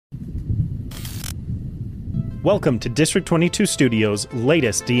Welcome to District 22 Studios'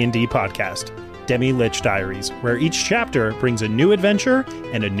 latest D&D podcast, Demi Lich Diaries, where each chapter brings a new adventure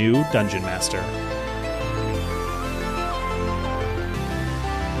and a new dungeon master.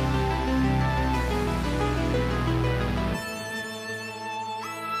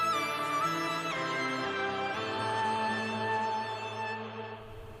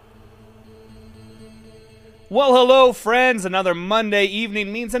 Well, hello, friends. Another Monday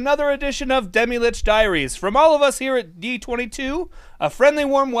evening means another edition of Demi Lich Diaries. From all of us here at D22, a friendly,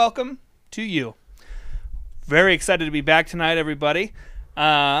 warm welcome to you. Very excited to be back tonight, everybody.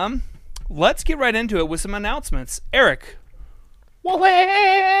 Let's get right into it with some announcements. Eric. Well,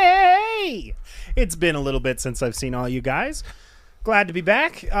 hey! It's been a little bit since I've seen all you guys. Glad to be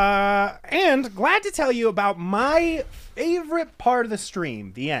back, and glad to tell you about my favorite part of the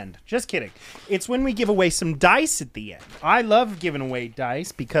stream, the end. Just kidding. It's when we give away some dice at the end. I love giving away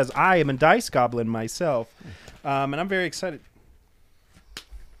dice because I am a dice goblin myself, and I'm very excited.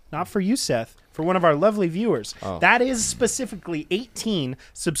 Not for you, Seth, for one of our lovely viewers. Oh. That is specifically 18,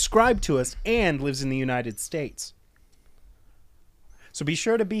 subscribed to us, and lives in the United States. So be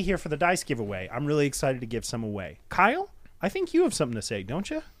sure to be here for the dice giveaway. I'm really excited to give some away. Kyle? I think you have something to say, don't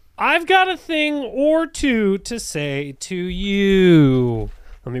you? I've got a thing or two to say to you.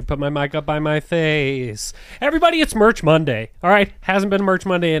 Let me put my mic up by my face. Everybody, it's Merch Monday. All right? Hasn't been Merch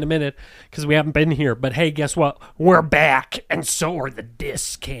Monday in a minute because we haven't been here. But hey, guess what? We're back, and so are the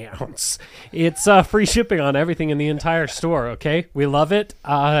discounts. It's free shipping on everything in the entire store, okay? We love it.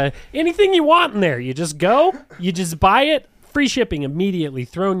 Anything you want in there, you just go, you just buy it. Free shipping immediately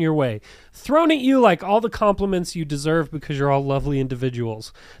thrown your way. Thrown at you like all the compliments you deserve because you're all lovely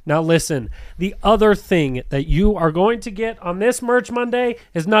individuals. Now listen, the other thing that you are going to get on this Merch Monday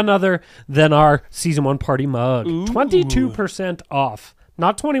is none other than our Season 1 Party Mug. Ooh. 22% off.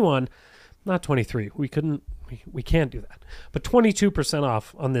 Not 21, not 23. We can't do that. But 22%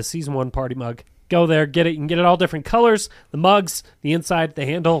 off on this Season 1 Party Mug. Go there, get it. You can get it all different colors. The mugs, the inside, the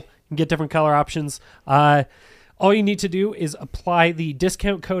handle. You can get different color options. All you need to do is apply the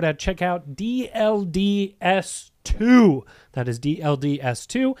discount code at checkout, DLDS2. That is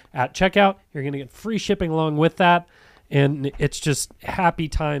DLDS2 at checkout. You're going to get free shipping along with that, and it's just happy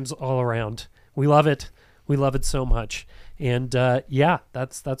times all around. We love it. We love it so much. And yeah,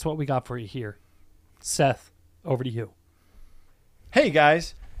 that's what we got for you here. Seth, over to you. Hey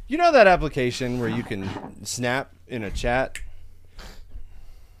guys, you know that application where you can snap in a chat?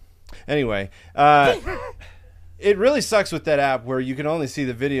 Anyway, it really sucks with that app where you can only see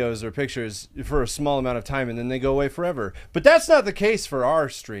the videos or pictures for a small amount of time and then they go away forever. But that's not the case for our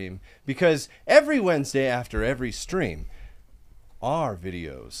stream, because every Wednesday after every stream, our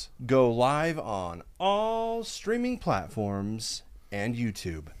videos go live on all streaming platforms and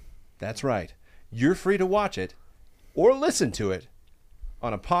YouTube. That's right. You're free to watch it or listen to it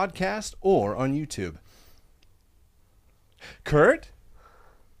on a podcast or on YouTube. Kurt?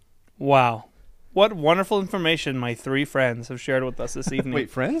 Wow. What wonderful information my three friends have shared with us this evening. Wait,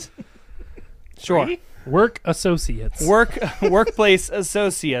 friends? Sure. Work associates. Workplace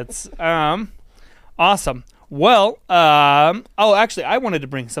associates. Awesome. Well, actually, I wanted to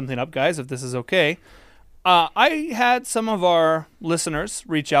bring something up, guys, if this is okay. I had some of our listeners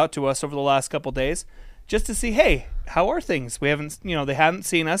reach out to us over the last couple days just to see, hey, how are things? They hadn't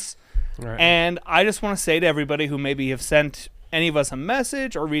seen us. Right. And I just want to say to everybody who maybe have sent any of us a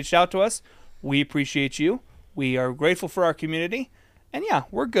message or reached out to us, we appreciate you. We are grateful for our community. And yeah,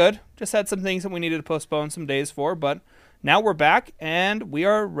 we're good. Just had some things that we needed to postpone some days for, but now we're back and we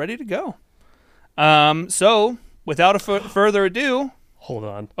are ready to go. So, without further ado... Hold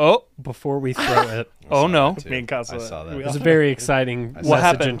on. Oh. Before we throw it... Oh, no. I saw that. It was a very exciting what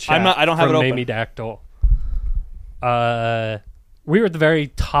happened? In chat I don't have it from open. Mamie Dactyl. We were at the very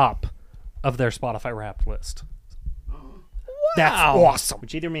top of their Spotify Wrapped list. That's awesome.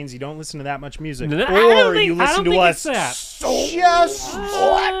 Which either means you don't listen to that much music, or you listen to us So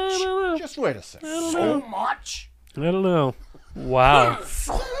much. Just wait a second. so much. I don't know. Wow.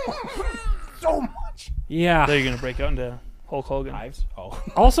 So much. Yeah. So you're going to break out into Hulk Hogan.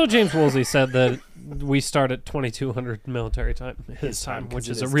 Also, James Woolsey said that we start at 2200 military time, his time, which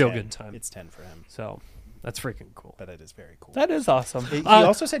is a real 10. good time. It's 10 for him. So that's freaking cool. But that is very cool. That is awesome. He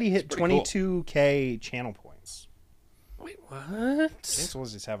also said he hit 22K channel points. Wait, what? James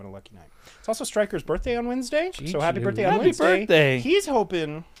Woolsey's having a lucky night. It's also Stryker's birthday on Wednesday. So happy birthday on Happy Wednesday. birthday. He's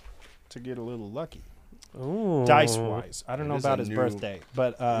hoping to get a little lucky. Ooh. Dice-wise. I don't know about his birthday,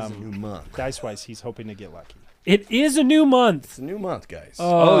 but it's a new month. Dice-wise, he's hoping to get lucky. It is a new month. It's a new month, guys.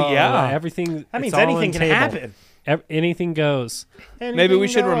 Oh, yeah. Everything. That means it's all anything on can table. happen. Anything goes. Maybe we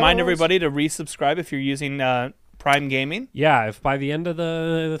should remind goes. everybody to resubscribe if you're using Prime Gaming. Yeah, if by the end of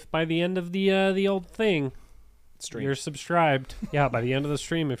the old thing, Stream. you're subscribed. Yeah, by the end of the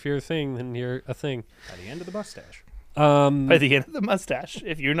stream, if you're a thing, then you're a thing. By the end of the mustache. By the end of the mustache,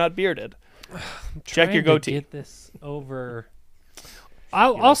 if you're not bearded. Check your Trying to goatee. Get this over.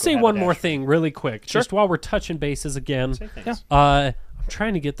 I'll say one more thing really quick, Sure. just while we're touching bases again. Say things. I'm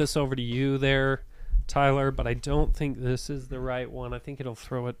trying to get this over to you there, Tyler, but I don't think this is the right one. I think it'll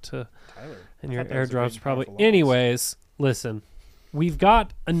throw it to Tyler. and your thought that was a big, airdrops probably. powerful loss. Anyways, listen, we've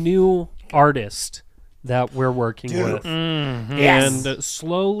got a new artist that we're working with. Yes. And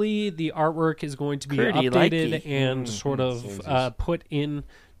slowly the artwork is going to be Pretty updated likey. and sort of put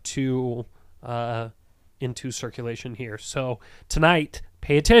into circulation here. So tonight,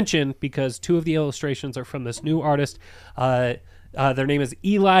 pay attention because two of the illustrations are from this new artist. Their name is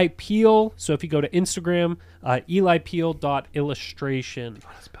Eli Peel. So if you go to Instagram, elipeel.illustration.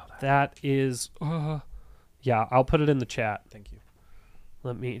 That is, yeah, I'll put it in the chat. Thank you.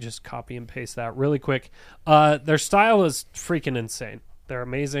 Let me just copy and paste that really quick. Their style is freaking insane. They're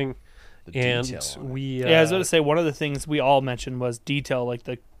amazing. And detail on it. we... Yeah, I was going to say, one of the things we all mentioned was detail, like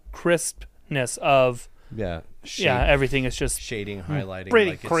the crispness of everything is just shading, highlighting.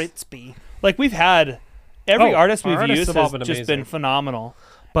 Pretty like it's- crispy. like we've had every artist our we've artists used have all has been just been amazing. phenomenal.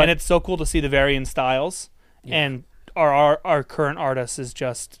 But- And it's so cool to see the varying styles. And our current artist is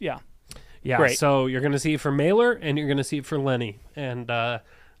just Yeah, great. so you're going to see it for Mailer and you're going to see it for Lenny. And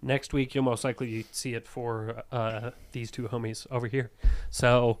next week you'll most likely see it for these two homies over here.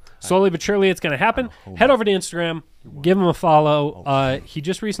 So slowly but surely it's going to happen. Head over to Instagram, give him a follow. He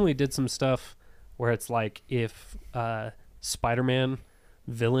just recently did some stuff where it's like if Spider-Man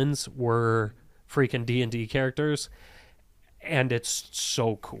villains were freaking D&D characters. And it's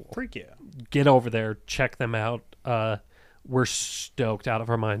so cool. Freak yeah. Get over there, check them out. We're stoked out of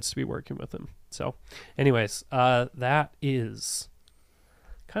our minds to be working with them. So, anyways, that is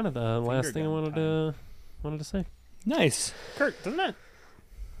kind of the last thing I gun wanted to say. nice. Kurt, doesn't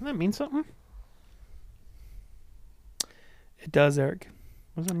that mean something? It does, Eric.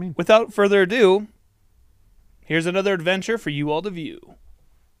 What does that mean? Without further ado, here's another adventure for you all to view.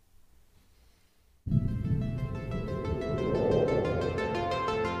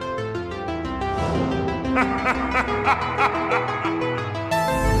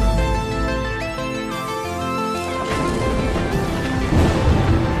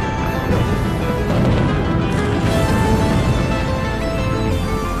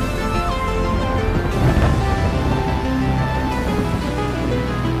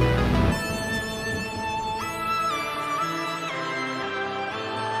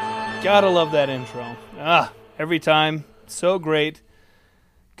 Gotta love that intro. Every time. So great.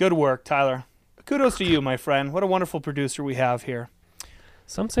 Good work, Tyler. Kudos to you, my friend. What a wonderful producer we have here.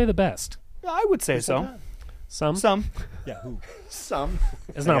 Some say the best. I would say so. Some. Some. Yeah, who? Some.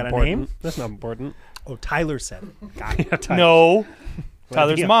 It's I not got a important. name? That's not important. Oh, Tyler said it. Got it. No.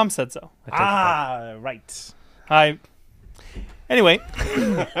 Tyler's yeah. mom said so. Right. Hi. Anyway,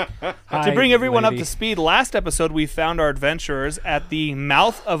 Hi, to bring everyone up lady. to speed, last episode we found our adventurers at the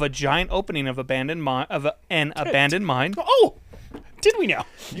mouth of a giant opening of an abandoned mine. Oh, did we now?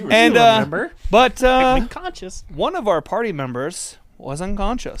 And remember? but Unconscious. one of our party members was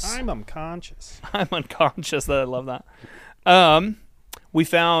unconscious. I'm unconscious. I'm unconscious. I love that. We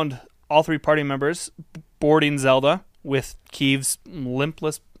found all three party members boarding Zelda with Keeve's limp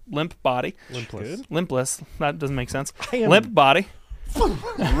body. Limpless. That doesn't make sense. Limp body.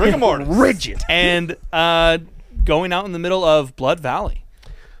 Rigor mortis. Rigid. And going out in the middle of Blood Valley.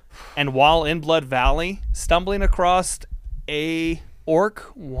 And while in Blood Valley, stumbling across a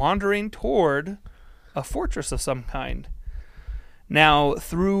orc wandering toward a fortress of some kind. Now,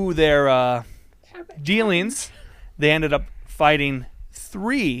 through their dealings, they ended up fighting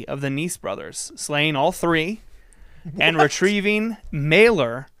 3 of the Nice brothers, slaying all 3, and retrieving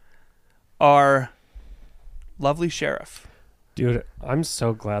Mailer, our lovely sheriff. Dude, I'm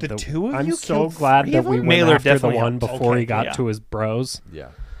so glad The that two of I'm you so killed glad 3 that of we them? went Mailer after the definitely one helped. before he Okay, got yeah. to his bros. Yeah.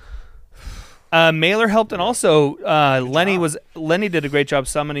 Mailer helped, and also Lenny did a great job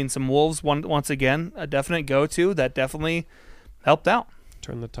summoning some wolves once again. A definite go-to that definitely helped out.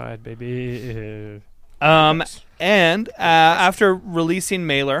 Turn the tide, baby. And after releasing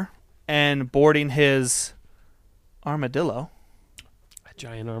Mailer and boarding his armadillo, A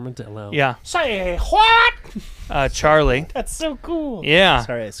giant armadillo. yeah, Say what? Charlie, That's so cool. yeah,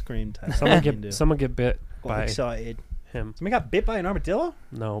 Sorry, I screamed. Someone get bit by excited. him. Somebody got bit by an armadillo?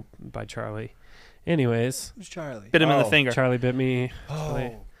 No, by Charlie. Anyways, Who's Charlie? bit him in the finger. Charlie bit me.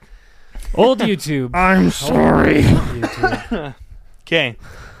 Oh. Old YouTube. I'm sorry. YouTube. Okay.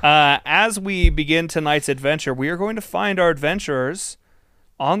 As we begin tonight's adventure, we are going to find our adventurers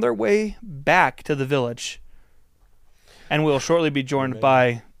on their way back to the village. And we'll shortly be joined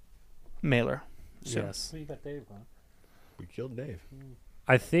by Mailer. So. Yes. We killed Dave.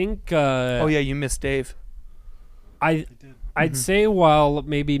 I think. Oh, yeah, you missed Dave. I'd say while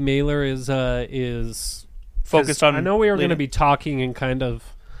maybe Mailer is Focused on I know we were going to leading. be talking and kind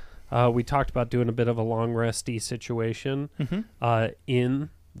of. We talked about doing a bit of a long resty situation in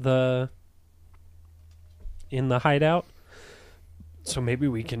the hideout. So maybe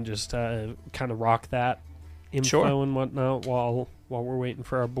we can just kind of rock that info Sure. and whatnot while we're waiting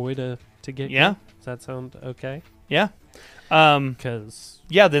for our boy to get Yeah. here. Does that sound okay? Yeah. Because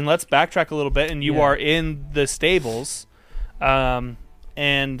Yeah, then let's backtrack a little bit. And you Yeah. are in the stables.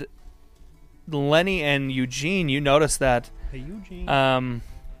 And Lenny and Eugene, you notice that Hey, Eugene.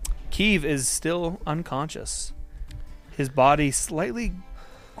 Keeve is still unconscious. His body slightly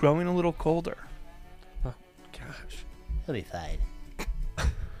growing a little colder. gosh, He'll be fine.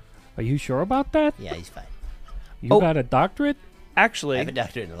 are you sure about that? Yeah, he's fine. You Oh. got a doctorate? I Actually, have a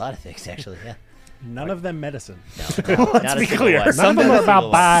doctorate in a lot of things, actually. Yeah. None of them medicine. No, not a be single clear. one. Something Not a about single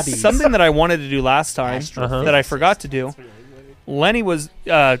one. bodies. something that I wanted to do last time Astrophysics. that I forgot to do. Lenny was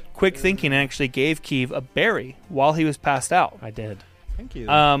quick thinking and actually gave Keeve a berry while he was passed out. I did. Thank you.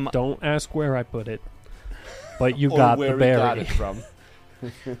 Don't ask where I put it, but you Or got where the we berry. got it from.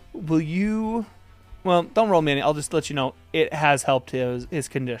 Will you? Well, don't roll me any. I'll just let you know it has helped his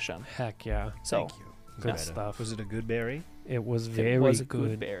condition. Heck yeah, So Thank you. good stuff. Was it a good berry? It was very it was a good.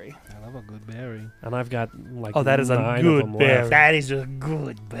 good berry. I love a good berry. And I've got like Oh, that is a 9 good of them berry. left. That is a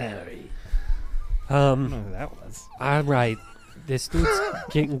good berry. I don't know who that was. All right, this dude's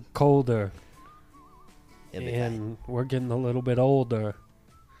getting colder, He'll be fine. and we're getting a little bit older.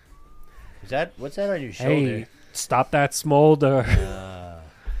 What's that on your shoulder? Hey, stop that smolder.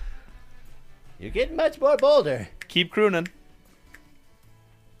 You're getting much more bolder. Keep crooning.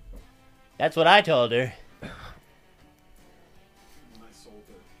 That's what I told her.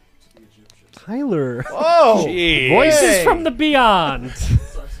 Tyler. Oh! Jeez. Voices Hey. from the beyond.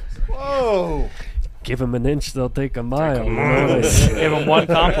 Whoa! Give him an inch, they'll take a mile. Give him one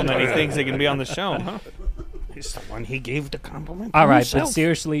compliment. He thinks he can be on the show. Huh? He's the one he gave the compliment. All to right, himself. but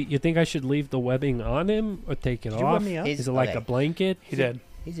seriously, you think I should leave the webbing on him or take it Did you off? web me up? He's- Is it like okay. a blanket? He did.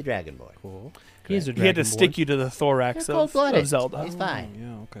 He's a dragonborn. Cool. He's a He had to dragonborn. stick you to the thorax They're of cold-blooded. Zelda. He's fine.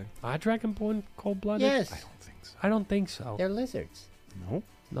 Yeah, okay. Are dragonborn cold-blooded? Yes, I don't think so. I don't think so. they're lizards. No.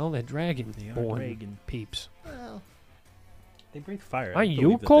 No, they're dragonborn They are dragon. peeps. Well, They breathe fire. Are I you believe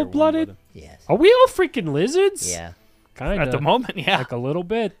that they're cold-blooded? warm-blooded. yes. Are we all freaking lizards? Yeah. Kind At the of. moment, yeah. Like a little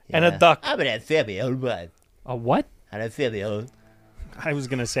bit. And a yeah. duck. I'm an amphibian, but A what? an amphibian. I was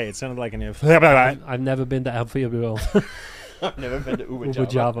gonna say it sounded like an if. I've never been to Amphibian. I've never been to Uba Uba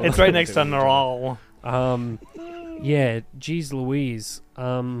Java. It's right next to Neural. Yeah, geez Louise.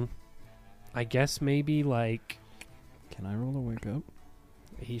 I guess maybe like Can I roll to wake up?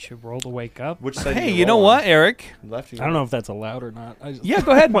 he should roll to wake up. Which side Hey, do you know roll what, on? Eric? Left. I don't know if that's allowed or not. I just Yeah,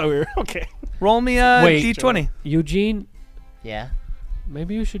 go ahead. while we were okay. Roll me Wait. D20. Eugene, Yeah.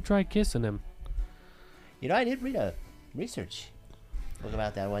 maybe you should try kissing him. You know, I did read a research book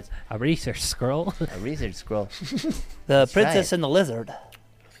about that once. A research scroll. A research scroll. The Princess and the Lizard.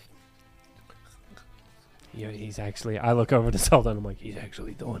 Yeah, he's actually. I look over to Zelda and I'm like, he's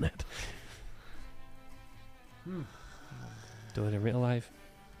actually doing it. Doing it in real life.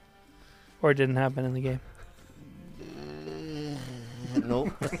 Or it didn't happen in the game. Nope.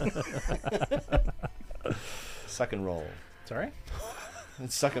 Suck and roll. Sorry.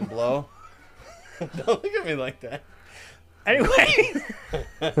 And suck and blow. Don't look at me like that. Anyway.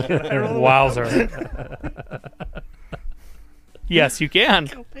 Wowzer. Yes, you can.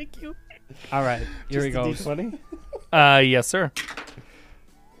 Thank you. All right, here he goes. Funny. Yes, sir.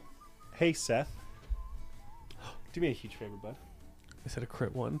 Hey Seth. Do me a huge favor, bud. Is it a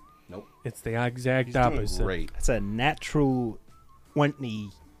crit one? Nope. It's the exact He's doing opposite. great. That's a natural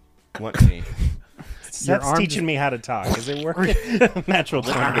 20. Want me? Seth's arms- teaching me how to talk. Is it working? Natural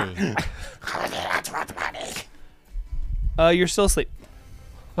 20. You're still asleep.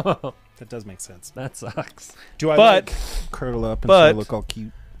 That does make sense. That sucks. Do I But- like, curl up and but- still look all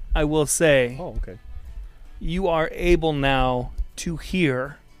cute? I will say, Oh, okay. you are able now to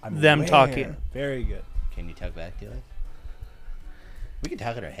hear I'm them aware. talking. Very good. Can you talk back to us? We could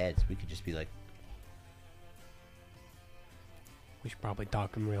talk in our heads. We could just be like, We should probably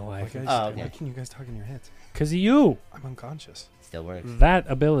talk in real life. Oh, okay. Why can you guys talk in your heads? Because of you. I'm unconscious. still works. That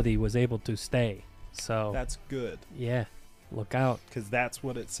ability was able to stay. So, That's good. yeah. Look out. Because that's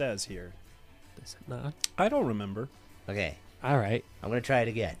what it says here. Is it not? I don't remember. Okay, All right. I'm gonna try it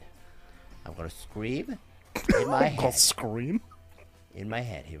again. I'm gonna scream in my I'll head. scream. In my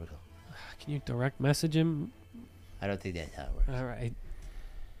head. Here we go. Can you direct message him? I don't think that's how it works. All right.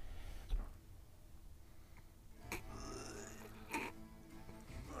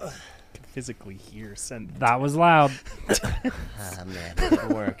 Can physically hear. Send. That was loud. Ah, man, it didn't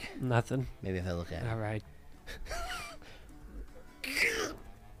work. Nothing. Maybe if I look at it. All right.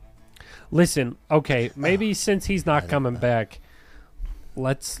 Listen, okay, maybe since he's not coming back,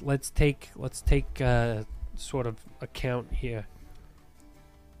 let's take sort of account here.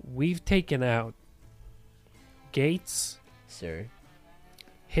 We've taken out Gates, Sir,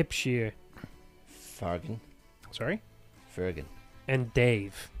 Hipshear, Fargan, Sorry? Fergan, and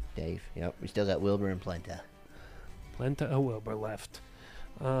Dave. Dave. Yep, we still got Wilbur and Plenta. Plenta of Wilbur left.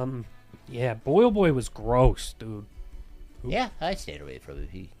 Yeah, Boyle Boy was gross, dude. Yeah, I stayed away from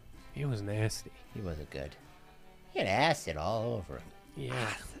him. He was nasty. He wasn't good. He had acid all over him. Yeah.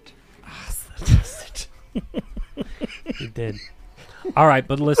 Acid. He did. All right,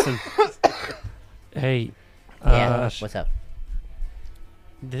 but listen. Hey. Yeah, what's up?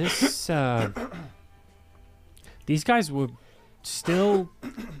 This these guys were still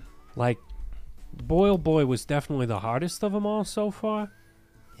like Boyle Boy was definitely the hardest of them all so far,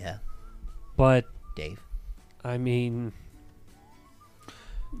 Yeah, but Dave. I mean,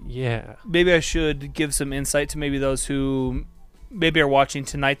 yeah, Maybe I should give some insight to maybe those who maybe are watching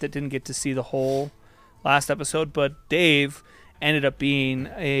tonight that didn't get to see the whole last episode. But Dave ended up being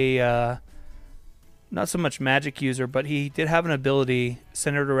a not so much magic user, but he did have an ability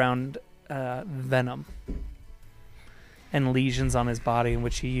centered around venom and lesions on his body, in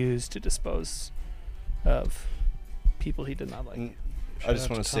which he used to dispose of people he did not like. I just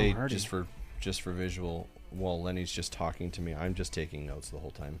out want to to Tom say, Hardy. just for visual, while Lenny's just talking to me, I'm just taking notes the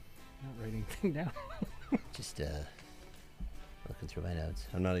whole time. Not writing anything down. Just looking through my notes.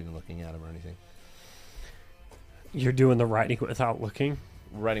 I'm not even looking at him or anything. you're doing the writing without looking.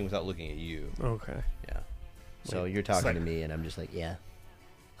 Writing without looking at you. Okay. Yeah. So you're talking to me, and I'm just like, yeah.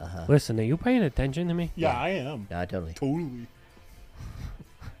 Uh-huh. Listen, are you paying attention to me? Yeah, I am. No, totally. Totally.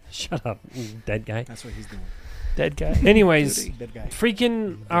 Shut up, dead guy. That's what he's doing. Dead guy. Anyways, Dead guy.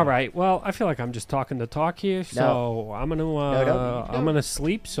 freaking. All right. Well, I feel like I'm just talking to talk here, so I'm gonna I'm gonna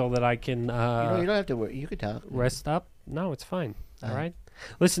sleep so that I can you don't have to worry. You can talk. rest up. No, it's fine. All Uh-huh. right.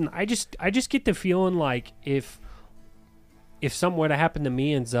 Listen, I just get the feeling like if something were to happen to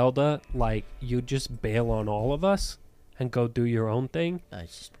me and Zelda, like you'd just bail on all of us and go do your own thing.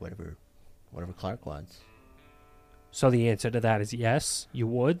 It's just whatever Clark wants. So the answer to that is yes, you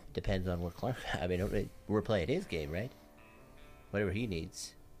would. Depends on what Clark. I mean, we're playing his game, right? Whatever he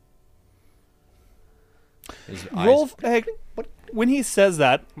needs. His Roll. eyes, Hey, when he says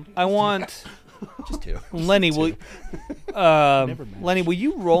that, I want just two. Lenny. Will Never match. Lenny? Will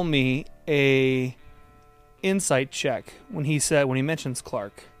you roll me a insight check when he mentions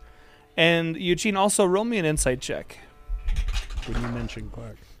Clark? And Eugene, also roll me an insight check. When you mention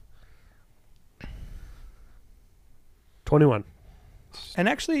Clark. 21. And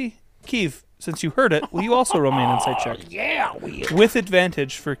actually, Keith, since you heard it, will you also roll me an insight check? Yeah, With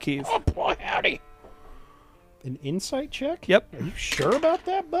advantage for Keith. boy, howdy. An insight check? Yep. Are you sure about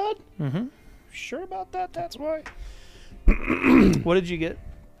that, bud? Mm-hmm. Sure about that? That's why. What did you get,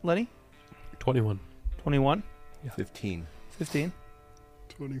 Lenny? 21. 21? 15. 15?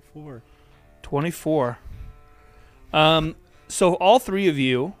 24. 24. So all three of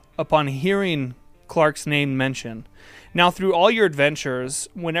you, upon hearing Clark's name mentioned, now through all your adventures,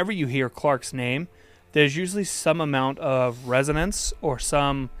 whenever you hear Clark's name, there's usually some amount of resonance or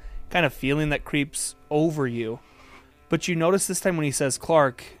some kind of feeling that creeps over you. But you notice this time when he says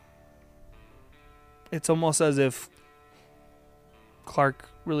Clark, it's almost as if Clark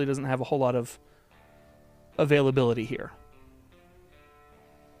really doesn't have a whole lot of availability here.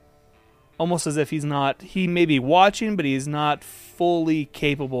 Almost as if he may be watching, but he's not fully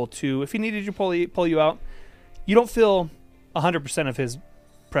capable to, if he needed to pull you out, you don't feel 100% of his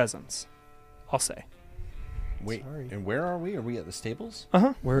presence, I'll say. Wait, Sorry. and where are we? Are we at the stables?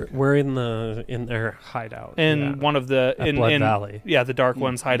 We're in their hideout. In yeah. one of the... At in Blood in, Valley. Yeah, the Dark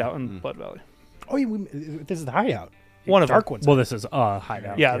One's hideout in Blood Valley. Oh, this is the hideout. One of Dark them. ones. Well, this is a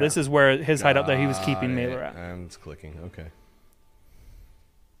hideout. Yeah, this is where his hideout that he was keeping Got Mailer it. at. And it's clicking. Okay.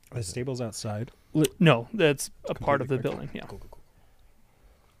 The stable's outside. No, that's a part of the Completely building, yeah.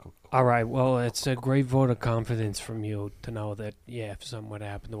 Cool. All right. Well, it's a great vote of confidence from you to know that, yeah, if something would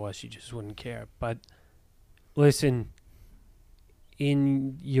happen to us, you just wouldn't care. But listen,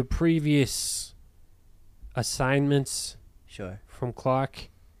 in your previous assignments Sure. from Clark.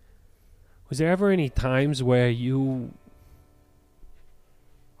 Was there ever any times where you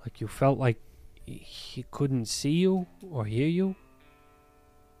felt like he couldn't see you or hear you?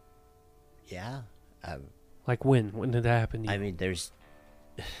 Yeah. Like when? When did that happen to you? I mean, there's.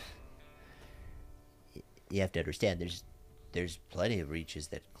 You have to understand. There's plenty of reaches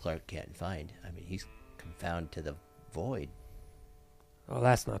that Clark can't find. I mean, he's confined to the void. Oh,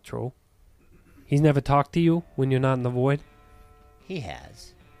 that's not true. He's never talked to you when you're not in the void? He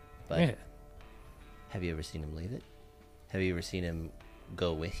has, but Yeah. have you ever seen him leave it? Have you ever seen him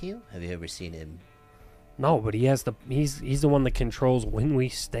go with you? Have you ever seen him? No, but he's the one that controls when we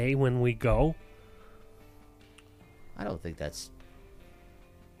stay, when we go. I don't think that's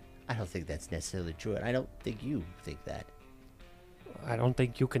necessarily true, and I don't think you think that. I don't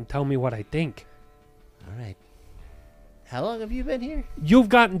think you can tell me what I think. All right. How long have you been here? You've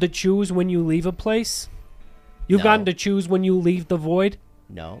gotten to choose when you leave a place? You've No. gotten to choose when you leave the void?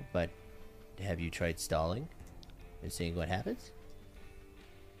 No, but have you tried stalling and seeing what happens?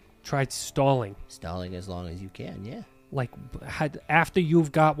 Tried stalling. Stalling as long as you can, yeah. Like, after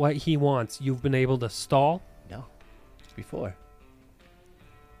you've got what he wants, you've been able to stall? No. Before.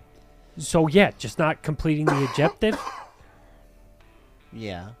 So, yeah, just not completing the objective?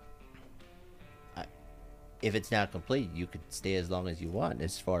 Yeah. If it's not complete, you could stay as long as you want,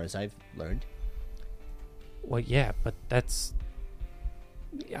 as far as I've learned. Well, yeah, but that's...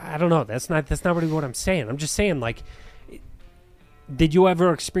 I don't know. That's not really what I'm saying. I'm just saying, like... Did you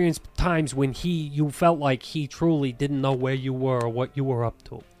ever experience times when you felt like he truly didn't know where you were or what you were up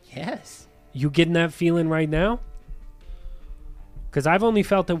to? Yes. You getting that feeling right now? Because I've only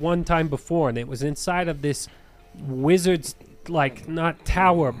felt it one time before, and it was inside of this wizard's, like, not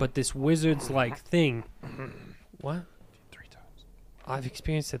tower, but this wizard's, like, thing. What? 3 times. I've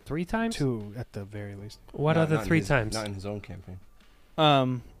experienced it 3 times? 2 at the very least. What Not- other not in 3 his- times? Not in his own campaign.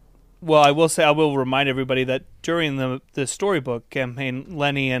 Well, I will remind everybody that during the storybook campaign,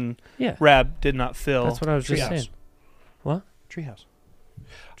 Lenny and Yeah. Rab did not fill. That's what I was just Treehouse. saying. What? Treehouse.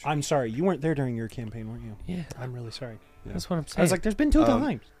 I'm sorry, you weren't there during your campaign, weren't you? Yeah. I'm really sorry. That's what I'm saying. I was like, there's been 2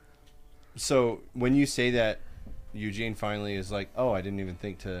 times. So when you say that, Eugene finally is like, "Oh, I didn't even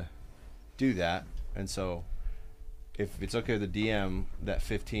think to do that," and so if it's okay with the DM, that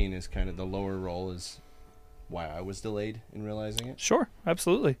 15 is kind of the lower roll, is why I was delayed in realizing it. Sure,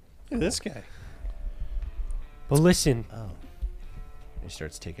 absolutely. Look at this guy. But listen, Oh. He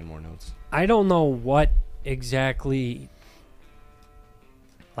starts taking more notes. I don't know what exactly,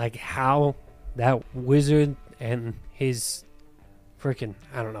 like, how that wizard and his freaking,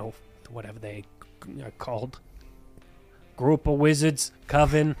 I don't know, whatever they are called, group of wizards,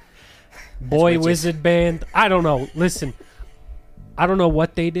 coven, boy witches. wizard band. I don't know. Listen, I don't know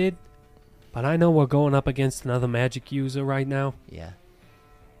what they did, but I know we're going up against another magic user right now, Yeah.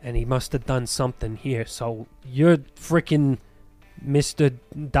 and he must have done something here. So you're freaking Mr.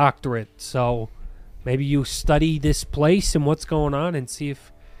 Doctorate, so maybe you study this place and what's going on and see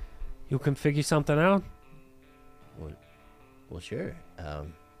if you can figure something out. Well, sure.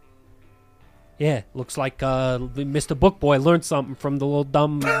 Yeah, looks like Mr. Bookboy learned something from the little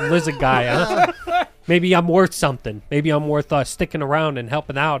dumb lizard guy, huh? Maybe I'm worth something. Maybe I'm worth sticking around and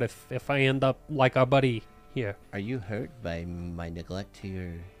helping out if I end up like our buddy here. Are you hurt by my neglect to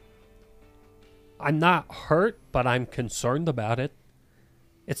your... I'm not hurt, but I'm concerned about it.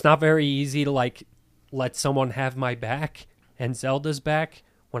 It's not very easy to, like, let someone have my back and Zelda's back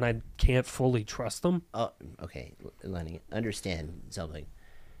when I can't fully trust them. Oh, okay, Lenny, understand something.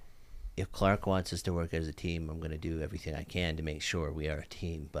 If Clark wants us to work as a team, I'm going to do everything I can to make sure we are a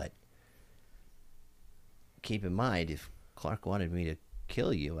team, but keep in mind, if Clark wanted me to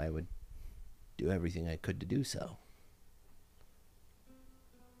kill you, I would do everything I could to do so.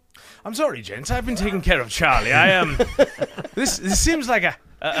 I'm sorry, gents. I've been taking care of Charlie. I am. This seems like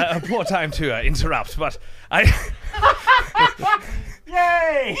a poor time to interrupt, but I.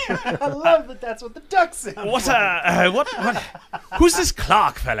 Yay! I love that that's what the duck sound. What? Who's this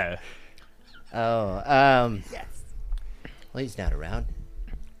Clark fellow? Oh, yes. Well, he's not around.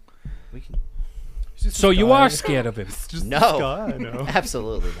 We can. So you are scared of him. No, guy, no.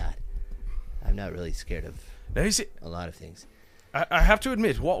 absolutely not. I'm not really scared of No, he's, a lot of things. I have to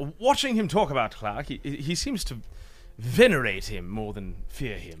admit, watching him talk about Clark, he seems to venerate him more than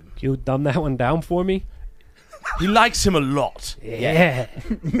fear him. You dumb that one down for me? He likes him a lot. Yeah.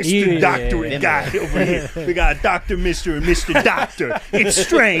 Mr. Doctorate guy over here. We got Dr. Mr. and Mr. Doctor. It's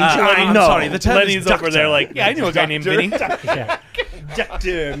strange, I I'm know. sorry, the term Lenny's is over doctor. there like, yeah, I knew a guy named Vinny. Yeah.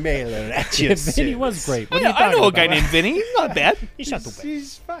 Dr. Mailer at your Vinny was great. What are you I know talking a guy about? named Vinny. Not bad. He's not too bad.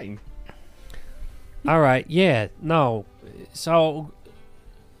 He's fine. All right, yeah, no. So,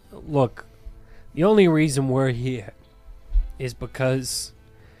 look, the only reason we're here is because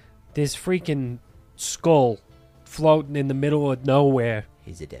this freaking skull floating in the middle of nowhere.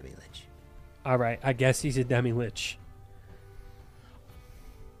 He's a demi-lich. All right, I guess he's a demi-lich.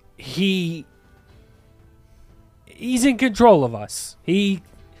 He's in control of us. He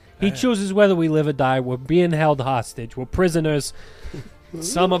chooses whether we live or die. We're being held hostage. We're prisoners.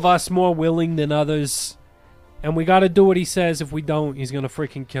 Some of us more willing than others. And we got to do what he says. If we don't, he's going to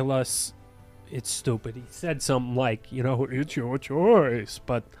freaking kill us. It's stupid. He said something like, it's your choice.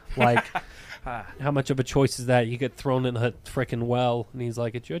 But, like, how much of a choice is that? You get thrown in a freaking well. And he's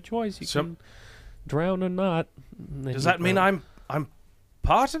like, it's your choice. You can drown or not. Does that mean I'm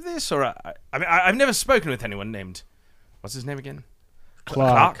part of this? Or I mean, I've never spoken with anyone named... What's his name again?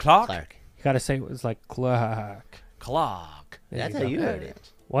 Clark. Clark? You got to say it was like Clark. Clark. There That's you how go. you heard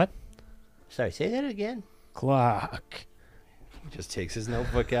it. What? Sorry, say that again. Clark. He just takes his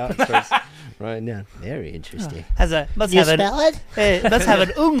notebook out and starts writing down. Very interesting. Must You have spell it? must have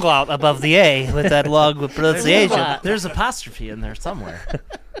an umlaut above the A with that long pronunciation. Umlaut. There's apostrophe in there somewhere.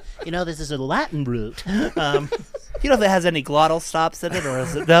 This is a Latin root. You know if it has any glottal stops in it, or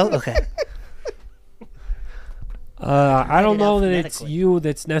is it no? Okay. I don't it know that it's alphabetically. you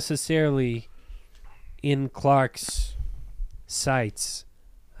that's necessarily in Clark's sights.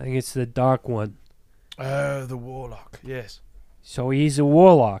 I think it's the Dark One. Oh, the Warlock. Yes. So he's a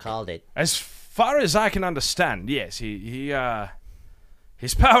warlock. Called it. As far as I can understand, yes, his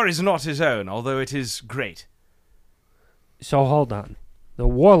power is not his own, although it is great. So hold on. The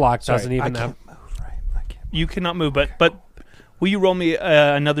warlock Sorry, doesn't I even can't have... move, right? I can't. You cannot move, but will you roll me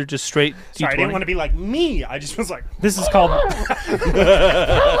another just straight D20? Sorry, I didn't want to be like me. I just was like, This is called... don't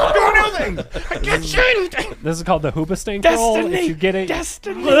do things. I can't say anything. This is called the Hoobastank roll. If you get it...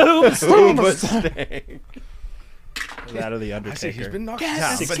 That or the I Undertaker. see he's been knocked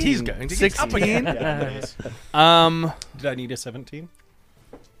down, but 16. he's going to get up 16. again. Yeah, it is. Did I need a 17?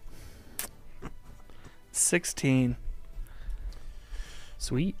 16.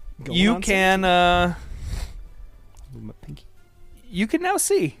 Sweet. You can Move my pinky. you can now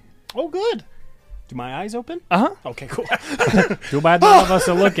see. Oh, good. Do my eyes open? Uh-huh. Okay, cool. Too bad none of us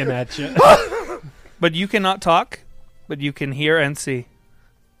are looking at you. But you cannot talk, but you can hear and see.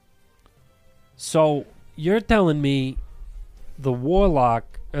 So you're telling me the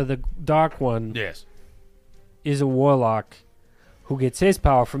warlock, or the Dark One, Yes. is a warlock who gets his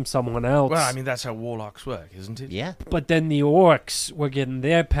power from someone else. Well, I mean, that's how warlocks work, isn't it? Yeah. But then the orcs were getting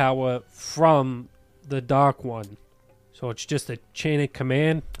their power from the Dark One. So it's just a chain of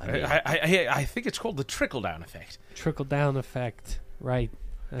command, I think it's called the trickle-down effect. trickle-down effect. Right.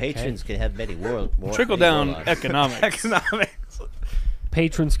 Okay. Patrons can have many Trickle down warlocks. economics. Economics.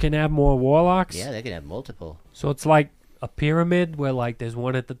 Patrons can have more warlocks. Yeah, they can have multiple. So it's like a pyramid where like there's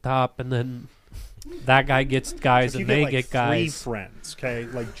one at the top and then that guy gets guys If you and they like get three guys. friends, okay?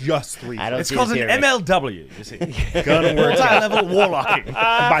 Like just three I don't It's see called it an here, Rick. MLW, you see. Gonna work out. Multi-level warlocking.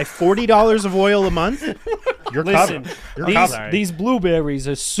 Buy $40 of oil a month, you're Listen, covered. You're covered. these blueberries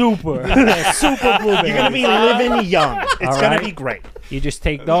are super, super blueberries. You're gonna be living young. It's All gonna right. be great. You just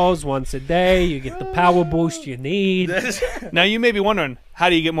take those once a day. You get the power boost you need. Now you may be wondering, how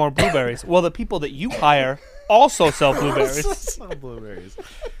do you get more blueberries? Well, the people that you hire also sell blueberries. Blueberries.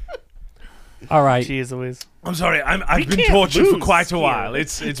 All right. Jeez Louise. I'm sorry, I've been can't tortured for lose quite a here. while.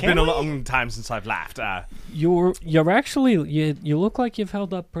 It's Can been a we? long time since I've laughed. You're actually you look like you've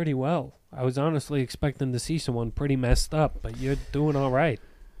held up pretty well. I was honestly expecting to see someone pretty messed up, but you're doing all right.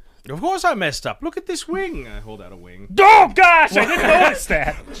 Of course I messed up. Look at this wing. I hold out a wing. Oh gosh, I didn't notice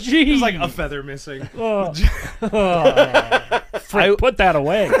that. Jeez. There's like a feather missing. Frick, put that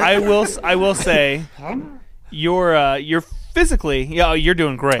away. I will say you're physically you're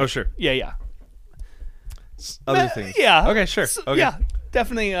doing great. Oh, sure. Yeah. Other things. Yeah. Okay, sure. Okay. Yeah.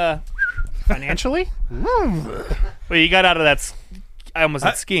 Definitely Financially? well, you got out of that I almost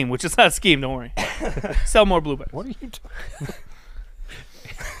said scheme, which is not a scheme, don't worry. Sell more blueberries. What are you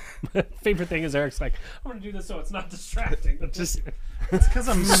favorite thing is Eric's like, I'm gonna do this so it's not distracting. Just it's because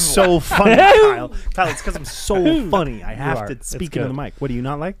I'm so funny, Kyle. Kyle, it's because I'm so funny. I have are. to It's speak into the good. mic. What, do you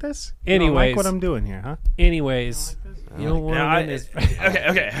not like this? You don't Anyways. like what I'm doing here, huh? Anyways, you don't want Now, to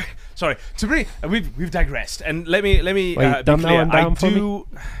okay. Sorry. To bring we've digressed, and let me Wait, be dumb now clear. and down I for me? do.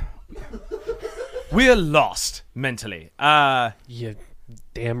 We're lost mentally. You're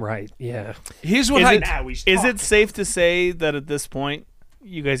damn right. Yeah. Here's what Is I. it- Now we should Is talk. it safe to say that at this point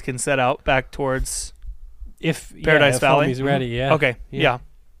you guys can set out back towards If Paradise if Valley? homie's ready, yeah. Okay. Yeah.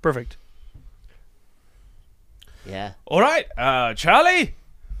 Perfect. Yeah. All right, Charlie.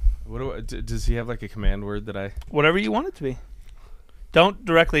 Does he have like a command word that I? Whatever you want it to be. Don't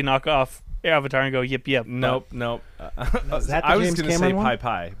directly knock off Avatar and go yip yip. Nope. Is that the I was James gonna say Cameron one?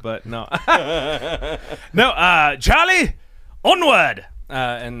 pie, but no. No, Charlie, onward.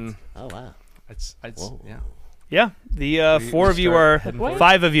 And Oh wow. it's Whoa. yeah. Yeah, the four of you are What?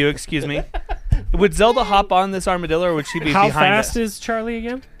 5 of you. Excuse me. Would Zelda hop on this armadillo, or would she be How behind fast it? is Charlie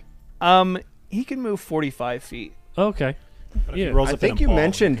again? He can move 45 feet. Okay. He Yeah. rolls I up in think a you ball.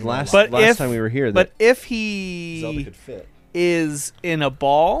 mentioned last But if- time we were here But that if Zelda he could fit. is in a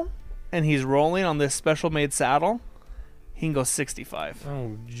ball and he's rolling on this special made saddle, he can go 65.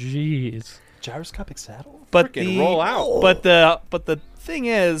 Oh, jeez. Gyroscopic saddle? But Frickin' roll out. But the thing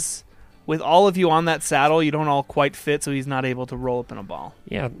is, with all of you on that saddle, you don't all quite fit, so he's not able to roll up in a ball.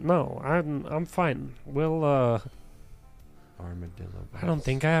 Yeah, no, I'm fine. We'll Armadillo. I don't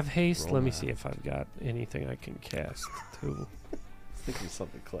think I have haste. Roll Let me out. see if I've got anything I can cast too. Think of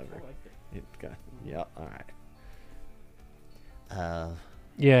something clever. Yeah. All right.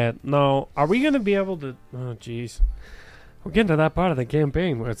 Yeah, no. Are we gonna be able to? Oh, jeez. We're getting to that part of the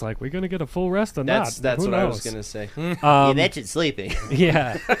campaign where it's like we're gonna get a full rest or That's not. Who what I was knows? gonna say. You Um, mentioned sleeping.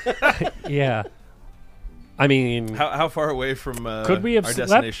 yeah, yeah. I mean, How far away from could we have our slept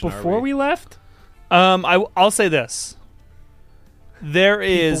destination before are we left? I'll say this: there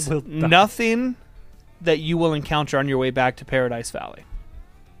is will die. nothing that you will encounter on your way back to Paradise Valley.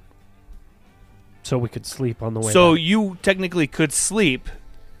 So we could sleep on the way. So back. you technically could sleep,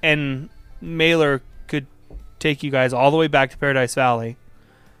 and Mailer could take you guys all the way back to Paradise Valley,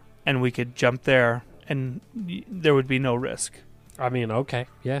 and we could jump there, and there would be no risk. I mean, okay,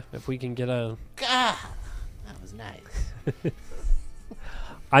 yeah. If we can get a, God, that was nice.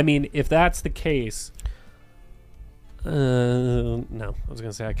 I mean, if that's the case, no. I was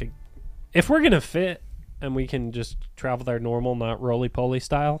gonna say I could. If we're gonna fit and we can just travel there normal, not roly poly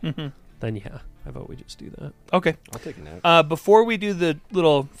style, then yeah, I vote we just do that. Okay. I'll take a nap. Before we do the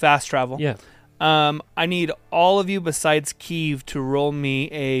little fast travel, Yeah. I need all of you besides Keeve to roll me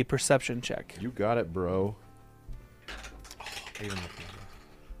a perception check. You got it, bro.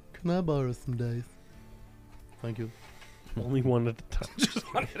 Can I borrow some dice? Thank you. Only one at a time.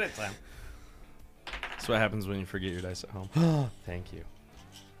 Just one at a time. That's what happens when you forget your dice at home. Thank you.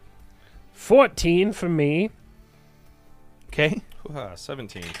 14 for me. Okay.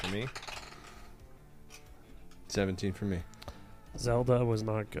 17 for me. 17 for me. Zelda was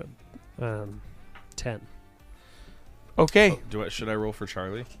not good. 10. Okay. Should I roll for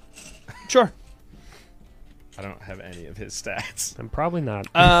Charlie? Sure. I don't have any of his stats. I'm probably not.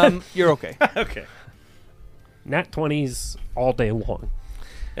 You're okay. Okay. Nat 20s all day long.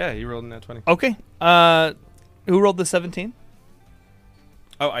 Yeah, you rolled in that 20. Okay. Who rolled the 17?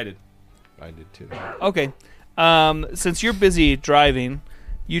 Oh, I did. I did too. Okay. Since you're busy driving,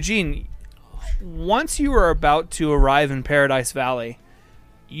 Eugene, once you are about to arrive in Paradise Valley,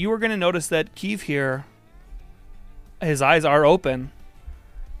 you are going to notice that Keeve here, his eyes are open,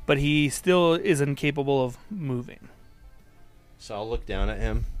 but he still is incapable of moving. So I'll look down at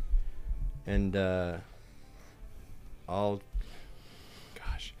him, and I'll.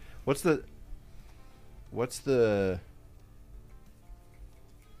 Gosh, what's the?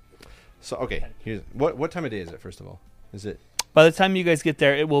 So okay, here's what time of day is it? First of all, is it By the time you guys get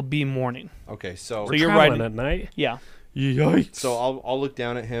there, it will be morning. okay? So you're Traveling riding at night. Yeah. Yikes. So I'll look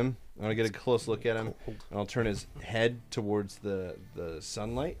down at him. I'm gonna get a close look at him, and I'll turn his head towards the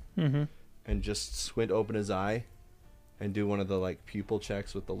sunlight, Mm-hmm. and just squint open his eye, and do one of the like pupil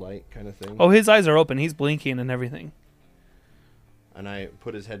checks with the light kind of thing. Oh, his eyes are open. He's blinking and everything. And I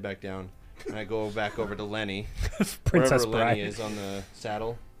put his head back down, and I go back over to Lenny, Princess wherever Lenny Bride. is on the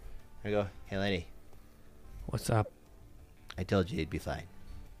saddle. I go, Hey, Lenny, What's up? I told you he'd be fine.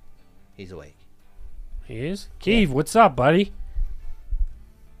 He's awake. He is? Keeve, what's up, buddy?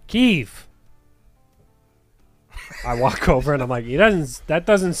 Keeve. I walk over and I'm like, that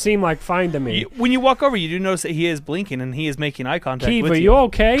doesn't seem like fine to me. When you walk over, you do notice that he is blinking and he is making eye contact Keeve, with are you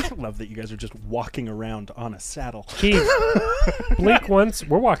okay? I love that you guys are just walking around on a saddle. Keeve, blink once.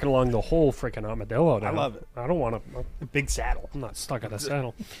 We're walking along the whole freaking armadillo now. I love it. I don't want to. A big saddle. I'm not stuck at a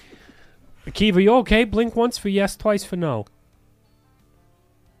saddle. Keeve, are you okay? Blink once for yes, twice for no.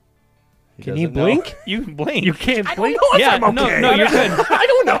 Can he doesn't know. blink? You can blink. You can't blink? yeah, no, no, you're good. I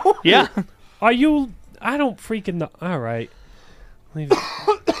don't know. Yeah. Are you... I don't freaking know. All right. Leave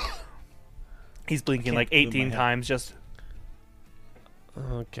it. He's blinking like move my 18 head. times just...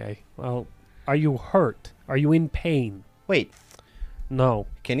 Okay. Well, are you hurt? Are you in pain? Wait, No.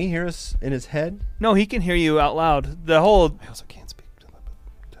 can he hear us in his head? No, he can hear you out loud. The whole... I also can't speak to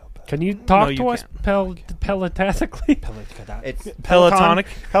Can you talk you to us, can't. Pel? Pelotathically? It's Pelotonic.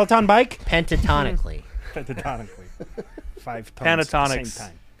 Peloton bike. pentatonically. Pentatonically. 5 tones at the Pentatonics. same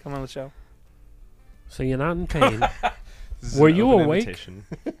time. Come on the show. So you're not in pain. This is Were an you open awake? invitation.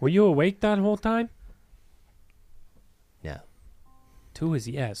 Were you awake that whole time? No. 2 is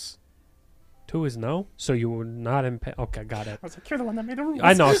yes. 2 is no? So you were not in pain. Okay, got it. I was like, you're the one that made the rules.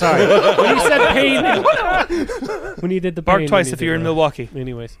 I know, sorry. When you said pain. When you did the Bark pain, twice then if you you're did in the- Milwaukee.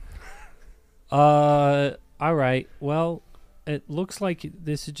 Anyways. All right. Well, it looks like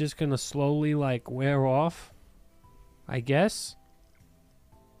this is just going to slowly, like, wear off. I guess.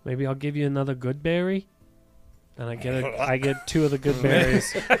 Maybe I'll give you another good berry. And I get 2 of the good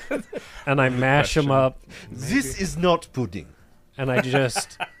berries. And I mash them up. This is not pudding. And I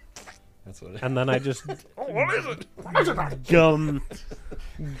just... That's what And then I just What is it?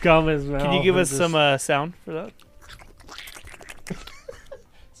 gum his mouth. Can you give and us just- some sound for that?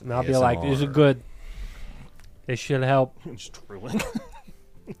 And I'll be like, these are good. They should help. Just drooling.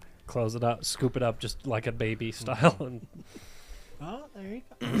 Close it up, scoop it up just like a baby style. And Oh, there you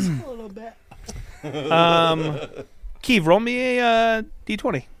go. Just a little bit. Keith, roll me a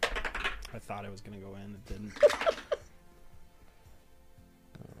d20. I thought it was going to go in. It didn't.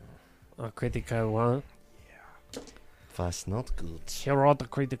 critical one. That's not good. Here are the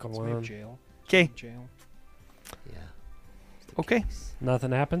critical So we have one. jail. Okay. Jail. Yeah. Okay.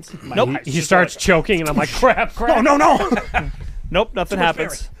 Nothing happens. Nope. He starts choking, and I'm like, crap. No. Nope, nothing Too much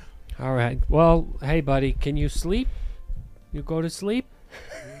happens. All right. Well, hey, buddy, can you sleep? You go to sleep?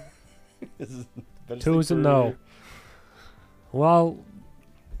 2 is a no. Well,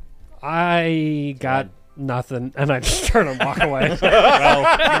 I got nothing, and I just turn and walk away. Well,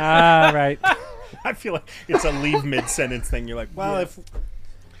 all right. I feel like it's a leave mid-sentence thing. You're like, well, if...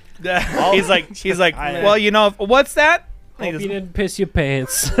 he's like, I- well, you know, what's that? And he Hope you just- didn't piss your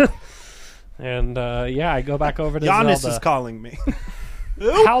pants. And, yeah, I go back over to Giannis Zelda. is calling me.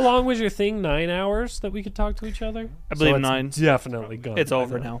 How long was your thing? 9 hours that we could talk to each other? I believe So it's 9. Definitely gone. It's by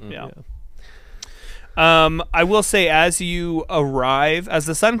over then. now. Yeah. I will say, as you arrive, as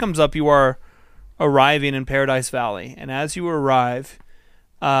the sun comes up, you are arriving in Paradise Valley, and as you arrive,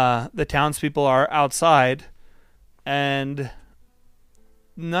 the townspeople are outside, and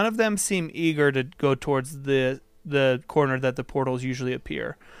none of them seem eager to go towards the corner that the portals usually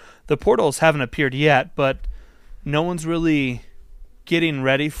appear. The portals haven't appeared yet, but no one's really getting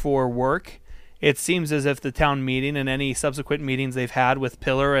ready for work. It seems as if the town meeting and any subsequent meetings they've had with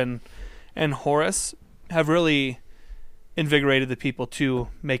Pillar and Horace have really invigorated the people to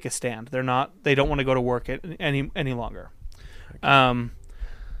make a stand. They don't want to go to work any longer. But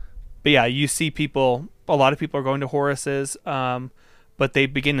yeah, you see a lot of people are going to Horace's, but they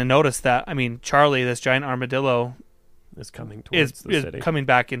begin to notice that, Charlie, this giant armadillo, Is coming towards the is city. coming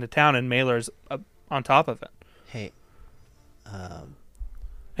back into town, and Mailer's on top of it. Hey,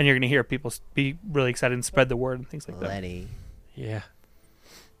 And you're going to hear people be really excited and spread the word and things like that. Lenny, Yeah.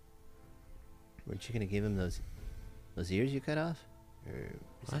 weren't you gonna give him those ears you cut off? Or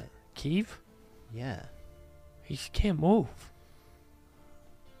is What? that, Keeve? yeah, He can't move.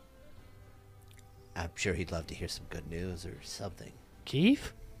 I'm sure he'd love to hear some good news or something.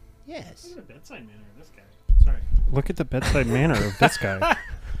 Keeve? Yes. the bedside manner of this guy. Sorry. Look at the bedside manner of this guy.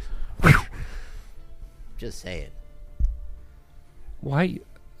 Just saying. Why?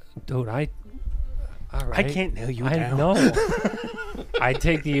 Dude, all right. I can't nail you I down. know. I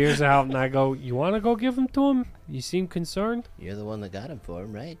take the ears out and I go, you want to go give them to him? You seem concerned? You're the one that got him for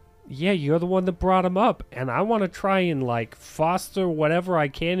him, right? Yeah, you're the one that brought him up. And I want to try and, like, foster whatever I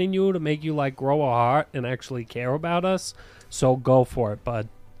can in you to make you, like, grow a heart and actually care about us. So go for it, bud.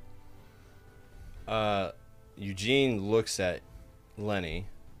 Eugene looks at Lenny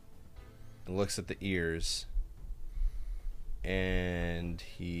and looks at the ears, and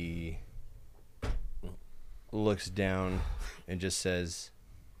he looks down and just says,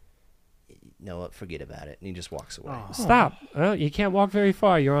 You know what? Forget about it. and he just walks away. Stop. You can't walk very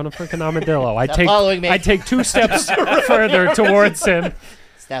far. You're on a freaking armadillo. Stop following me. I take 2 steps further towards him,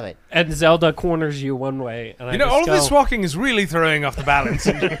 Stop it. and Zelda corners you one way. And I You know, just all of go, this walking is really throwing off the balance.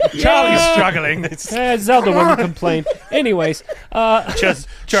 Charlie's struggling. Zelda wouldn't complain. Anyways, Just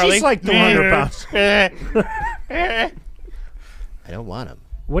Charlie. She's like 200 pounds. I don't want him.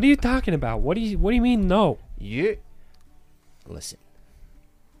 what are you talking about? What do you mean no? You listen.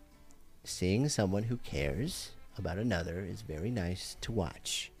 Seeing someone who cares about another is very nice to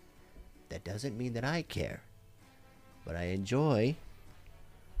watch. That doesn't mean that I care, but I enjoy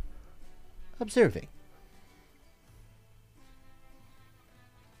observing.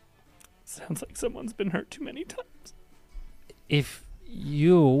 Sounds like someone's been hurt too many times. If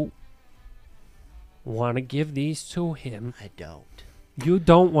you want to give these to him. I don't. You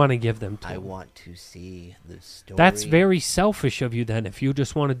don't want to give them to I him. want to see the story. That's very selfish of you then, if you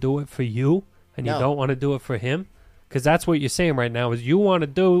just want to do it for you and you No. don't want to do it for him. Because that's what you're saying right now is you want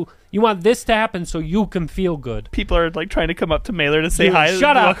this to happen so you can feel good. People are like trying to come up to Mailer to say Dude, hi.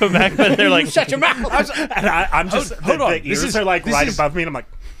 shut up. Welcome back, but they're like, Shut your mouth! And I'm just Hold the on. ears This is- are like this right is- above me, and I'm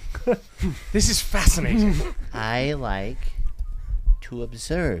like, This is fascinating. I like to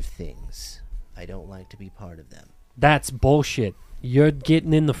observe things. I don't like to be part of them. That's bullshit. You're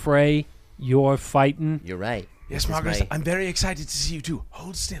getting in the fray. You're fighting. You're right. Yes, This is Margaret, my- I'm very excited to see you too.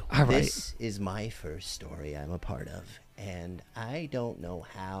 Hold still. All right. This is my first story I'm a part of, and I don't know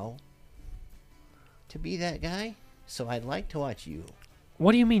how to be that guy, so I'd like to watch you.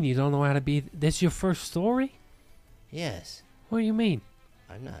 What do you mean you don't know how to be? This your first story? Yes, What do you mean?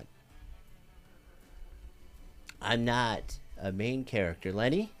 I'm not a main character,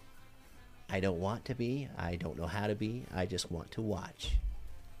 Lenny. I don't want to be. I don't know how to be. I just want to watch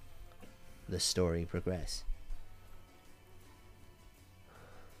the story progress.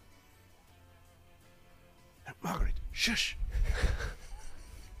 Margaret, shush.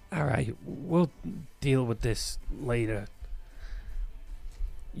 All right. We'll deal with this later.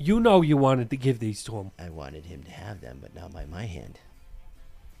 You know you wanted to give these to him. I wanted him to have them, but not by my hand.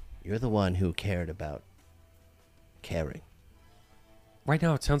 You're the one who cared about caring. Right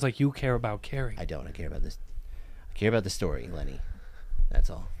now it sounds like you care about caring. I don't. I care about this. I care about the story, Lenny. That's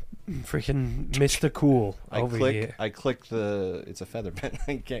all. Freaking Mr. Cool over here. I click the. It's a feather pen.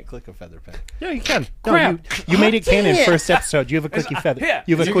 I can't click a feather pen. yeah, you can. Crap. You made it canon it. first episode. You have a clicky feather. here,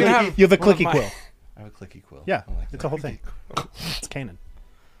 You have a you can clicky. have You have a one of clicky my- quill. I have a clicky quill. Yeah, I like it's that. a whole thing. It's canon.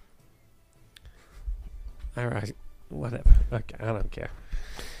 All right. Whatever. Okay, I don't care.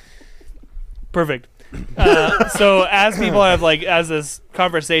 perfect. So as people have as this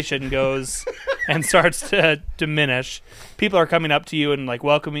conversation goes and starts to diminish, people are coming up to you and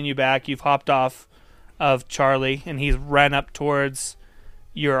welcoming you back. You've hopped off of Charlie and he's ran up towards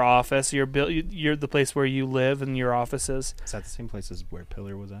your office, your the place where you live and your offices. Is that the same place as where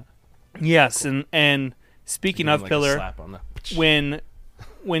Pillar was at? Yes, and speaking of Pillar, slap on the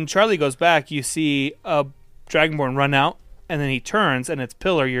when Charlie goes back, you see a Dragonborn run out, and then he turns, and it's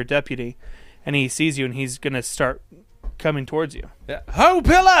Pillar, your deputy, and he sees you, and he's gonna start coming towards you. Yeah. Ho,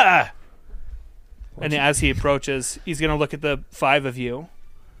 Pillar! And as he approaches, he's gonna look at the five of you,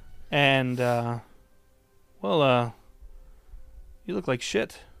 and you look like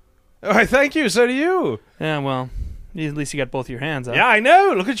shit. Oh, thank you. So do you. Yeah, well, at least you got both your hands up. Yeah, I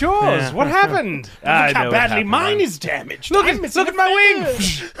know. Look at yours. Yeah. What happened? I Look know how what badly happened, mine man. is damaged. Look I'm at missing look a at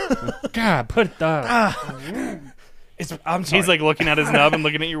my wing. God, put it down. I'm sorry. He's looking at his nub and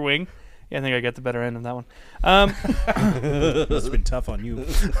looking at your wing. Yeah, I think I got the better end of that one. It's been tough on you.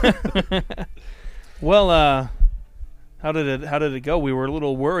 Well, how did it go? We were a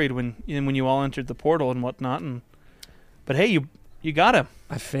little worried when you all entered the portal and whatnot, but hey, you got him.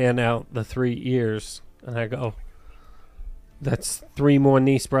 I fan out the 3 ears, and I go, that's 3 more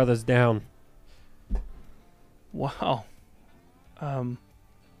niece brothers down. Wow,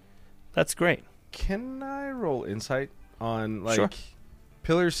 that's great. Can I roll insight on Sure.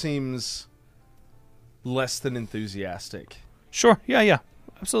 Pillar seems less than enthusiastic. Sure, yeah,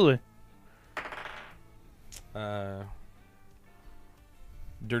 absolutely.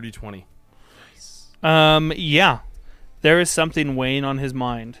 Dirty 20. Yeah, there is something weighing on his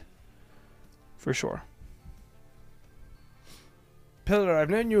mind, for sure. Pillar, I've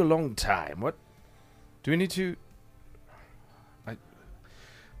known you a long time. What do we need to?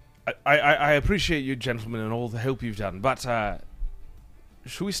 I appreciate you, gentlemen, and all the help you've done, but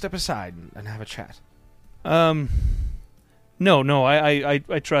should we step aside and have a chat? No,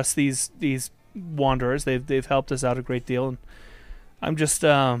 I trust these wanderers. They've helped us out a great deal, and I'm just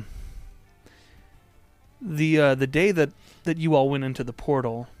the day that you all went into the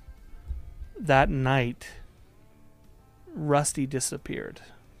portal, that night, Rusty disappeared.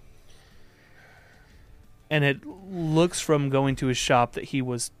 And it looks from going to his shop that he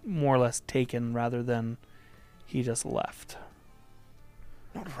was more or less taken rather than he just left.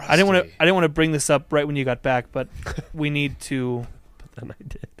 Not Rusty. I didn't want to bring this up right when you got back, but we need to. But then I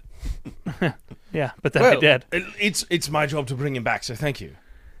did. Yeah, but then I did. It's my job to bring him back, so thank you.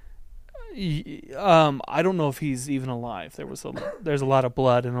 I don't know if he's even alive. There's a lot of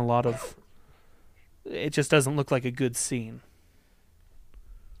blood and a lot of. It just doesn't look like a good scene.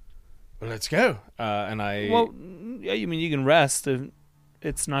 Well, let's go. And I. Well, yeah, you mean you can rest.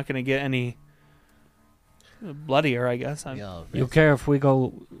 It's not going to get any bloodier, I guess. You care if we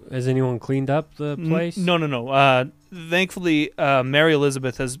go? Has anyone cleaned up the place? No. Thankfully, Mary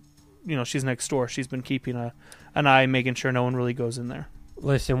Elizabeth has she's next door. She's been keeping an eye, making sure no one really goes in there.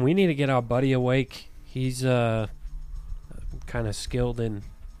 Listen, we need to get our buddy awake. He's kind of skilled in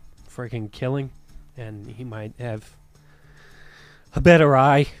freaking killing, and he might have a better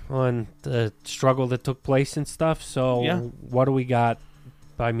eye on the struggle that took place and stuff. So Yeah. what do we got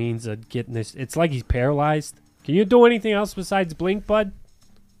by means of getting this? It's like he's paralyzed. Can you do anything else besides blink, bud?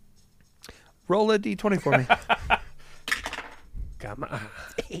 Roll a d20 for me. Come on.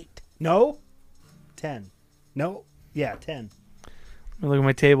 8. No. 10. No. Yeah, 10. Look at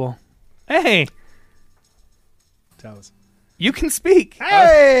my table. Hey, Tell us. you can speak.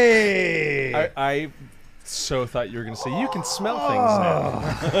 Hey! I so thought you were going to say you can smell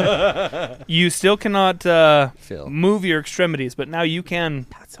things now. You still cannot Phil. move your extremities, but now you can.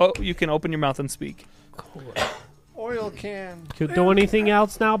 You can open your mouth and speak. Oil can. Can you do anything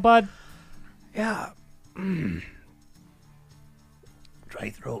else now, bud? Yeah. Dry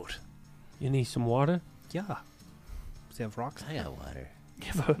throat. You need some water? Yeah. Does he have rocks? I got water.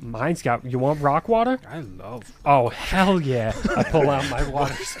 Mine's got... You want rock water? I love. Oh, hell yeah. I pull out my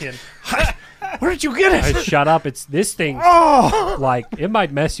water skin. Where did you get it? Hey, shut up. It's this thing. Oh! Like, it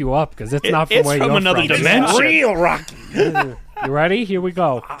might mess you up because it's not from it's where from you're another from. dimension. Real rocky. You ready? Here we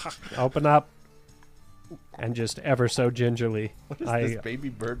go. Open up. And just ever so gingerly, What is I this baby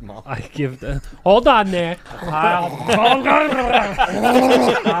bird mom? I give the... Hold on there.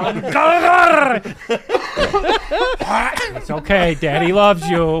 It's okay. Daddy loves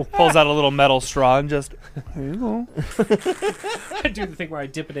you. Pulls out a little metal straw and just. Here you go. I do the thing where I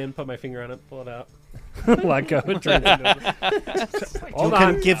dip it in, put my finger on it, pull it out. Let go. Drink it over. You Hold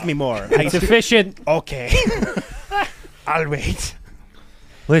can on. give me more. It's efficient. Okay. I'll wait.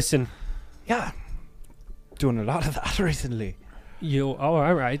 Listen, Yeah. Doing a lot of that recently. you... Oh,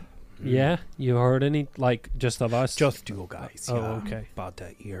 all right. Yeah? You heard any, like, just of us? Just you guys. Oh, yeah. okay. About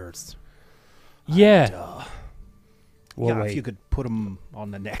the ears. Yeah. And, We'll yeah, wait. if you could put them on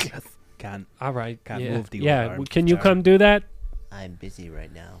the necklace. Can't. All right. Can't yeah. move the Yeah. arm. Can you Sorry. come do that? I'm busy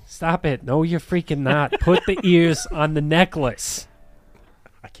right now. Stop it. No, you're freaking not. Put the ears on the necklace.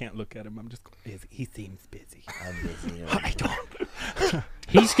 I can't look at him. I'm just. He seems busy. I'm busy. I don't.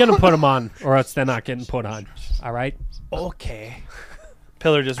 He's going to put them on, or else they're not getting put on. All right? Okay.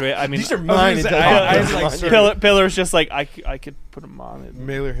 Pillar just. I mean, These are mine. I- I- I- I- like, Pillar's just like I could put them on it.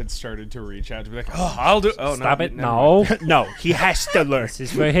 Mailer had started to reach out to be like, "Oh, I'll do." Oh, Stop no, it. never mind. No. No, he has to learn. This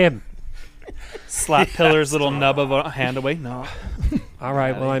is for him. Slap Pillar's little nub of a hand away. No. All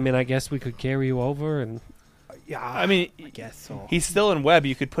right. Well, I mean, I guess we could carry you over and... Yeah. I mean, I guess so. he's still in web.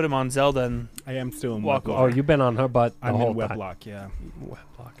 You could put him on Zelda and I am still in Walk Weblock. Oh, you've been on her butt the I'm whole in time. Weblock, yeah.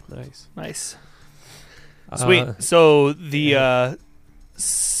 Weblock. Nice. nice. Sweet. Uh, So the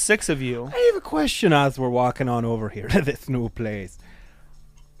 6 of you. I have a question as we're walking on over here to this new place.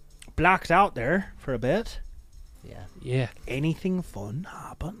 Blocked out there for a bit. Yeah, yeah. Anything fun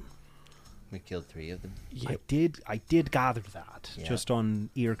happen? we killed 3 of them. I did gather that Yeah. just on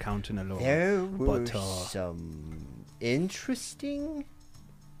ear counting alone. There were but, some interesting.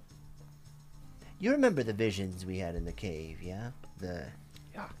 You remember the visions we had in the cave, yeah?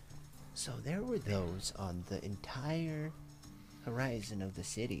 Yeah. So there were those on the entire horizon of the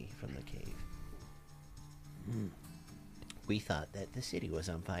city from the cave. We thought that the city was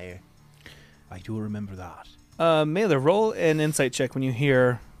on fire. I do remember that. Mailer, roll an insight check when you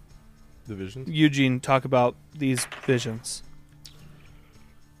hear The visions. Eugene talk about these visions.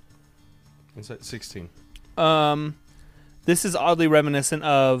 It's at 16. This is oddly reminiscent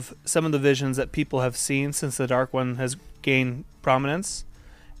of some of the visions that people have seen since the Dark One has gained prominence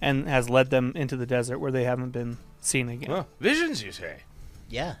and has led them into the desert where they haven't been seen again. Oh, visions, you say?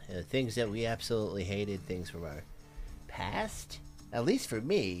 Yeah, things that we absolutely hated, things from our past. At least for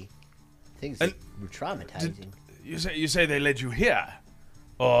me, things that were traumatizing. You say they led you here,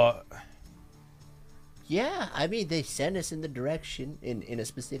 or Yeah, I mean, they sent us in the direction, in a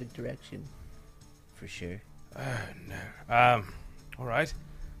specific direction, for sure. all right,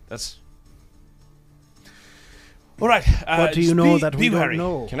 that's all right. What do you just know be- that we be don't wary.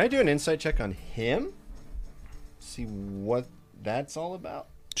 know? Can I do an insight check on him? See what that's all about?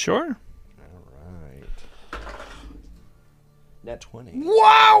 Sure. Right. Net 20.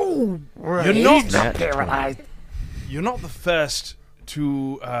 Wow! You're not paralyzed. You're not the first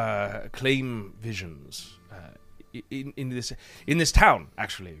to claim visions in this town.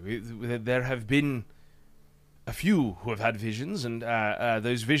 Actually, there have been a few who have had visions, and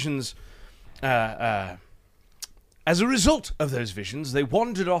those visions, as a result of those visions, they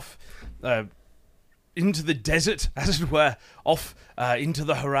wandered off into the desert, as it were, off into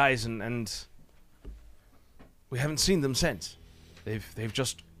the horizon, and we haven't seen them since. They've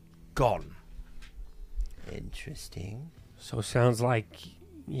just gone. Interesting. So sounds like,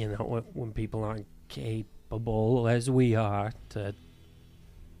 when people aren't capable as we are to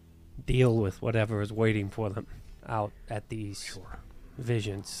deal with whatever is waiting for them out at these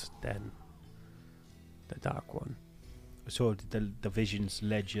visions, then the Dark One. So the visions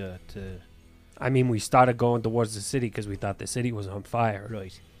led you to... I mean, we started going towards the city because we thought the city was on fire.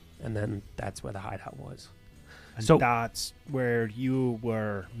 Right. And then that's where the hideout was. And So- that's where you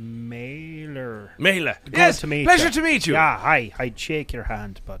were, Mailer. Mailer. Good Yes, to meet pleasure you. to meet you. Yeah, hi. I'd shake your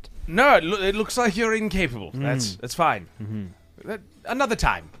hand, but... No, it looks like you're incapable. That's fine. Another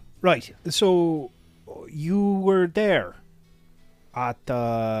time. Right, so you were there at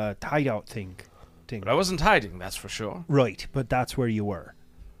the hideout thing. But I wasn't hiding, that's for sure. Right, but that's where you were.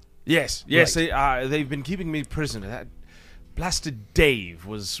 Yes, Right. they've been keeping me prisoner. That blasted Dave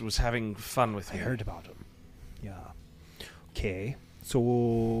was having fun with I me. heard about him. Yeah. Okay,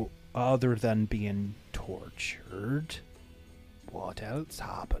 so other than being tortured, what else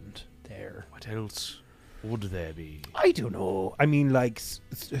happened there? What else would there be? I don't know. I mean, like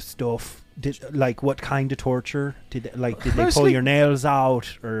stuff. Like what kind of torture? Did they pull Mostly- your nails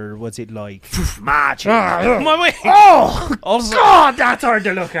out, or was it like March. My way. Oh Also, God, that's hard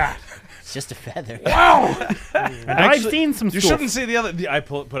to look at. It's just a feather. And I've seen some you stuff. shouldn't see the other. I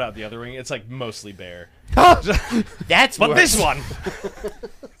put out the other ring. It's like mostly bare. That's But worse. this one.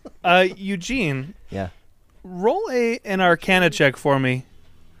 Eugene, Yeah. roll an Arcana check for me.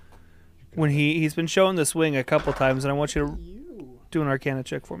 When he's been showing this wing a couple times, and I want you to do an Arcana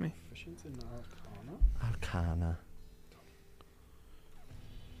check for me. Arcana.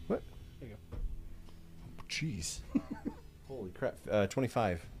 Jeez. Holy crap.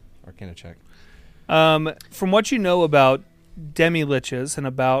 25. Arcana check. From what you know about demi-liches and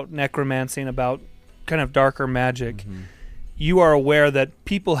about necromancy and about kind of darker magic, you are aware that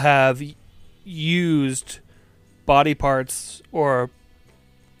people have used body parts or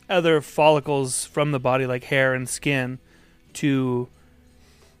other follicles from the body, like hair and skin, to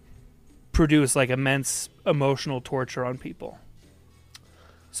produce like immense emotional torture on people.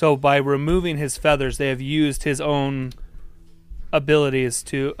 So by removing his feathers, they have used his own abilities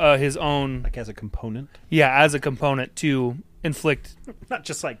to his own Like as a component, as a component to inflict not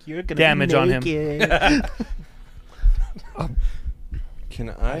just like you're gonna damage on him. Can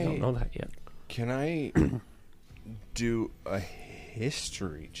I don't know that yet. Can I do a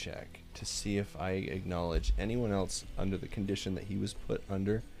history check to see if I acknowledge anyone else under the condition that he was put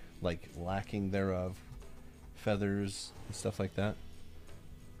under, like lacking thereof, feathers and stuff like that?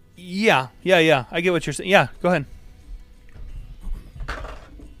 Yeah. I get what you're saying. Yeah, go ahead.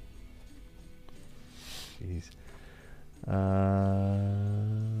 Jeez.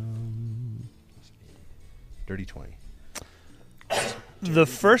 Dirty 20. The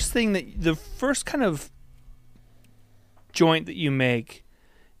first kind of joint that you make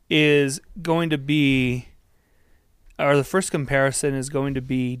is going to be, or the first comparison is going to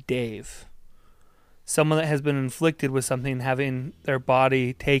be Dave. Someone that has been inflicted with something, having their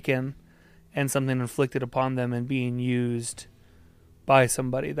body taken and something inflicted upon them and being used by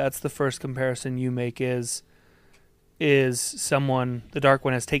somebody. That's the first comparison you make is someone, the Dark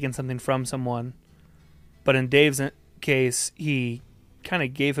One has taken something from someone, but in Dave's case, he kind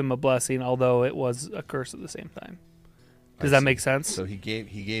of gave him a blessing, although it was a curse at the same time. Does that make sense? So he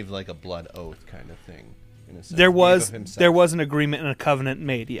gave like a blood oath kind of thing. In a sense. There He gave was of himself. there was an agreement and a covenant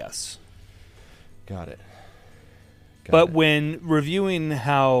made, yes. Got it. But when reviewing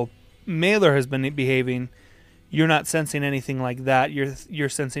how Mailer has been behaving, you're not sensing anything like that. You're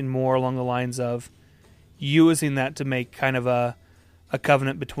sensing more along the lines of using that to make kind of a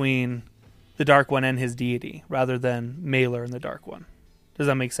covenant between the Dark One and his deity, rather than Mailer and the Dark One. Does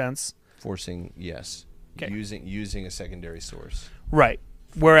that make sense? Forcing, yes. Okay. Using a secondary source. Right.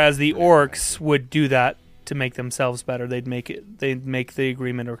 Whereas the orcs would do that to make themselves better. They'd make the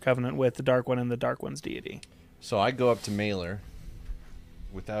agreement or covenant with the Dark One and the Dark One's deity. So I go up to Mailer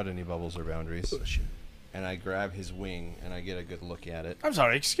without any bubbles or boundaries, and I grab his wing and I get a good look at it. I'm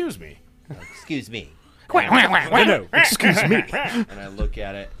sorry, excuse me. Excuse me. No, excuse me. And I look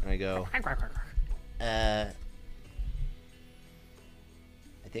at it and I go,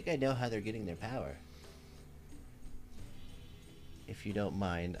 I think I know how they're getting their power. If you don't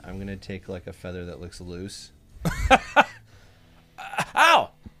mind, I'm going to take like a feather that looks loose. Ow!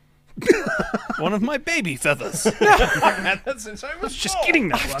 One of my baby feathers. That's since I was Just kidding,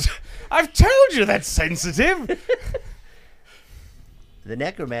 that one. I've told you that's sensitive. The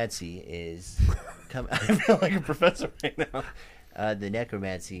necromancy is... I feel like a professor right now. the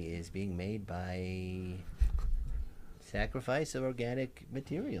necromancy is being made by Sacrifice of organic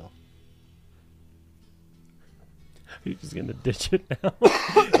material. You're just gonna ditch it now.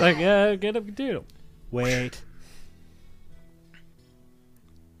 Like, get up, dude. Wait.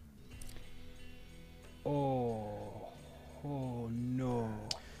 Oh no.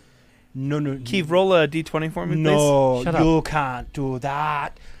 No. Keith, roll a d20 for me, please. No, Shut up. you can't do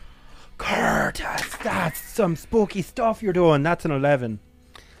that. Kurt, that's some spooky stuff you're doing. That's an 11.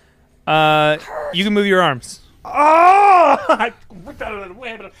 You can move your arms. Oh!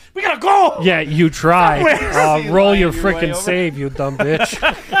 We gotta go! Yeah, you try. Roll your your way frickin' over? save, you dumb bitch.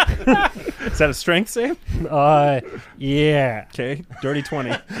 Is that a strength save? Yeah. Okay, dirty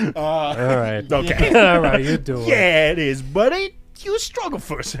 20. All right. Okay. All right, you do it. Yeah, it is, buddy. You struggle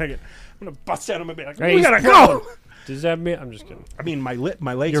for a second. I'm gonna bust out of my bed. Hey, We he's gotta go! Does that mean? I'm just kidding. I mean, my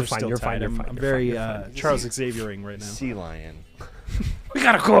legs You're are fine, still you're tied. fine, you're I'm, fine, I'm you're very fine, you're fine. Charles Xaviering right now. Sea lion. We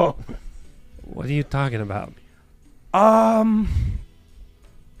gotta go. What are you talking about?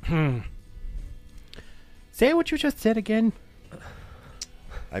 Say what you just said again.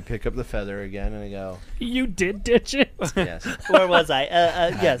 I pick up the feather again and I go, You did ditch it. yes. Where was I?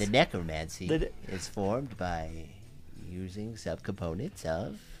 Yes. The necromancy The- is formed by using subcomponents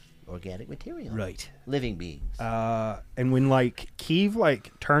of organic material. Right. Living beings. And when Keeve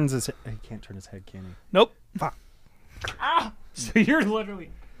turns his, he can't turn his head, can he? Nope. So you're literally,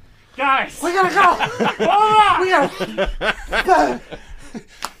 guys. We gotta go.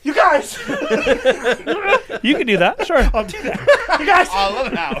 You guys. You can do that. Sure. I'll do that. You guys. I love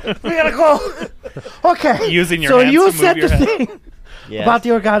it how. We gotta go. Okay. Using your so hands you to move said your the head. thing Yes. about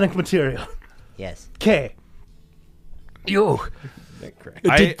the organic material. Yes. Okay. You.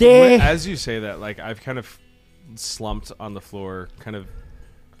 I, Did they? as you say that, I've kind of slumped on the floor, kind of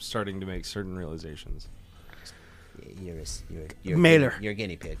starting to make certain realizations. You're Mailer. You're a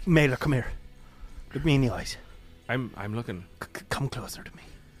guinea pig. Mailer, come here. Look me in the eyes. I'm looking. Come closer to me.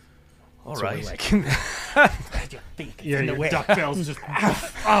 All That's what right. we like. Your feet Yeah, in the your way. duckbill's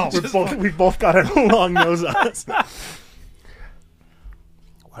just. We've both got a long nose on us.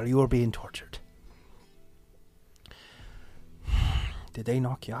 While you were being tortured, did they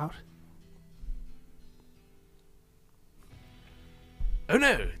knock you out? Oh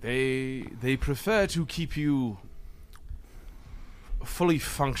no, they prefer to keep you fully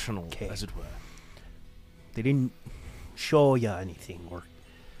functional, Okay. as it were. They didn't show you anything, or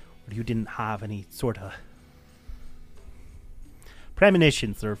you didn't have any sort of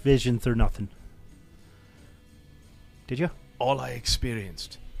premonitions or visions or nothing. Did you? All I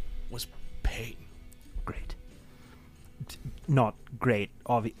experienced was pain. Great. Not great.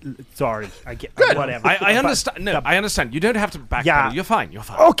 Sorry. I get whatever. I understand. No, I understand. You don't have to backpedal. Yeah. You're fine. You're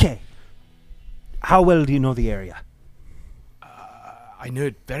fine. Okay. How well do you know the area? I know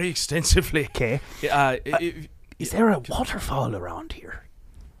it very extensively. Okay. Is there a waterfall around here?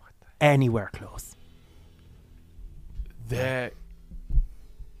 Anywhere close? There.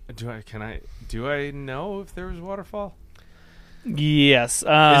 Do I know if there was a waterfall? Yes.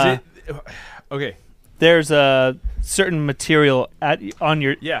 Is it okay? There's a certain material on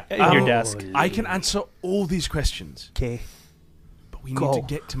your Yeah. in your desk. I can answer all these questions, Okay. but we Go. need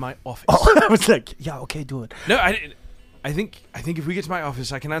to get to my office. Oh, I was like, yeah, okay, do it. No, I think if we get to my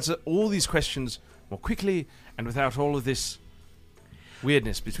office, I can answer all these questions more quickly and without all of this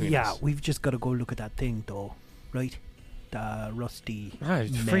weirdness between Yeah, us. we've just got to go look at that thing, though, right? The rusty. Right,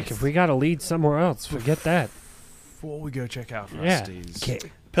 mess. freak, if we got to lead somewhere else, forget that. Before we go check out Yeah. Rusty's. Okay.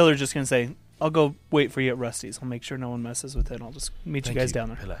 Pillar's just gonna say, "I'll go wait for you at Rusty's. I'll make sure no one messes with it. I'll just meet Thank you guys down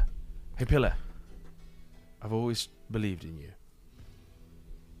there." Pillar. Hey, Pillar. I've always believed in you.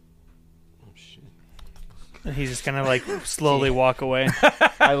 And he's just gonna slowly walk away.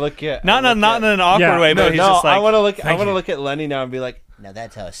 I look at not in an awkward Yeah, way, but he's just like, I want to look. I "Thank want to you." look at Lenny now and be like, Now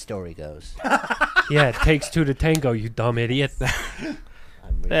that's how a story goes. Yeah, it takes two to tango, you dumb idiot. I'm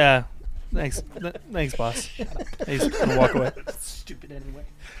really- "Yeah, thanks, thanks, boss." He's gonna walk away. Stupid anyway.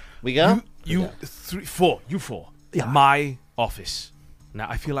 We go? You three, four. You four. Yeah. My office. Now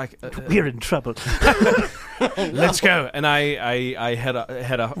I feel like We're in trouble. let's go. And I head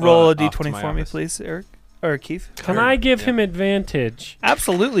up. Roll a off to d20 my for me, office. please, Eric or Keith. Can I give him advantage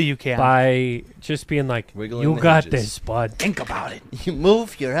Absolutely, you can. by just being like, Wiggling you the got hinges. this, bud? Think about it. You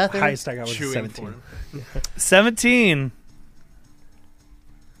move your other. Highest I got was Chewing 17. for him. 17.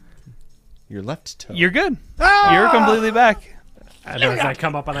 your left toe. You're good. You're completely back. And as I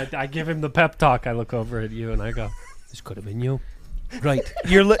come up and I give him the pep talk, I look over at you and I go, this could have been you. Right.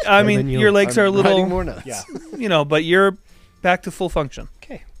 I mean, than you. your legs are a Riding little, more nuts. Yeah. but you're back to full function.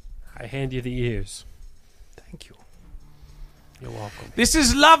 Okay. I hand you the ears. Thank you. You're welcome. This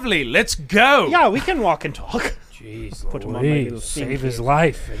is lovely. Let's go. Yeah, we can walk and talk. Jeez, Put him on my little save thing his here.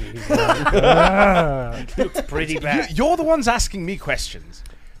 life. And he's like, Looks pretty bad. You're the ones asking me questions.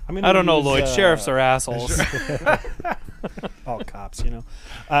 I don't know, Lloyd. Sheriffs are assholes. All cops, you know.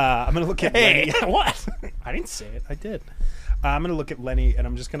 I'm gonna look at Lenny. What? I didn't say it. I did. I'm gonna look at Lenny, and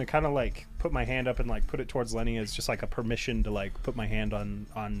I'm just gonna kind of like put my hand up and like put it towards Lenny as just like a permission to like put my hand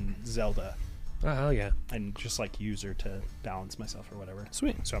on Zelda oh, hell yeah. and just like use her to balance myself or whatever.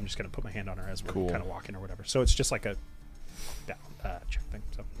 Sweet. So I'm just gonna put my hand on her as we're Cool. kind of walking or whatever. So it's just like a down check thing.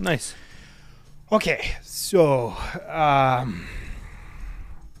 So Nice. okay, so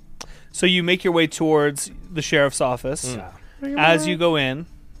So you make your way towards the sheriff's office. As you go in,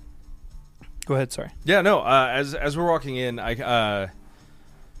 go ahead. Sorry. Yeah, no. As we're walking in,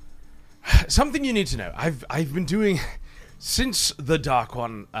 something you need to know. I've been doing since the Dark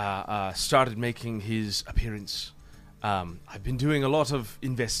One started making his appearance. I've been doing a lot of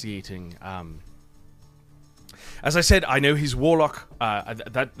investigating. As I said, I know he's warlock.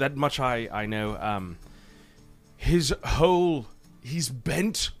 That much I know. He's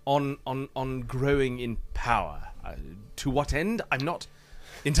bent on growing in power. To what end? I'm not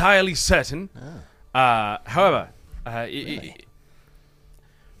entirely certain. However, let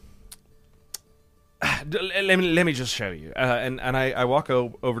me just show you. And I walk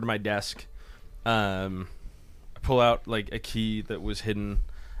over to my desk. I pull out like a key that was hidden,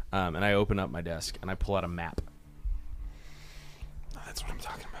 and I open up my desk and I pull out a map. that's what I'm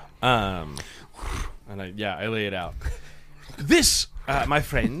talking about. And I lay it out. This, my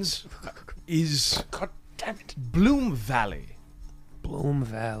friends, is God damn it! Bloom Valley. Bloom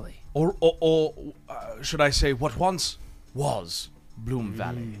Valley. Or should I say what once was Bloom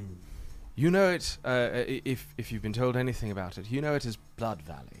Valley. You know it, if you've been told anything about it, you know it as Blood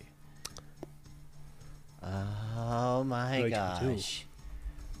Valley. Oh my Right, gosh.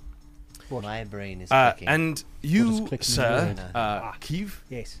 My brain is And What is you, clicking sir, in Keeve,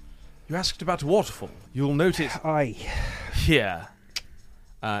 Yes. you asked about a waterfall. You'll note it Aye. here.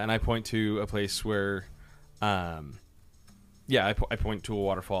 And I point to a place where, I point to a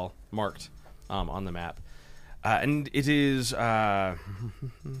waterfall marked on the map. And it is, so I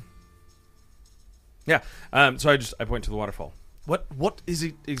point to the waterfall. What is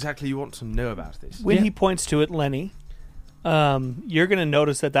it exactly you want to know about this? When he points to it, Lenny, you're going to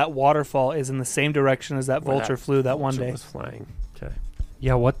notice that waterfall is in the same direction as that Where vulture flew that one vulture day. was flying. Okay.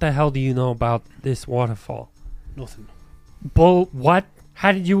 Yeah, what the hell do you know about this waterfall? Nothing. Bull, what?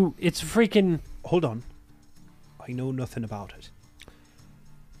 How did you... It's freaking... Hold on. I know nothing about it.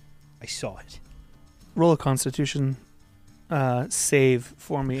 I saw it. Roll a Constitution save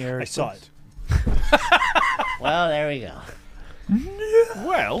for me, Eric. I saw it. Well, there we go.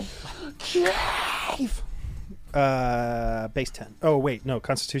 Well, Base 10. Oh, wait. No,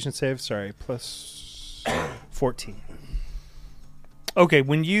 Constitution save. Sorry. Plus 14. Okay,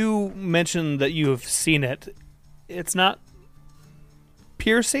 when you mention that you have seen it, it's not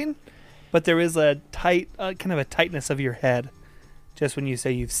piercing, but there is a tight, kind of a tightness of your head just when you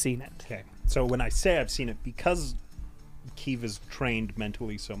say you've seen it. Okay. So when I say I've seen it, because Keeve is trained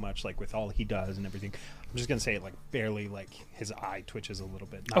mentally so much, like with all he does and everything, I'm just going to say it like barely, like his eye twitches a little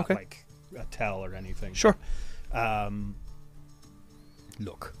bit. Not Okay. like a tell or anything. Sure.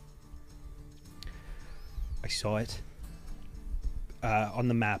 Look. I saw it. On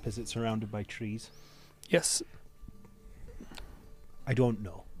the map, is it surrounded by trees? Yes. I don't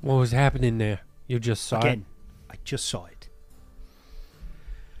know. What was happening there? You just saw Again, I just saw it.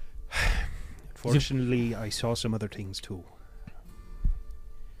 Unfortunately, I saw some other things too.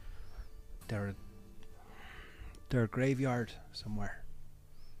 They're a graveyard somewhere.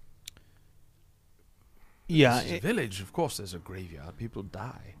 Yeah. this is a village. Of course, there's a graveyard. People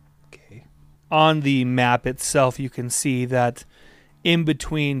die. Okay. On the map itself, you can see that in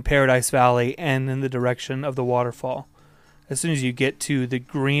between Paradise Valley and in the direction of the waterfall, as soon as you get to the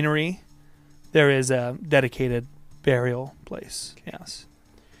greenery, there is a dedicated burial place. Yes.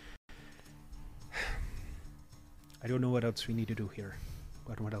 I don't know what else we need to do here.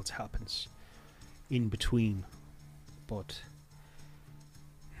 What else happens in between. But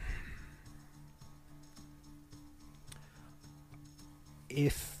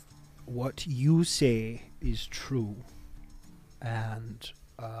if what you say is true and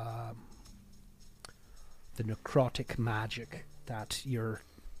the necrotic magic that you're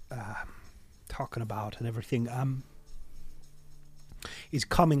talking about and everything is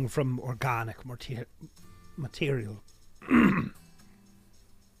coming from organic material.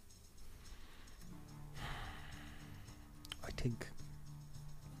 I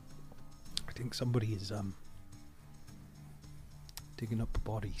think somebody is digging up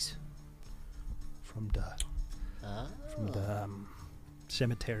bodies from the from the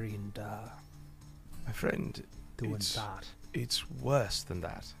cemetery and My friend, doing it's, that. it's worse than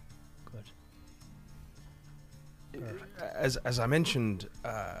that. Good. As I mentioned,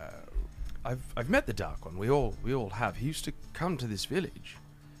 I've met the Dark One. We all have. He used to come to this village.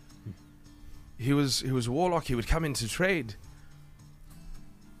 He was a warlock. He would come in to trade.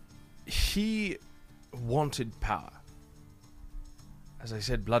 He wanted power. As I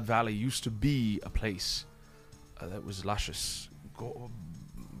said, Blood Valley used to be a place that was luscious, or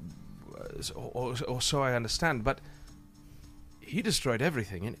so I understand. But he destroyed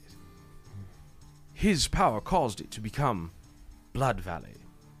everything in it. His power caused it to become Blood Valley.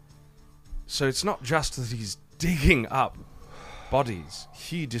 So it's not just that he's digging up bodies.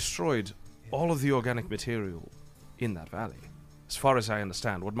 He destroyed all of the organic material in that valley, as far as I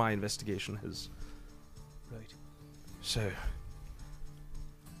understand, what my investigation has. Right. So,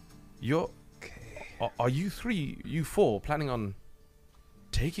 are you four, planning on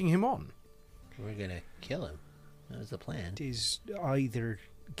taking him on? We're gonna kill him. That was the plan. It is either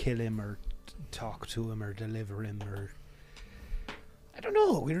kill him or talk to him or deliver him or... I don't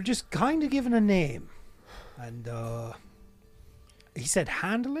know. We were just kind of given a name. And he said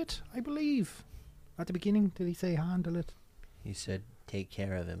handle it, I believe. At the beginning, did he say handle it? He said, take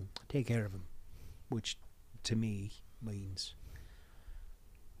care of him. Take care of him. Which, to me, means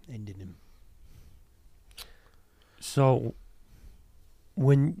ending him. So,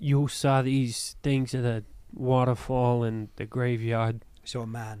 when you saw these things at the waterfall and the graveyard, I saw a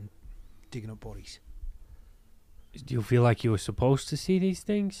man digging up bodies. do you feel like you were supposed to see these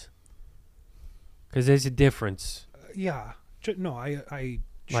things? Because there's a difference. Yeah. No, I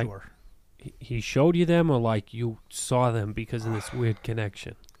Like- sure. He showed you them, or like you saw them because of this weird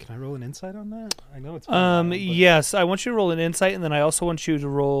connection? Can I roll an insight on that? I know it's... Yes, I want you to roll an insight, and then I also want you to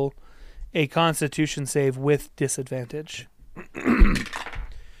roll a Constitution save with disadvantage.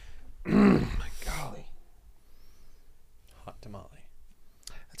 Golly. Hot tamale.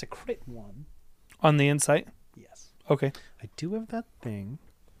 That's a crit one. On the insight? Yes. Okay. I do have that thing,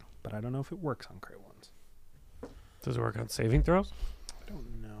 but I don't know if it works on crit ones. Does it work on saving throws? I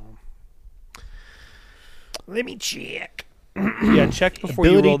don't know. Let me check. Yeah, check before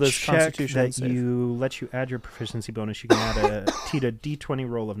you roll this Constitution that save. lets you add your proficiency bonus. You can add a D20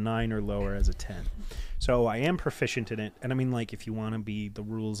 roll of 9 or lower as a 10. So I am proficient in it, and I mean, like, if you want to be the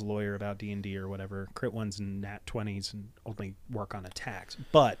rules lawyer about D&D or whatever, crit ones and nat 20s and only work on attacks.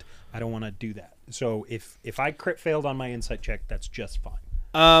 But I don't want to do that. So if I crit failed on my insight check, that's just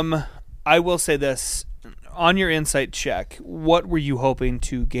fine. I will say this. On your insight check, what were you hoping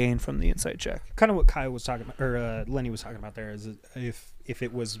to gain from the insight check? Kind of what Kyle was talking about, or Lenny was talking about there, is if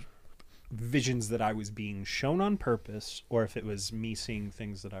it was visions that I was being shown on purpose, or if it was me seeing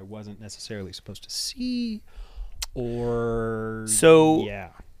things that I wasn't necessarily supposed to see, or So, yeah,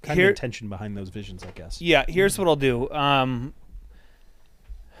 kind here- of intention behind those visions, I guess. Yeah, here's what I'll do.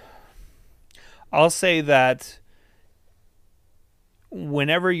 I'll say that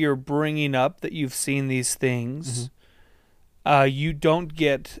whenever you're bringing up that you've seen these things, you don't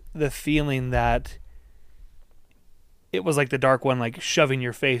get the feeling that it was like the Dark One, like shoving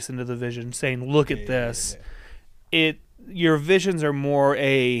your face into the vision, saying, "Look at this." Your visions are more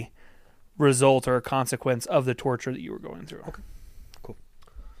a result or a consequence of the torture that you were going through. Okay. Cool.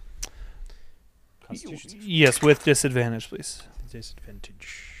 Constitution save. Yes, with disadvantage, please.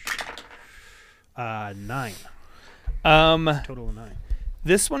 Disadvantage. 9. Total of 9.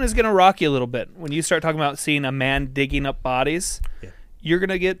 This one is going to rock you a little bit. When you start talking about seeing a man digging up bodies, you're going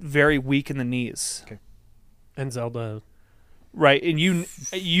to get very weak in the knees. Okay. And Zelda, Right, and you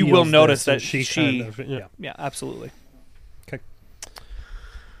will feels notice this, that and she kind of, yeah. yeah, absolutely. Okay.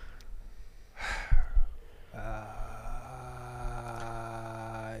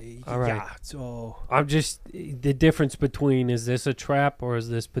 All right. Yeah, so I'm just the difference between, is this a trap or is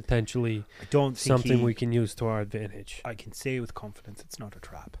this potentially I don't think something we can use to our advantage? I can say with confidence it's not a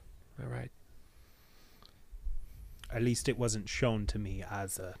trap. All right. At least it wasn't shown to me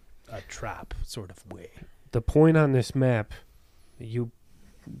as a trap sort of way. The point on this map that you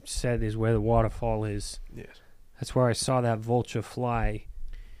said is where the waterfall is. Yes. That's where I saw that vulture fly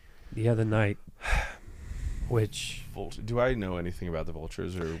the other night. Which Do I know anything about the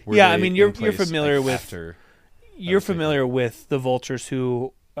vultures, or were Yeah, I they mean, in you're place, familiar like, with- after? You're familiar with the vultures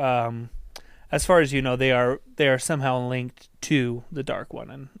who as far as you know, they are somehow linked to the Dark One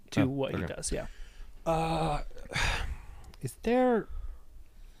and to what he okay. does, yeah. Is there...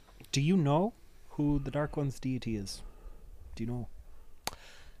 Do you know who the Dark One's deity is? Do you know?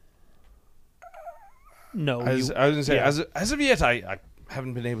 No, I was you, going to say, yeah. as of yet, I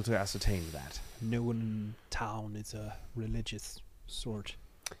haven't been able to ascertain that. no one in town is a religious sort,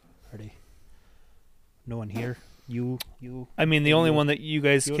 are they? No one here. You. I mean, the only one that you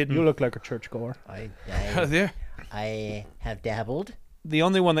guys You can. look like a churchgoer. There. I have dabbled. The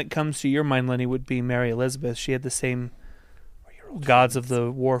only one that comes to your mind, Lenny, would be Mary Elizabeth. She had the same gods of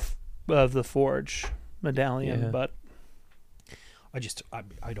the of the forge medallion, Yeah. but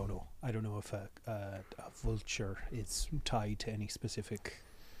I don't know. I don't know if a vulture is tied to any specific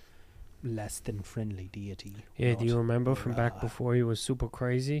less than friendly deity. or Yeah, do you not. remember Or, from back before he was super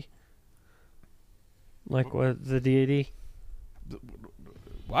crazy? Like what the deity?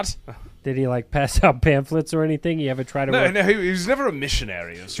 What? Did he like pass out pamphlets or anything? You ever try to? No, work? no, he was never a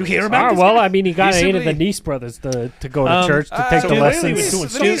missionary. Did you hear about Well, I mean, he got He eight of the simply- Niece brothers to go to church to take so the he really lessons.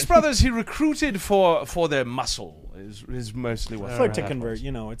 was doing The Nice brothers he recruited for their muscle is mostly what. For to that convert, was.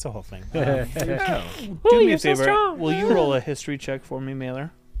 you know, it's a whole thing. No. do me you're a so favor. strong. Will you roll a history check for me,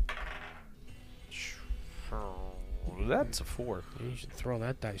 Mailer? That's a 4. You should throw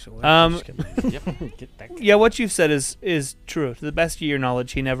that dice away. Um, Just kidding. Get that. Yeah, what you've said is true. To the best of your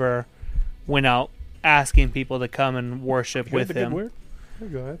knowledge, he never went out asking people to come and worship with him.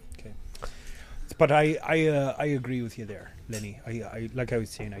 Go ahead. Okay. But I agree with you there, Lenny. I like I was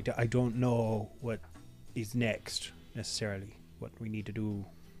saying, I don't know what is next necessarily, what we need to do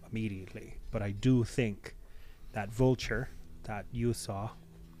immediately. But I do think that vulture that you saw,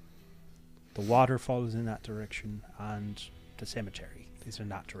 the waterfall is in that direction, and the cemetery is in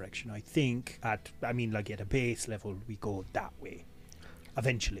that direction. I think at a base level, we go that way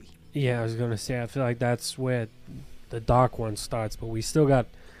eventually. Yeah, I was gonna say. I feel like that's where the dark one starts, but we still got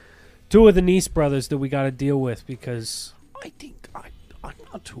two of the Niece brothers that we got to deal with because. I think I'm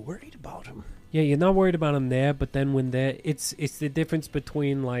not too worried about him. Yeah, you're not worried about them there, but then when they're it's the difference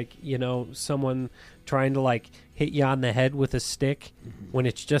between like, you know, someone trying to like hit you on the head with a stick. When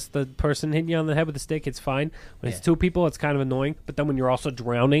it's just the person hitting you on the head with a stick, it's fine. When it's Yeah. two people, it's kind of annoying. But then when you're also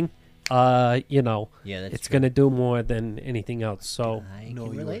drowning, you know, Yeah, that's it's true. gonna do more than anything else. So I No,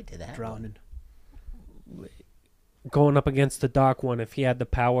 can you relate were to that. drowning. going up against the dark one, if he had the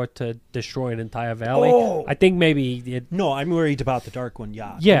power to destroy an entire valley, Oh! I think maybe it. No, I'm worried about the dark one.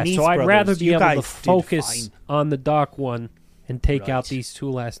 Yeah. Yeah, The Niece so I'd brothers, rather be you able to guys did focus fine. on the dark one and take out Right. these two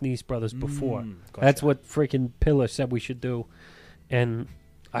last Niece brothers before. Gotcha. That's what freaking Pillar said we should do, and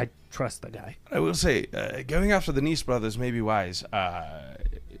I trust the guy. I will say, going after the Nice brothers may be wise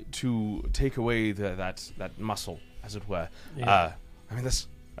to take away that muscle, as it were. Yeah.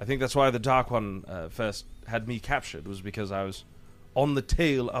 I think that's why the Dark One first had me captured, was because I was on the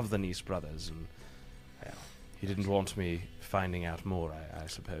tail of the Nice brothers, and he didn't want me finding out more, I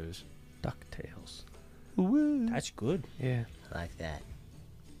suppose. DuckTales. That's good. Yeah. I like that.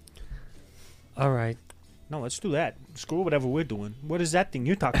 All right. No, let's do that. Screw whatever we're doing. What is that thing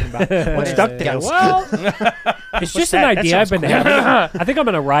you're talking about? What's DuckTales? Well, it's just an that? That idea I've sounds been having. I think I'm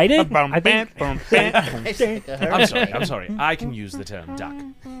gonna write it. I think. I'm sorry. I can use the term duck.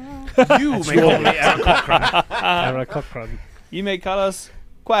 You may call me Aaron Cochran. I'm gonna cook run. You may call us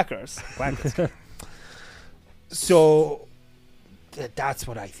quackers. So that's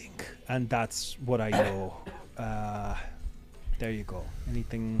what I think, and that's what I know. There you go.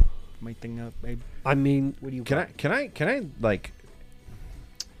 Anything? My thing up, babe. I mean, What do you? Can I like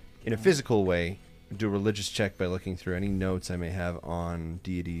in a physical way do a religious check by looking through any notes I may have on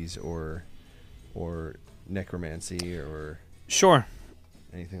deities or necromancy or Sure.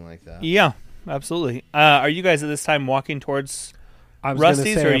 anything like that? Yeah, absolutely. Are you guys at this time walking towards? I was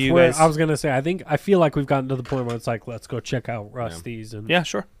Rusty's, gonna or say, you guys- I was gonna say, I feel like we've gotten to the point where it's like, let's go check out Rusty's and Yeah,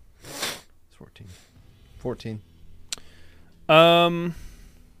 sure. It's 14. 14.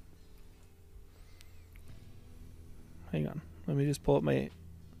 Hang on. Let me just pull up my.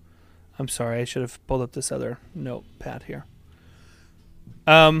 I'm sorry. I should have pulled up this other notepad here.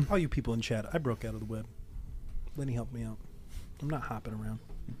 All you people in chat, I broke out of the web. Lenny helped me out. I'm not hopping around.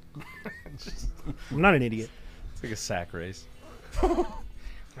 I'm not an idiot. It's like a sack race.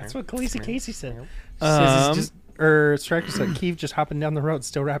 That's what Khaleesi Casey said. Striker said, Keeve just hopping down the road,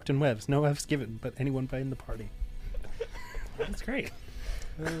 still wrapped in webs. No webs given, but anyone in the party. That's great.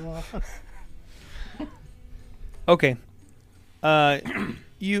 Okay.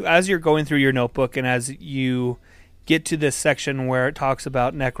 You, as you're going through your notebook, and as you get to this section where it talks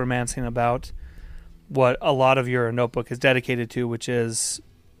about necromancy, about what a lot of your notebook is dedicated to, which is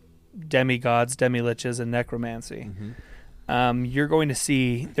demigods, demi-liches, and necromancy. You're going to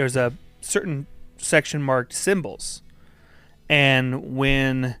see there's a certain section marked symbols. And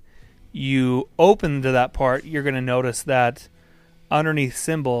when you open to that part, you're going to notice that underneath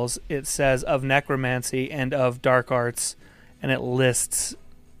symbols, it says of necromancy and of dark arts, and it lists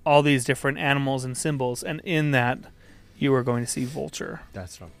all these different animals and symbols, and in that, you are going to see vulture.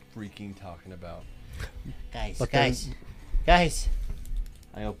 That's what I'm freaking talking about. Guys, But guys.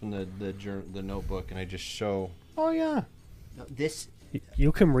 I open the notebook and I just show. Oh yeah. No, this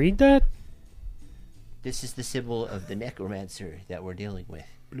You can read that? is the symbol of the necromancer that we're dealing with.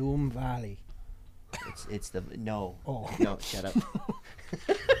 Bloom Valley. It's the no. Oh. No, shut up.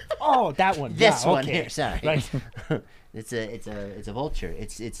 Oh, that one. This Yeah, one okay. here, sorry. Right. It's a vulture.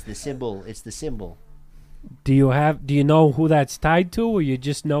 It's the symbol. It's the symbol. Do you know who that's tied to, or you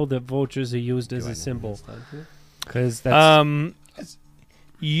just know that vultures are used as a symbol? Because that's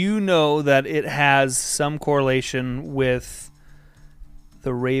You know that it has some correlation with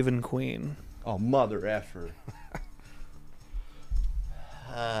the Raven Queen. Oh, mother effer.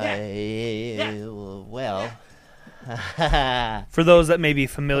 Well. For those that may be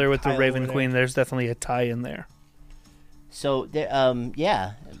familiar with the Tile Raven over there. Queen, there's definitely a tie in there. So there,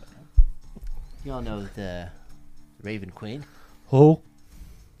 yeah. You all know the Raven Queen. who?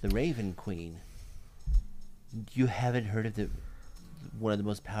 The Raven Queen. You haven't heard of one of the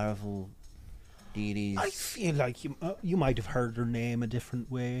most powerful deities? I feel like you might have heard her name a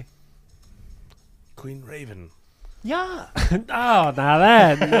different way. Queen Raven. Yeah. Oh, now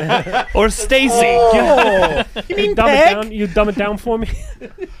that. Or Stacy. You mean dumb it Peg? down. You dumb it down for me.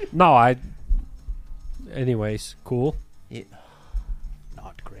 No, I. Anyways, cool.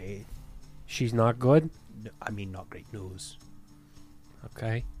 Not great. She's not good. No, I mean, not great news.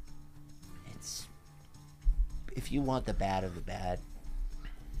 Okay. It's if you want the bad of the bad,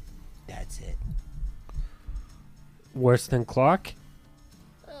 that's it. Worse than Clark.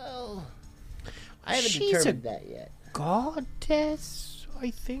 Oh, I haven't She's determined that yet. Goddess, I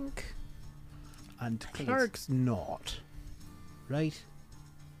think. And think Clark's not. Right?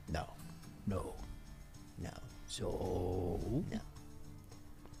 No, No. no, So. no.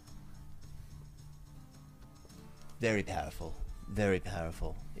 Very powerful. Very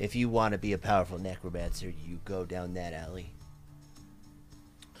powerful. If you want to be a powerful necromancer, you go down that alley.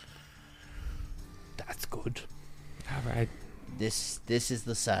 That's good. All right. This is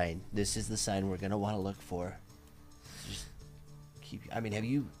the sign. This is the sign we're gonna want to look for. Just keep. I mean, have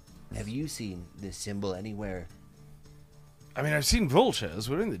you seen this symbol anywhere? I mean, I've seen vultures.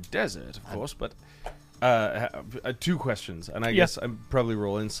 We're in the desert, of course, but two questions, and I guess I'm probably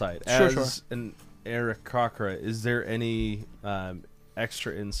roll insight. Sure, As an Eric Cochra, is there any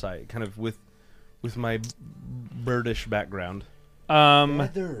extra insight, kind of with my birdish background?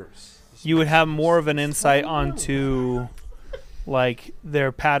 You would have more of an insight onto, like,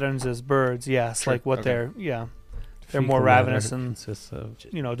 their patterns as birds. Yes, Sure, like what okay. they're more ravenous and consists of.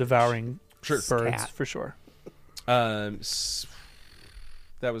 devouring Sure. birds Cat. for sure. That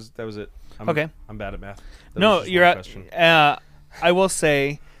was it. Okay. I'm bad at math. That No, was just you're one at. question. I will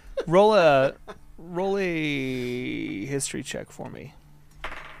say, roll a history check for me.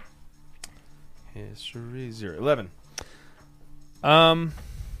 History 11.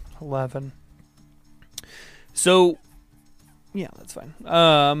 11. So, yeah, that's fine.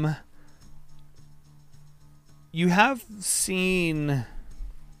 You have seen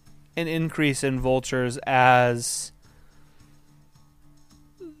an increase in vultures as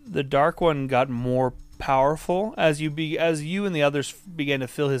the Dark One got more powerful as you and the others began to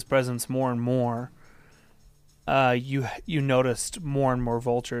feel his presence more and more. You noticed more and more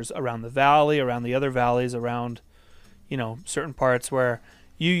vultures around the valley, around the other valleys, around certain parts where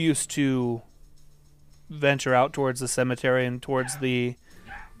you used to venture out towards the cemetery and towards the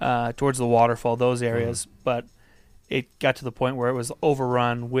waterfall, those areas, but it got to the point where it was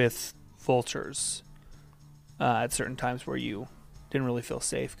overrun with vultures at certain times where you didn't really feel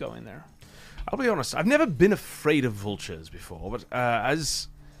safe going there. I'll be honest, I've never been afraid of vultures before, but as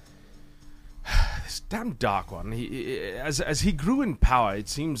this damn Dark One, as he grew in power, it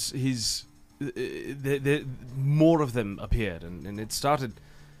seems more of them appeared, and it started.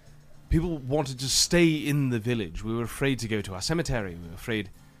 People wanted to stay in the village. We were afraid to go to our cemetery. We were afraid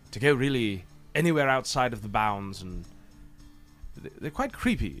to go really anywhere outside of the bounds, and they're quite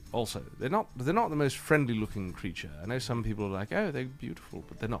creepy. Also, they're not the most friendly looking creature. I know some people are like, oh, they're beautiful,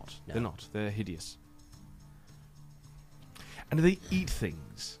 but they're not. No. They're not. They're hideous. And they eat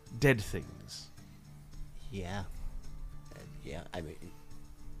things, dead things. Yeah. Yeah. I mean,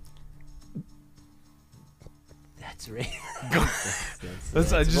 that's right.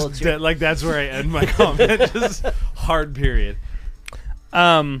 vulture. That's where I end my comment. Just hard period.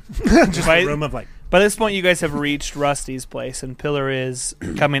 Just by, a room of like. by this point, you guys have reached Rusty's place, and Pillar is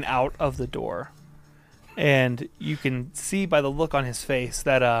coming out of the door, and you can see by the look on his face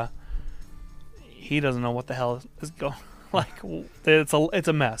that he doesn't know what the hell is Like it's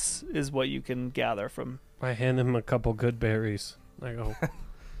a mess, is what you can gather from. I hand him a couple good berries. I go,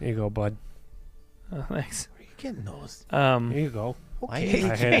 here you go, bud. Thanks. Where are you getting those? Here you go. Why are you I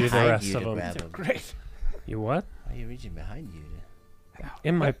reaching hand you the behind rest you of to them. grab them? Great. You what? Why are you reaching behind you?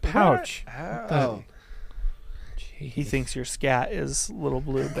 In my pouch. Oh, He thinks your scat is little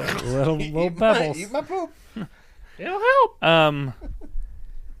blue berries. Little pebbles. Eat my poop. It'll help.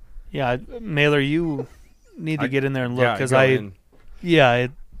 Yeah, Mailer, you need to get in there and look, because go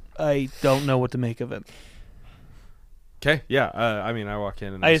I don't know what to make of it. Okay, yeah. I mean, I walk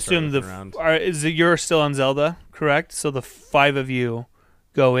in and I start assume looking around. you're still on Zelda, correct? So the 5 of you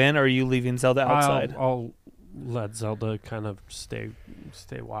go in, or are you leaving Zelda outside? I'll let Zelda kind of stay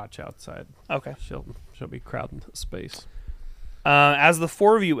watch outside. Okay. She'll be crowding the space. As the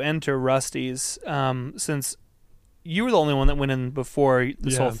 4 of you enter Rusty's, since you were the only one that went in before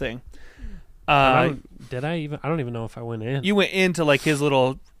this whole thing, Did I even? I don't even know if I went in. you went into like his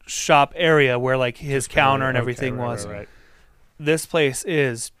little shop area where like his counter and Okay, everything right, was. right. This place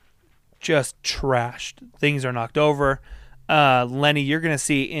is just trashed. Things are knocked over. Lenny, you're gonna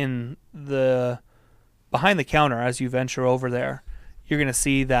see in the behind the counter as you venture over there, you're gonna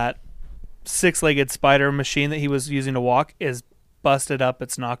see that 6-legged spider machine that he was using to walk is busted up.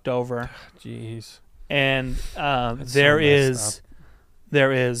 It's knocked over, Jeez. and That's there so messed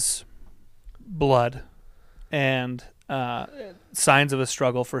is blood and signs of a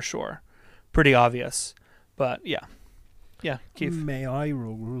struggle for sure. Pretty obvious, but yeah, Keith. May I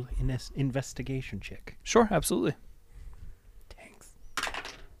roll an investigation check? Sure, absolutely. Thanks.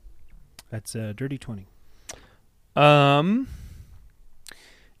 That's a dirty 20.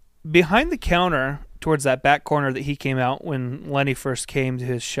 Behind the counter, towards that back corner that he came out when Lenny first came to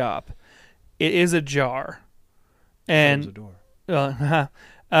his shop, it is a jar, There's a and door.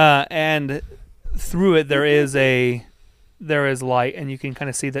 and through it there is light, and you can kind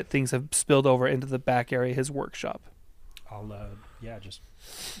of see that things have spilled over into the back area, his workshop. I'll just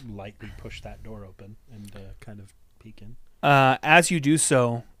lightly push that door open and kind of peek in. As you do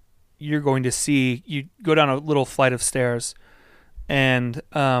so, you're going to see you go down a little flight of stairs, and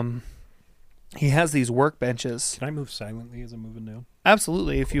he has these workbenches. Can I move silently as I'm moving down?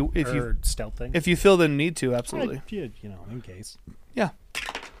 Absolutely, if you Or stealthing? if you feel the need to, absolutely. Yeah, in case. Yeah,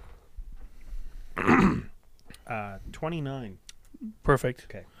 29. perfect.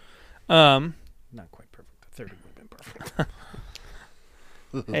 Okay. Not quite perfect. 30 would have been perfect.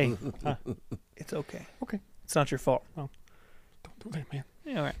 Hey, it's okay. Okay. It's not your fault. Don't do that, man.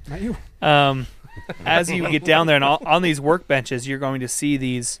 Yeah, all right. Not you. As you get down there and on these workbenches, you're going to see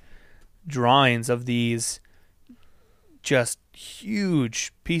these drawings of these just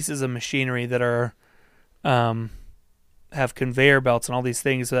huge pieces of machinery that are have conveyor belts and all these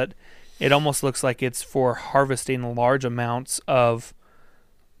things that it almost looks like it's for harvesting large amounts of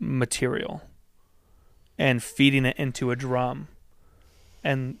material and feeding it into a drum.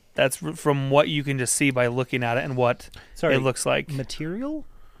 And that's from what you can just see by looking at it and what Sorry, it looks like. material?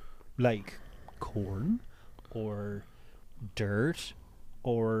 Like corn? Or dirt?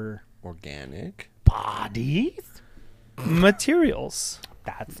 Or Organic. bodies? Materials.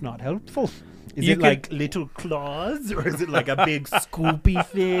 That's not helpful. Is You it could- like little claws, or is it like a big scoopy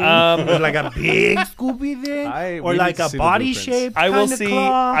thing? Um, or like a big scoopy thing, or we like need to a see the body blueprints. shaped I will kind of see.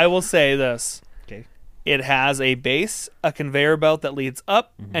 claw? I will say this. Okay. It has a base, a conveyor belt that leads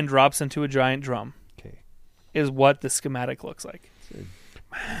up and drops into a giant drum. Okay. Is what the schematic looks like.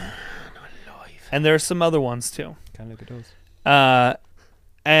 And there's some other ones too. Kind of look at those.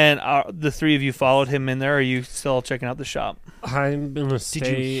 And the 3 of you followed him in there. Or are you still checking out the shop? I'm gonna you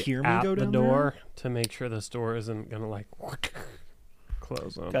stay hear me at go the down door to make sure this door isn't gonna like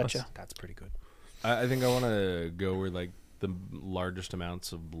close on us. Gotcha. That's pretty good. I think I want to go where like the largest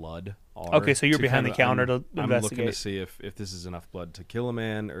amounts of blood are. Okay, so you're to behind the counter to I'm looking investigate. to see if this is enough blood to kill a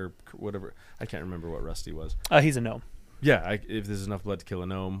man or whatever. I can't remember what Rusty was. He's a gnome. Yeah, if this is enough blood to kill a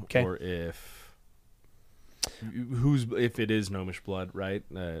gnome, 'Kay. or if it is gnomish blood, right?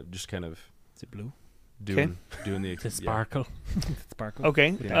 Just kind of Is it blue? doing the To sparkle. Sparkle.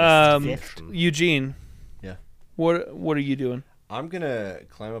 Okay. Yeah. Eugene. Yeah. What are you doing? I'm gonna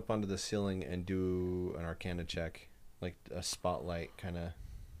climb up onto the ceiling and do an Arcana check, like a spotlight kind of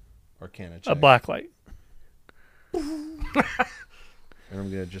Arcana check. A black light. And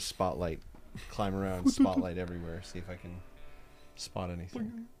I'm gonna just climb around, spotlight everywhere, see if I can spot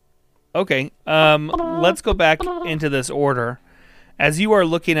anything. Okay. Let's go back into this order. As you are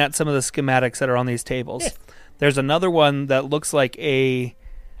looking at some of the schematics that are on these tables, there's another one that looks like a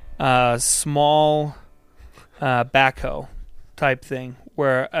small backhoe type thing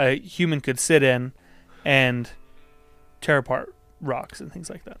where a human could sit in and tear apart rocks and things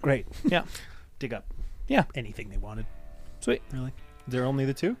like that. Great. Yeah. Dig up. Yeah. Anything they wanted. Sweet. Really? They're only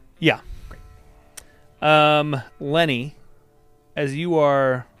the two? Yeah. Lenny, as you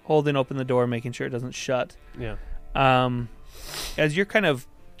are holding open the door, making sure it doesn't shut, Yeah. as you're kind of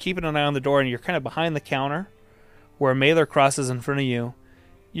keeping an eye on the door and you're kind of behind the counter where Mailer crosses in front of you,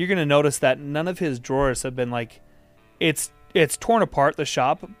 you're going to notice that none of his drawers have been like, it's torn apart, the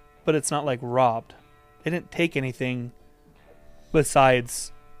shop, but it's not like robbed. They didn't take anything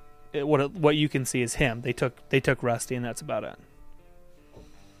besides what you can see is him. They took Rusty, and that's about it.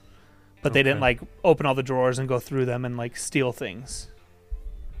 But they didn't like open all the drawers and go through them and like steal things.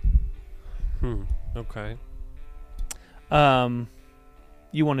 Okay.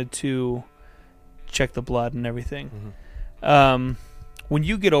 You wanted to check the blood and everything. Mm-hmm. When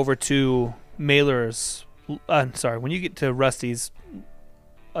you get over to Mailer's, when you get to Rusty's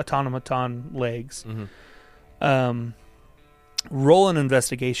automaton legs, roll an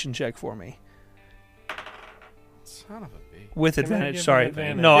investigation check for me. Son of a bee. With Can I advantage. give Sorry. an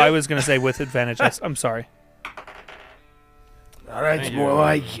advantage? No, Yep. I was going to say with advantage. I'm sorry. All right,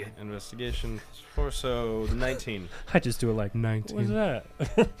 Thank you. Investigation 4, so 19. I just do it like 19. What's that?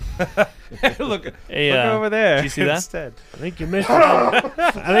 look Hey, over there. did you see that? Instead. I think you missed. I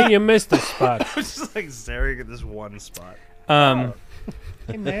think you missed a spot. I was just like staring at this one spot.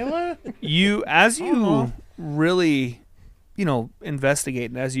 Hey, Mailer? You really,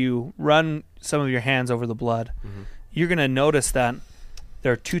 investigate, and as you run some of your hands over the blood, you're going to notice that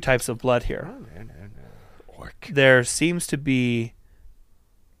there are two types of blood here. Oh, no. Orc. There seems to be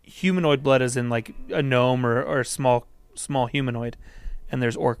humanoid blood, as in like a gnome or small humanoid, and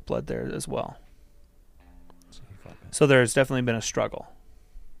there's orc blood there as well. So there's definitely been a struggle.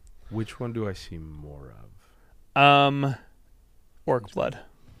 Which one do I see more of? Orc blood.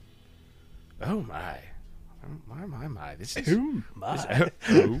 Oh my. My. This is Oh, my.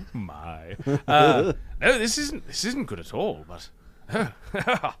 oh my. No, this isn't good at all, but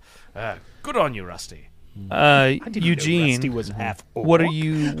good on you, Rusty. Eugene, Rusty was half orc. what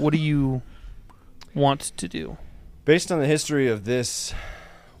do you want to do? Based on the history of this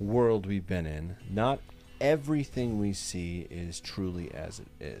world we've been in, not everything we see is truly as it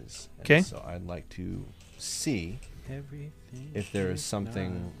is. And 'Kay. So I'd like to see if there is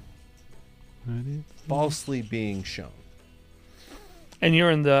something falsely being shown. And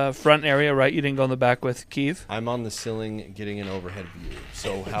you're in the front area, right? You didn't go in the back with Keeve? I'm on the ceiling getting an overhead view.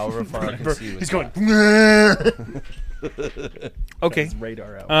 So however far I can see He's with going. Okay. His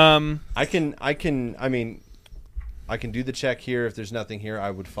radar out. I can do the check here. If there's nothing here, I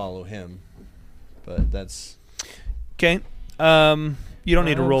would follow him. But that's Okay. You don't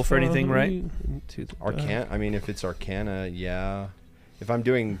need to roll for anything, right? Arcana. I mean, if it's Arcana, yeah. If I'm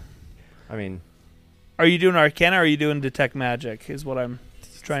doing, Are you doing Arcana or are you doing Detect Magic is what I'm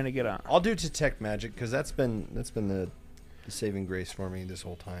trying to get at. I'll do Detect Magic because that's been the saving grace for me this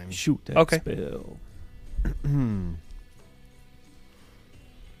whole time. Shoot that Okay. spell.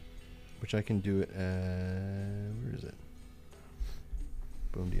 Which I can do it. Where is it?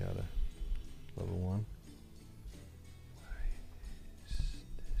 Boom Diata. Level 1.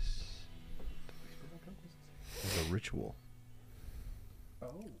 It's a ritual.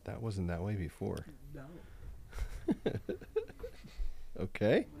 That wasn't that way before. No.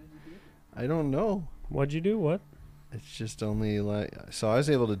 Okay. I don't know. What'd you do? What? It's just only like so I was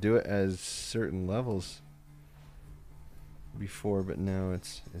able to do it as certain levels before, but now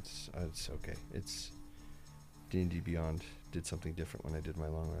it's okay. It's D&D Beyond did something different when I did my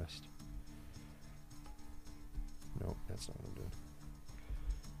long rest. No, that's not what I'm doing.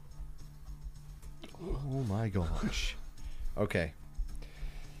 Oh my gosh. Okay.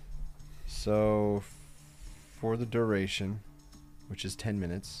 So for the duration, which is 10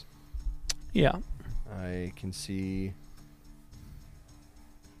 minutes, Yeah. I can see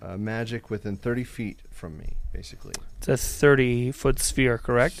magic within 30 feet from me, basically. It's a 30-foot sphere,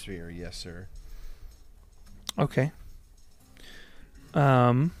 correct? Sphere, yes, sir. Okay.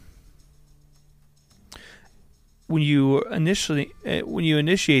 When you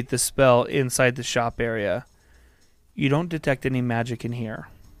initiate the spell inside the shop area, you don't detect any magic in here.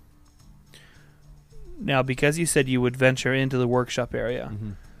 Now, because you said you would venture into the workshop area,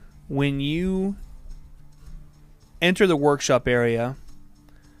 when you enter the workshop area,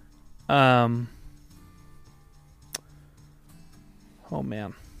 oh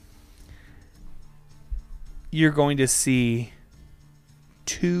man, you're going to see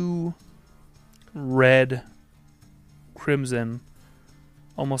two red, crimson,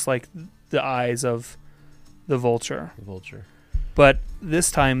 almost like the eyes of the vulture. The vulture. But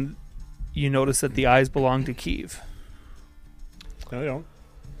this time, you notice that the eyes belong to Keeve. No, you don't.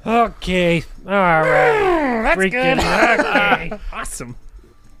 Okay. All right. That's Freaking okay. Awesome.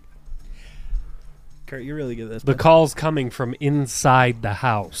 Kurt, you're really good at this. The call's coming from inside the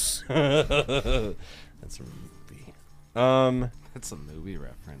house. That's a movie. That's a movie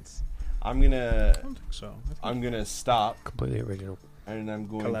reference. I'm gonna I don't think so. I'm gonna stop Completely original. and I'm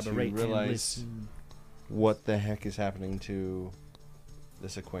going to Collaborate and realize listen. what the heck is happening to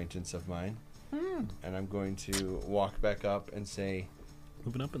this acquaintance of mine. And I'm going to walk back up and say,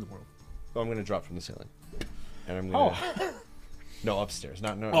 Moving up in the world. I'm going to drop from the ceiling. And I'm going to No, upstairs.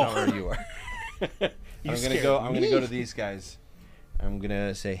 Not where you are. I'm going to go to these guys. I'm going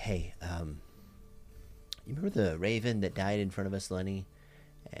to say, Hey, you remember the raven that died in front of us, Lenny?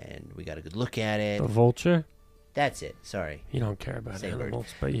 And we got a good look at it. The vulture? That's it. Sorry. You don't care about Same word. animals,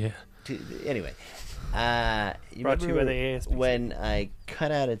 but yeah. Anyway, you Brought to you by remember the ASPCA. when I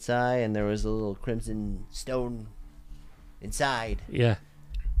cut out its eye and there was a little crimson stone inside? Yeah.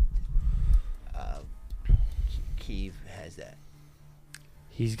 Keeve has that.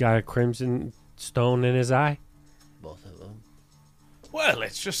 He's got a crimson stone in his eye. Both of them. Well,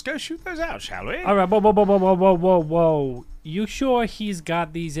 let's just go shoot those out, shall we? All right, whoa. You sure he's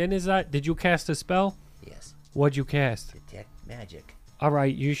got these in his eye? Did you cast a spell? Yes. What'd you cast? Detect magic. All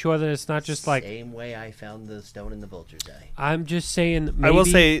right, you sure that it's not just like... Same way I found the stone in the vulture's eye. I'm just saying maybe I will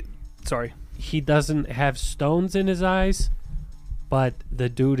say, sorry. he doesn't have stones in his eyes, but the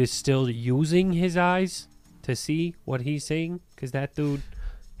dude is still using his eyes to see what he's seeing, because that dude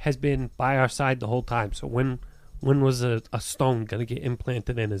has been by our side the whole time. So when was a stone going to get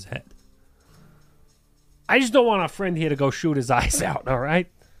implanted in his head? I just don't want our friend here to go shoot his eyes out, all right?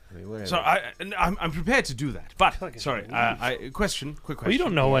 I mean, whatever. So I'm prepared to do that. But sorry, quick question. Well, you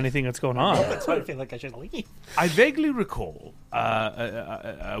don't know anything that's going on. That's why I feel like I should leave. I vaguely recall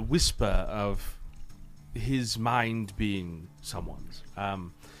a whisper of his mind being someone's.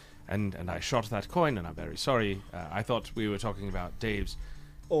 And I shot that coin, and I'm very sorry. I thought we were talking about Dave's.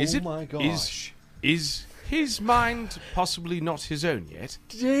 oh Is it, my gosh. Is his mind possibly not his own yet?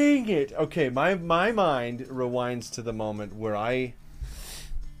 Dang it. Okay, my mind rewinds to the moment where I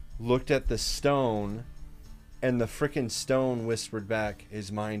looked at the stone and the frickin' stone whispered back,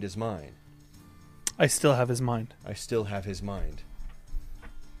 his mind is mine. I still have his mind. I still have his mind.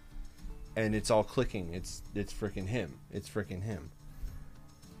 And it's all clicking. It's frickin' him. It's frickin' him.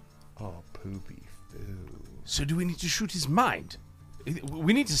 Oh, poopy foo. So do we need to shoot his mind?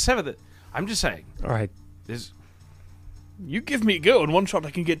 We need to sever the... I'm just saying. All right. There's... You give me a go, in one shot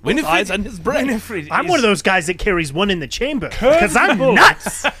I can get both Winifred- eyes on his brain. Winifred I'm is- one of those guys that carries one in the chamber. Because I'm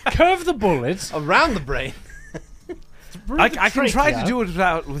nuts. Curve the bullets. Around the brain. I can try to trachea. do it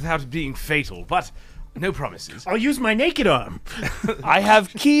without it being fatal, but no promises. I'll use my naked arm. I have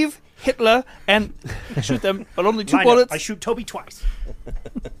Kiev, Hitler, and shoot them, but only 2 Line up. bullets. I shoot Toby twice.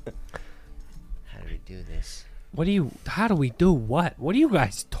 How do we do this? How do we do what? What are you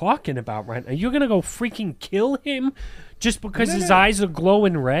guys talking about right now? You're going to go freaking kill him just because his eyes are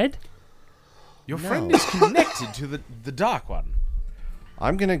glowing red? Your friend is connected to the Dark One.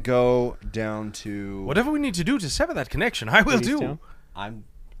 I'm going to go down to... Whatever we need to do to sever that connection, I will do. down.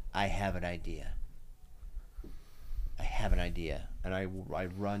 I have an idea. And I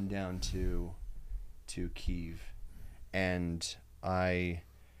run down to Kiev, and I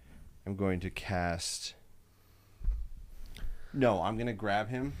am going to cast... No, I'm going to grab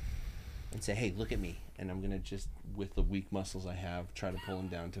him and say, hey, look at me. And I'm going to just, with the weak muscles I have, try to pull him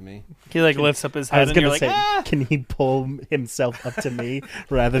down to me. He lifts up his I head was and going you're to like, say, ah! can he pull himself up to me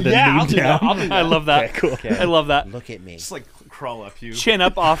rather than Yeah, me I'll do down? that. I'll do that. I love that. Okay, cool. Okay. I love that. Look at me. Just like crawl up you. Chin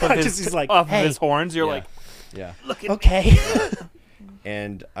up off of Just his, he's like, off "Hey." of his horns. You're like, Yeah. Okay.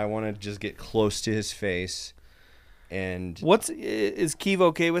 And I want to just get close to his face. And is Kiev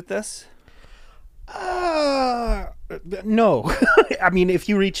okay with this? No. I mean, if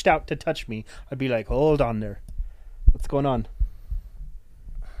you reached out to touch me, I'd be like, hold on there. What's going on?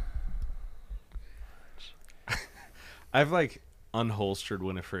 I've like unholstered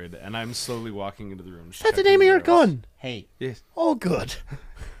Winifred, and I'm slowly walking into the room. That's the name of your gun. Hey, Yes. Oh, good.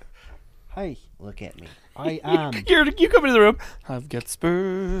 Hi. look at me. I am. You come into the room. I've got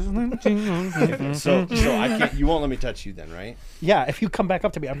spurs. so I can't... You won't let me touch you then, right? Yeah, if you come back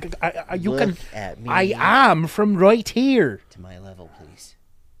up to me, you Look can. at me. I am from right here. To my level, please.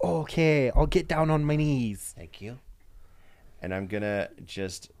 Okay, I'll get down on my knees. Thank you. And I'm going to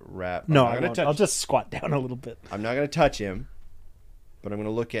just wrap... No, I'm not I gonna won't. touch... I'll just squat down a little bit. I'm not going to touch him, but I'm going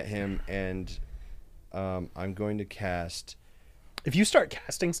to look at him, and I'm going to cast... If you start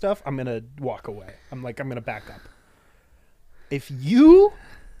casting stuff, I'm gonna walk away. I'm gonna back up. If you,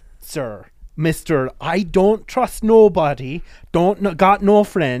 sir, Mr. I don't trust nobody, got no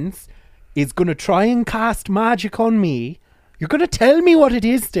friends, is going to try and cast magic on me. You're going to tell me what it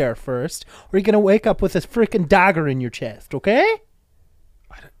is there first, or you're going to wake up with a freaking dagger in your chest, okay?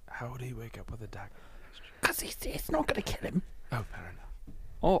 How would he wake up with a dagger? Because it's not going to kill him. Oh, fair enough.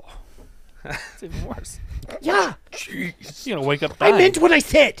 Oh, it's even worse. Yeah, You're gonna wake up I dying. meant what I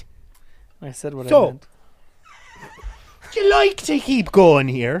said. I said what I So- meant. You like to keep going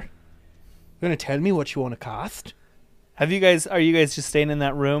here. You're going to tell me what you want to cast? Are you guys just staying in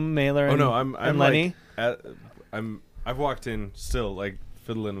that room, Mailer? Oh And, no, I'm and Lenny. like, I've walked in still, like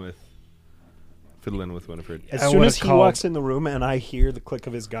fiddling with Winifred. As I soon would've as he called- walks in the room and I hear the click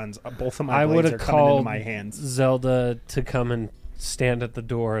of his guns, both of my I would blades are have coming into called my hands. Zelda to come and stand at the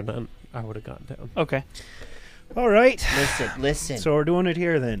door, and then I would have gone down. Okay. All right. Listen. So we're doing it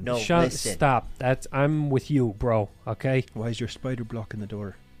here then. No, listen. Stop. I'm with you, bro. Okay, Why is your spider blocking the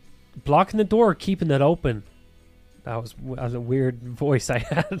door? blocking the door, keeping it open. That was a weird voice I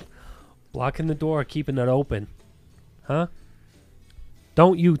had. Blocking the door, keeping it open. Huh?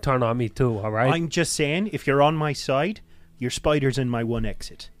 Don't you turn on me too, all right? I'm just saying, if you're on my side, your spider's in my one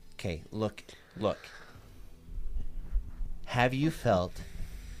exit. Okay, look. Have you felt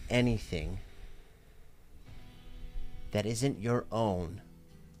anything that isn't your own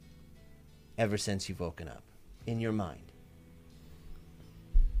ever since you've woken up in your mind?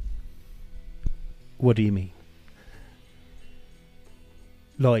 What do you mean?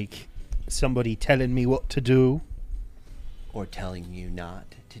 Like somebody telling me what to do? Or telling you not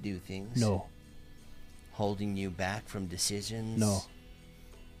to do things? No. Holding you back from decisions? No.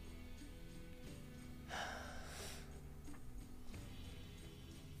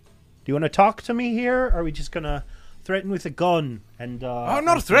 Do you want to talk to me here, or are we just gonna threaten with a gun and? Oh, and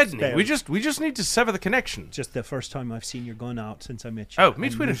not some threatening. spells? We just need to sever the connection. Just the first time I've seen your gun out since I met you. Oh,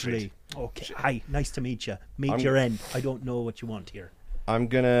 meet And Winifred. usually- Okay, hi, nice to meet you. Meet I'm- your end. I don't know what you want here. I'm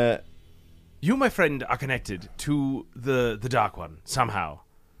gonna. You, my friend, are connected to the Dark One somehow.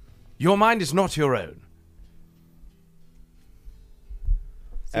 Your mind is not your own.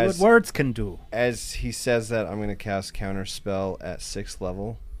 See As- what words can do. As he says that, I'm gonna cast counter spell at 6th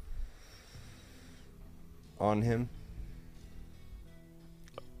level on him.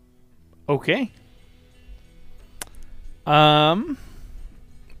 Okay. Wow.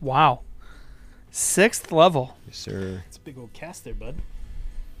 6th level. Yes, sir. It's a big old cast there, bud.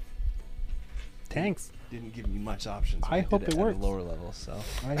 Thanks. Didn't give me much options. I hope it works. Lower level, so.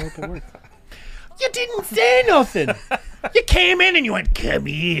 I hope it works. You didn't say nothing. You came in and you went, "Come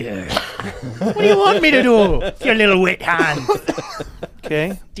here." What do you want me to do? Your little wet hand.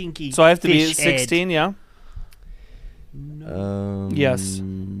 Okay. Stinky. So I have to be at fish head. 16, yeah? Yes.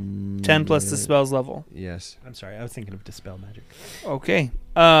 10 plus the spell's level. Yes. I'm sorry, I was thinking of Dispel Magic. Okay.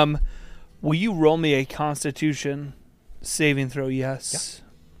 Will you roll me a Constitution saving throw? Yes.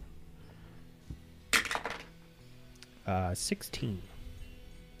 16.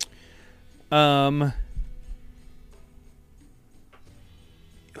 Oh,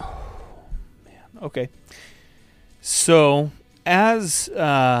 man. Okay. So, as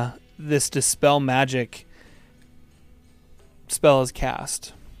this Dispel Magic spell is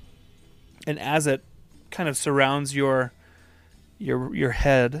cast, and as it kind of surrounds your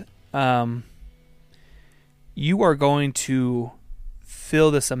head, you are going to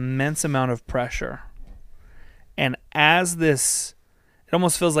feel this immense amount of pressure. And as this, it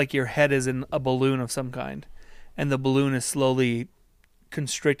almost feels like your head is in a balloon of some kind, and the balloon is slowly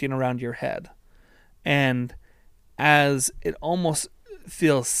constricting around your head. And as it almost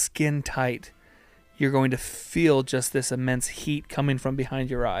feels skin tight, you're going to feel just this immense heat coming from behind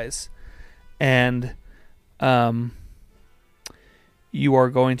your eyes. And you are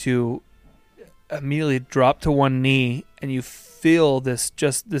going to immediately drop to one knee, and you feel this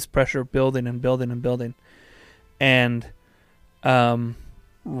pressure building and building and building. And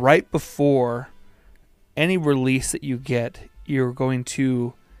right before any release that you get, you're going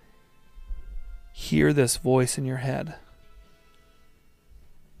to hear this voice in your head.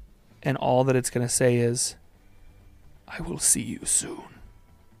 And all that it's going to say is, "I will see you soon."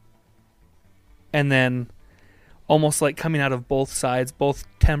 And then, almost like coming out of both sides, both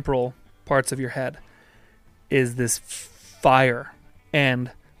temporal parts of your head, is this fire.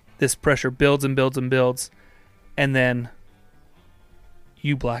 And this pressure builds and builds and builds. And then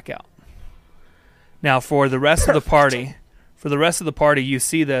you black out. Now, for the rest of the party, you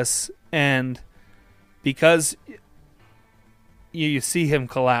see this, and because you see him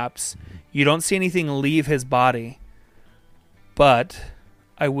collapse, you don't see anything leave his body. But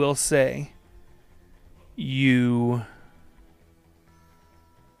I will say,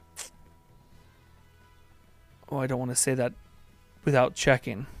 Oh, I don't want to say that without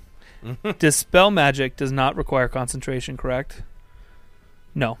checking. Dispel magic does not require concentration, correct?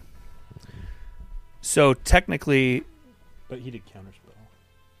 No. So technically, But he did counterspell.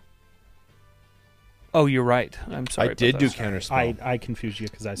 oh, you're right. I'm sorry. I about did that. do counterspell. I confused you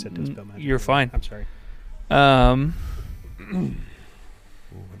because I said dispel magic. You're fine. I'm sorry. Ooh,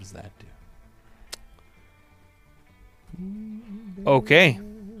 what does that do? Okay.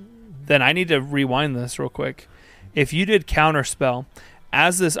 Then I need to rewind this real quick. If you did counterspell,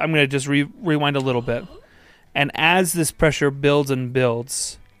 as this, I'm going to just rewind a little bit. And as this pressure builds and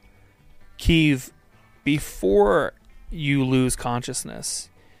builds, Keeve, before you lose consciousness,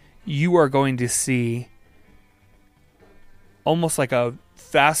 you are going to see almost like a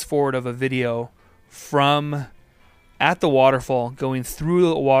fast forward of a video from at the waterfall, going through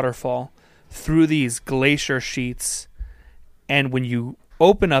the waterfall, through these glacier sheets. And when you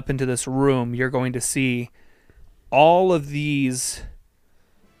open up into this room, you're going to see all of these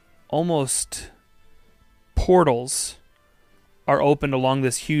almost portals are opened along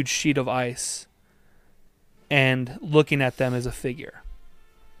this huge sheet of ice, and looking at them is a figure.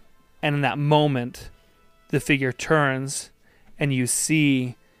 And in that moment, the figure turns and you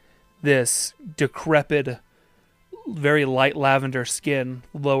see this decrepit, very light lavender skin,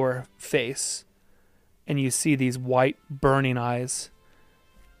 lower face. And you see these white burning eyes.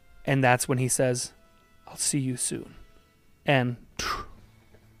 And that's when he says, "I'll see you soon." And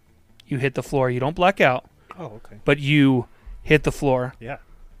you hit the floor. You don't black out, Oh, okay. but you hit the floor. Yeah.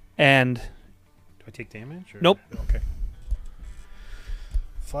 And Do I take damage? Or? Nope. Okay.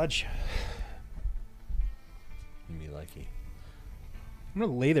 Fudge. You'd be lucky. I'm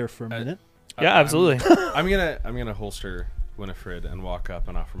gonna lay there for a minute. yeah, absolutely. I'm gonna holster Winifred and walk up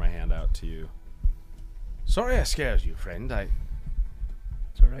and offer my hand out to you. Sorry I scared you, friend.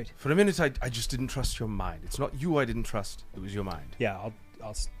 It's all right. For a minute I just didn't trust your mind. It's not you I didn't trust. It was your mind. Yeah,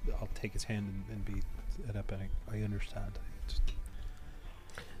 I'll take his hand and be it up. And I understand.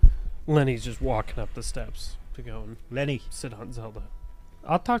 Lenny's just walking up the steps to go and Lenny. sit on Zelda.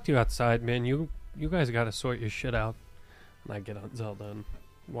 I'll talk to you outside, man. You guys got to sort your shit out. And I get on Zelda and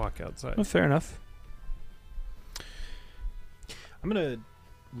walk outside. Well, fair enough. I'm gonna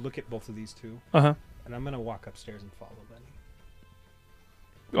look at both of these two, Uh-huh. and I'm gonna walk upstairs and follow Lenny.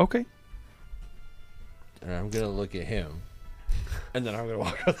 Okay. And I'm gonna look at him, and then I'm gonna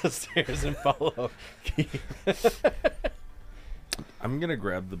walk up the stairs and follow. I'm gonna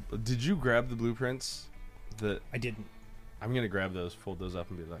grab the. Did you grab the blueprints? I didn't. I'm gonna grab those, fold those up,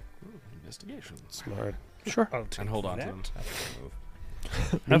 and be like, investigation, Smart. Sure. I'll take and hold on to that.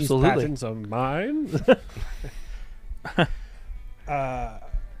 them. Absolutely. These patents are mine.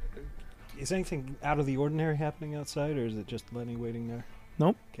 Is anything out of the ordinary happening outside, or is it just Lenny waiting there?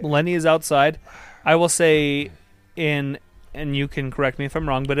 Nope. Okay. Lenny is outside. I will say and you can correct me if I'm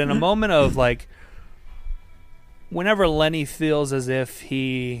wrong, but in a moment of like, whenever Lenny feels as if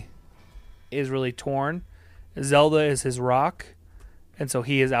he is really torn, Zelda is his rock, and so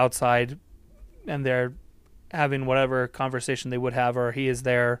he is outside, and they're having whatever conversation they would have, or he is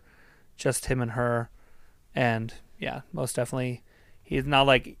there, just him and her, and yeah, most definitely, he's not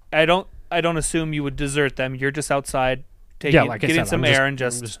like I don't assume you would desert them. You're just outside, taking getting some air, and I'm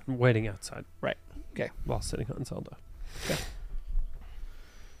just waiting outside. Right. Okay. While sitting on Zelda.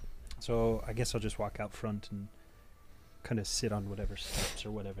 So I guess I'll just walk out front and kind of sit on whatever steps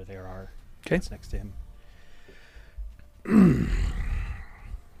or whatever there are. 'Kay. That's next to him.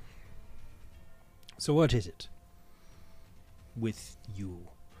 So what is it with you?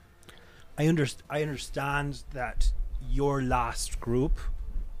 I understand that your last group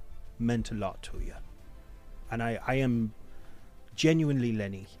meant a lot to you. And I am genuinely,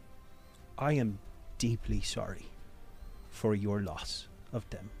 Lenny, I am deeply sorry for your loss of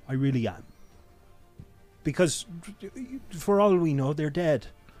them. I really am. Because for all we know, they're dead.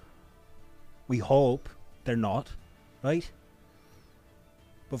 We hope they're not, right?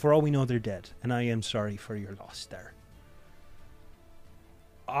 But for all we know, they're dead. And I am sorry for your loss there.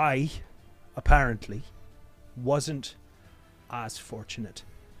 I, apparently, wasn't as fortunate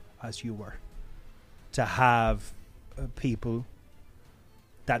as you were to have people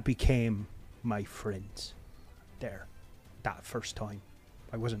that became my friends there that first time.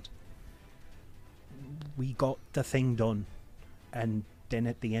 I wasn't. We got the thing done, and then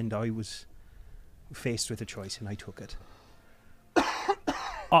at the end I was faced with a choice and I took it.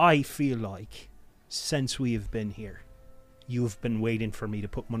 I feel like since we have been here, you've been waiting for me to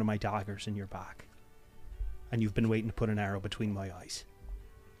put one of my daggers in your back, and you've been waiting to put an arrow between my eyes.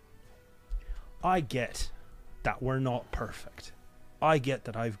 I get that we're not perfect. I get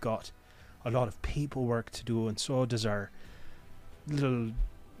that I've got a lot of paperwork to do, and so does our little,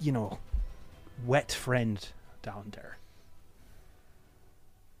 wet friend down there.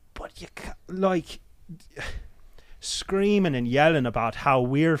 But you like screaming and yelling about how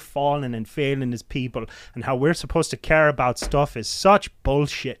we're falling and failing as people and how we're supposed to care about stuff is such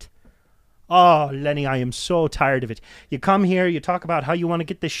bullshit. Oh, Lenny, I am so tired of it. You come here, you talk about how you want to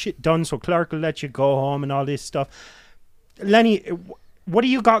get this shit done so Clark will let you go home and all this stuff. Lenny, what do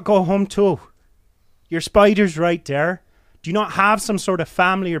you got go home to? Your spider's right there. Do you not have some sort of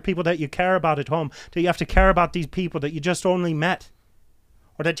family or people that you care about at home? Do you have to care about these people that you just only met?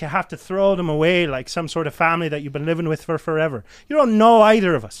 Or that you have to throw them away like some sort of family that you've been living with for forever? You don't know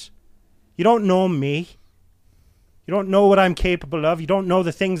either of us. You don't know me. You don't know what I'm capable of. You don't know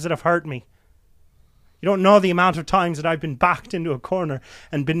the things that have hurt me. You don't know the amount of times that I've been backed into a corner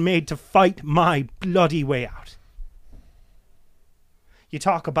and been made to fight my bloody way out. You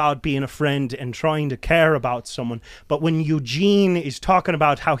talk about being a friend and trying to care about someone, but when Eugene is talking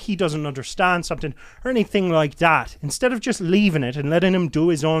about how he doesn't understand something or anything like that, instead of just leaving it and letting him do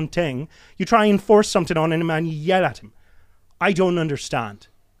his own thing, you try and force something on him and you yell at him. I don't understand.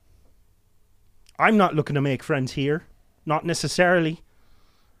 I'm not looking to make friends here. Not necessarily.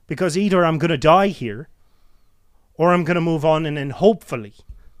 Because either I'm going to die here or I'm going to move on, and then hopefully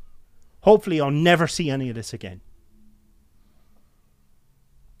I'll never see any of this again.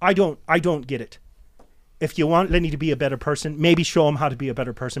 I don't get it. If you want Lenny to be a better person, maybe show him how to be a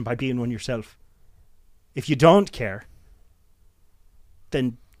better person by being one yourself. If you don't care,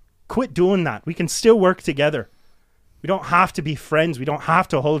 then quit doing that. We can still work together. We don't have to be friends. We don't have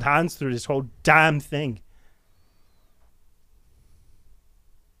to hold hands through this whole damn thing.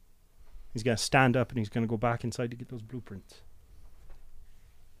 He's going to stand up and he's going to go back inside to get those blueprints.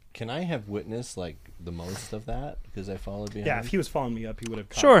 Can I have witnessed like the most of that because I followed behind? Yeah, if he was following me up, he would have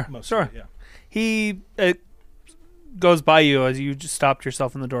caught Sure, most sure. of it, yeah. He goes by you as you just stopped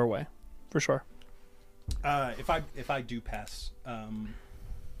yourself in the doorway, for sure. If I do pass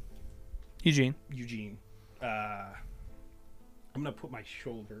Eugene. I'm gonna put my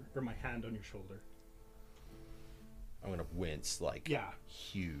shoulder or my hand on your shoulder. I'm gonna wince like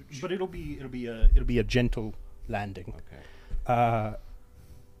huge. But it'll be a gentle landing. Okay.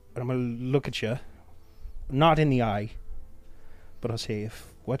 I'm gonna look at you, not in the eye, but I'll say,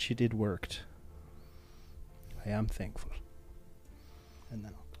 if what you did worked, I am thankful. And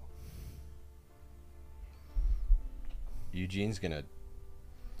then I'll go. Eugene's gonna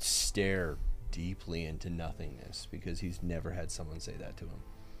stare deeply into nothingness because he's never had someone say that to him.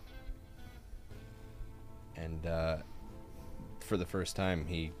 And for the first time,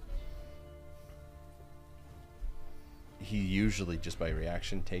 he usually just by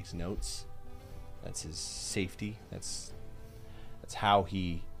reaction takes notes. That's his safety. That's how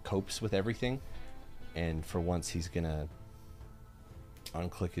he copes with everything. And for once, he's gonna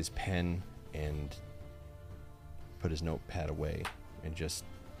unclick his pen and put his notepad away and just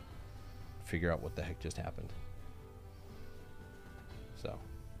figure out what the heck just happened. So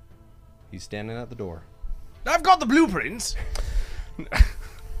he's standing at the door. I've got the blueprints.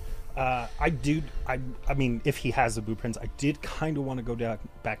 I mean, if he has the blueprints, I did kind of want to go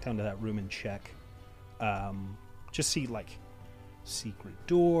back down to that room and check. Just see, like, secret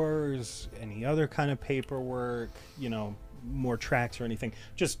doors, any other kind of paperwork, more tracks or anything.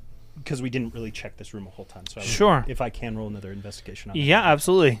 Just because we didn't really check this room a whole time. So Sure. if I can roll another investigation on it. Yeah,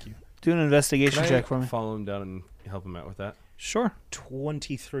 absolutely. Thank you. Do an investigation check for me. Follow him down and help him out with that. Sure.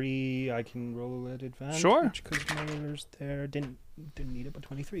 23, I can roll at advantage. Sure. Because my roller's there. Didn't need it, but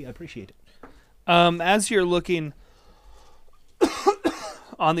 23. I appreciate it. As you're looking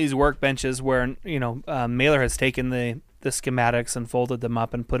on these workbenches where, Mailer has taken the schematics and folded them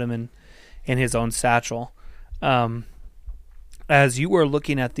up and put them in his own satchel. As you were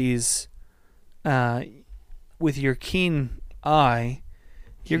looking at these with your keen eye,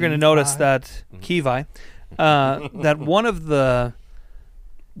 you're going to notice that Kivi, that one of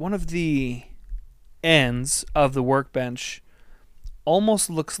the ends of the workbench almost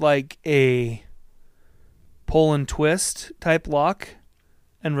looks like a pull and twist type lock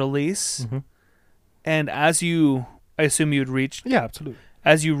and release. Mm-hmm. And as I assume you'd reach. Yeah, absolutely.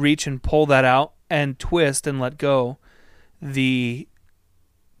 As you reach and pull that out and twist and let go, the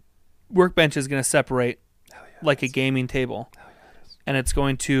workbench is going to separate like a gaming table. And it's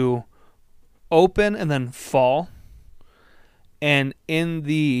going to open and then fall. And in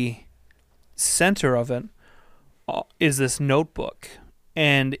the center of it is this notebook.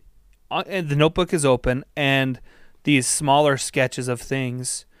 And the notebook is open, and these smaller sketches of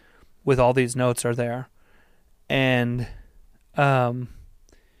things with all these notes are there. And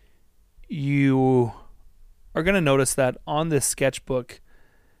you are going to notice that on this sketchbook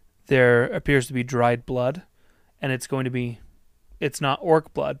there appears to be dried blood, and it's not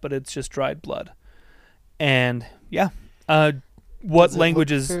orc blood, but it's just dried blood. And yeah, what Does it look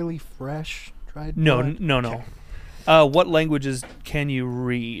languages? fairly fresh, dried No, blood? no. What languages can you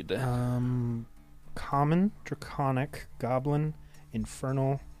read? Common, Draconic, Goblin,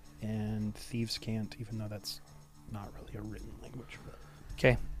 Infernal, and Thieves' Cant, even though that's not really a written language.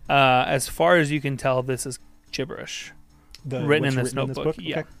 Okay. As far as you can tell, this is gibberish. Written in this notebook. book?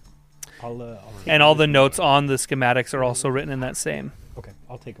 Yeah. Okay. I'll take And them all with the me. notes on the schematics are also written in that same. Okay,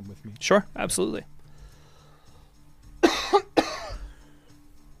 I'll take them with me. Sure, absolutely.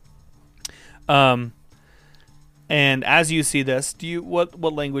 And as you see this,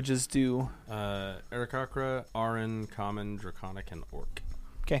 what languages do? Arakakra, Aran, Common, Draconic, and Orc.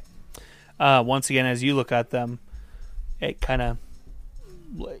 Okay. Once again, as you look at them, it kind of,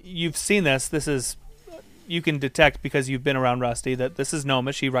 you've seen this. This is, you can detect because you've been around Rusty that this is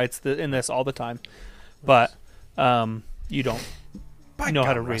Gnomish. He writes in this all the time, but you don't know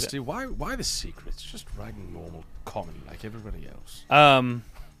how to read Rusty, why the secrets? Just writing normal common like everybody else. it.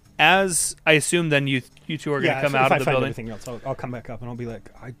 As I assume, then you two are going to come out if of the I find building. anything else, I'll come back up and I'll be like,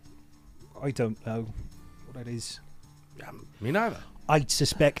 I don't know what it is. Me neither. I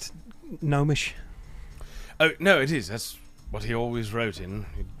suspect Gnomish. Oh no, it is. That's what he always wrote in.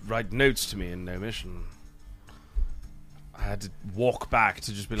 He'd write notes to me in Gnomish, and I had to walk back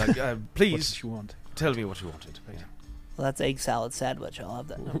to just be like, What please did you want? tell me what you wanted. Well, that's egg salad sandwich. I'll have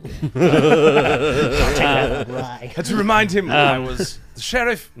that. Right. Had to remind him I was the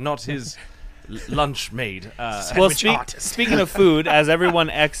sheriff, not his lunch maid. Well, speaking of food, as everyone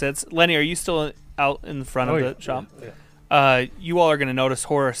exits, Lenny, are you still out in front of the shop? You all are going to notice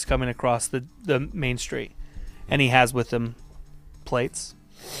Horace coming across the main street, and he has with him plates.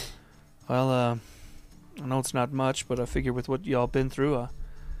 Well, I know it's not much, but I figure with what y'all been through, why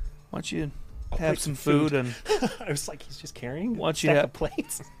don't you have some food and I was like, he's just carrying Why don't a you stack have- of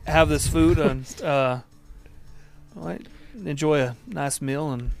plates. have this food and enjoy a nice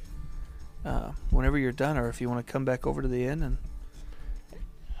meal, and whenever you're done, or if you want to come back over to the inn, and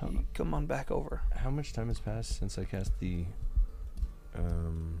you come on back over. How much time has passed since I cast the?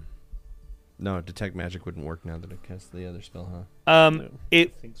 No, detect magic wouldn't work now that I cast the other spell, huh?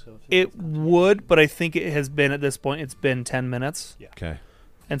 It I think so. it would, but I think it has been at this point. It's been 10 minutes, Okay.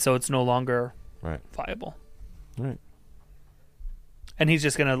 and so it's no longer Right. viable. Right. And he's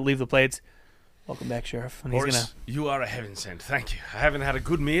just gonna leave the plates. Welcome back, Sheriff. And he's Horace, gonna. you are a heaven sent. Thank you. I haven't had a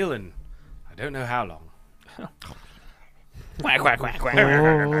good meal in I don't know how long. Quack, quack, quack, quack. I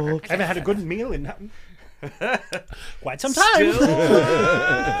haven't had a good meal in quite some time.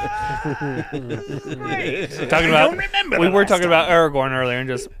 Talking about. We were talking about Aragorn earlier, and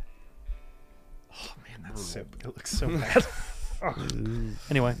just It looks so bad.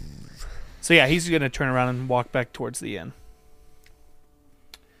 anyway. So yeah, he's gonna turn around and walk back towards the inn.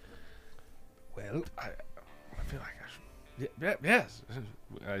 Well, I feel like I should. Yes.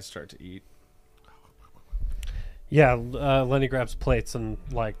 I start to eat. Yeah, Lenny grabs plates and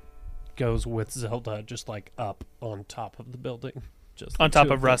like goes with Zelda just like up on top of the building, just On the top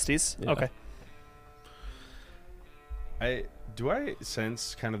two of them. Rusty's. Yeah. Okay. Do I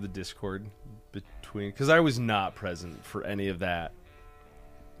sense kind of the discord between? Because I was not present for any of that.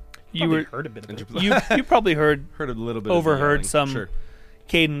 You probably were heard a bit of it. you probably heard Heard a little bit. Overheard of the some- yelling. Sure.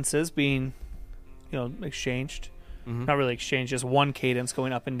 cadences being, exchanged. Mhm. Not really exchanged, just one cadence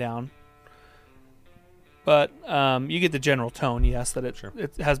going up and down. But you get the general tone, yes, that Sure.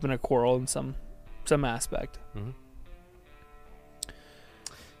 it has been a quarrel in some aspect. Mhm.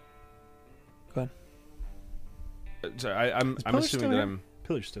 Go ahead. So I'm Pillar assuming still that here? I'm.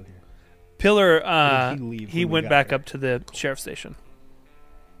 Pillar's still here. Pillar, Or did he leave he when we went got back there? up to the sheriff's station.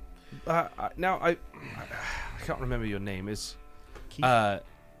 Now I can't remember your name. Is Keith?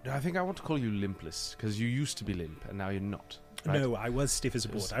 I think I want to call you Limpless because you used to be limp and now you're not. Right? No, I was stiff as a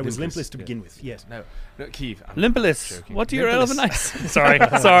board. It was I was limpless, limpless to yeah. begin with. Yes. No, Keith. I'm Limpless, joking. what do your Limpless. elven eyes?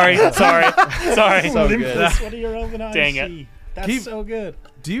 sorry. So good. Limpless, what are your elven eyes Dang it. see? That's Keep- so good.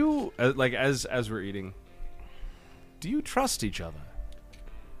 Do you like as we're eating? Do you trust each other?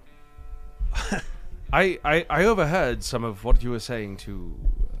 I overheard some of what you were saying to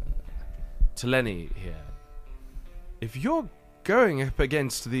Lenny here. If you're going up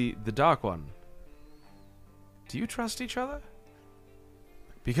against the Dark One, do you trust each other?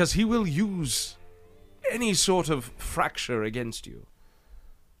 Because he will use any sort of fracture against you.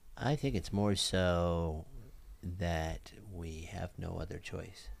 I think it's more so that we have no other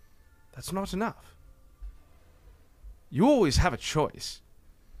choice. That's not enough. You always have a choice.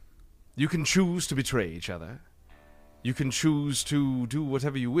 You can choose to betray each other. You can choose to do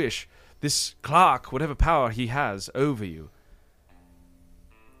whatever you wish. This Clark, whatever power he has over you,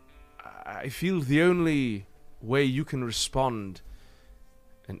 I feel the only way you can respond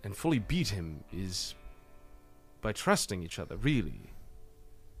and fully beat him is by trusting each other, really.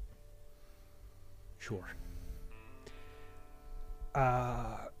 Sure.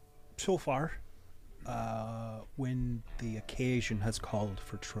 So far, when the occasion has called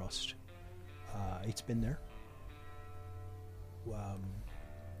for trust, it's been there.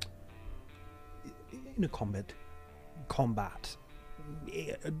 In a combat,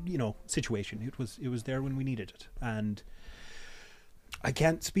 situation, it was there when we needed it, and I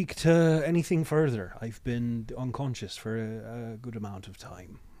can't speak to anything further. I've been unconscious for a good amount of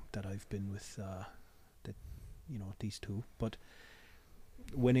time that I've been with these two, but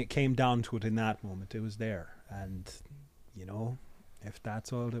when it came down to it in that moment, it was there. And if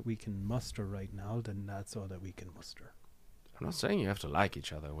that's all that we can muster right now, then that's all that we can muster. I'm not saying you have to like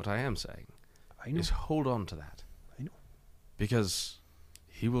each other. What I am saying I know. is hold on to that. I know. Because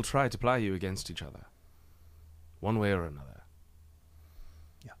he will try to ply you against each other, one way or another.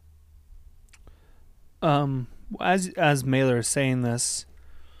 As Mailer is saying this,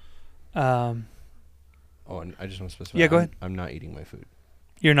 Oh, and I just want to specify. Yeah, go ahead. I'm not eating my food.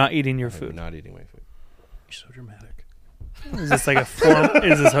 you're not eating your I'm food. not eating my food. You're so dramatic. Is this like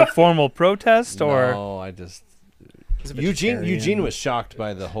is this a formal protest or? No, I just. He's a Eugene vegetarian. was shocked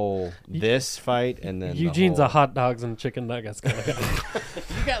by the whole this fight, and then Eugene's the a hot dogs and chicken nuggets kind of guy.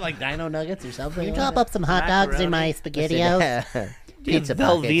 You got like dino nuggets or something? Can you chop up some hot dogs in my SpaghettiOs? Pizza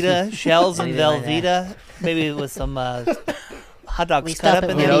Velveeta, shells and Anything like Velveeta, maybe with some hot dogs We cut stop up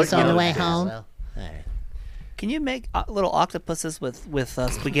at in there. Wendy's on the way home. Well, all right. Can you make little octopuses with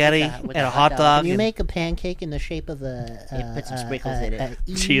spaghetti With and a a hot hot dog? dog? Can you and make a pancake in the shape of a... Yeah, put some sprinkles in it.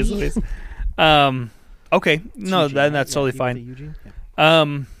 Cheese, please. Okay, no, Eugene, that's right? totally Yeah, fine. Eugene?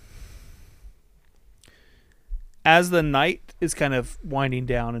 Yeah. As the night is kind of winding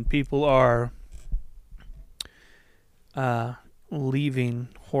down and people are leaving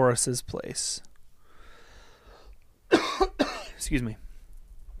Horace's place. Excuse me.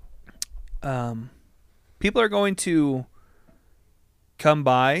 People are going to come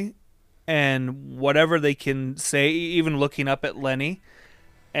by and whatever they can say, even looking up at Lenny,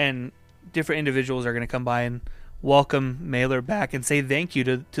 and different individuals are going to come by and welcome Mailer back and say thank you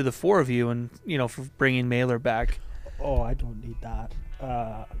to the four of you and for bringing Mailer back. Oh, I don't need that.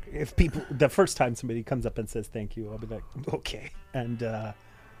 If people, the first time somebody comes up and says thank you, I'll be like, okay, and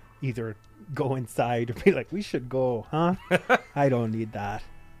either go inside or be like, we should go, huh? I don't need that.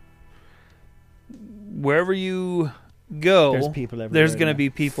 Wherever you go, There's people everywhere. there's going to be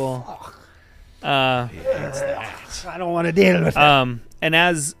people. I don't want to deal with it. And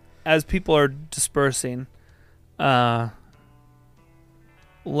as people are dispersing, Lenny,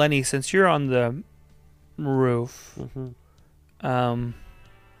 since you're on the roof, a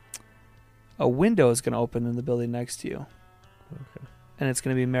window is going to open in the building next to you. Okay. And it's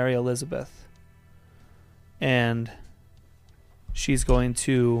going to be Mary Elizabeth. And she's going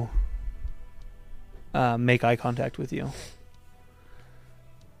to make eye contact with you.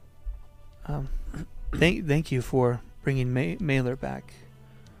 Thank you for bringing Mailer back.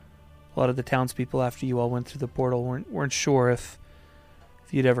 A lot of the townspeople, after you all went through the portal, weren't sure if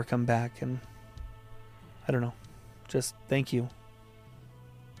you'd ever come back, and I don't know. Just thank you.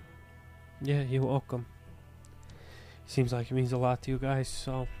 Yeah, you're welcome. Seems like it means a lot to you guys,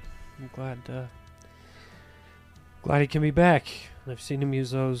 so I'm glad he can be back. I've seen him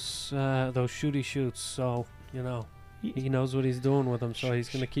use those shooty shoots, so he knows what he's doing with them. So he's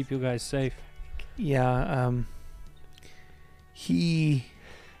gonna keep you guys safe. Yeah, he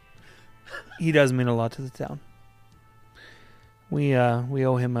does mean a lot to the town. We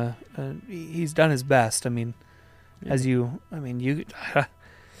owe him he's done his best. I mean,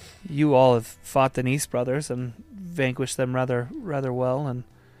 you all have fought the Nice brothers and vanquished them rather well and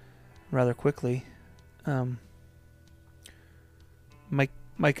rather quickly.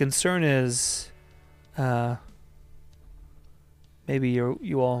 My concern is maybe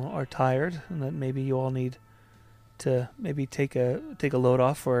you all are tired and that maybe you all need to maybe take a load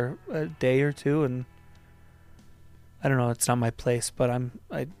off for a day or two, and I don't know, it's not my place, but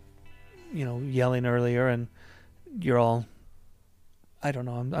I yelling earlier and you're all, I don't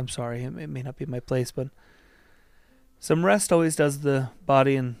know, I'm sorry, it may not be my place, but some rest always does the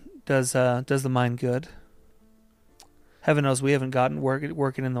body and does the mind good. Heaven knows we haven't gotten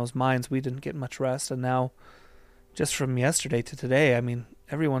working in those mines. We didn't get much rest, and now, just from yesterday to today, I mean,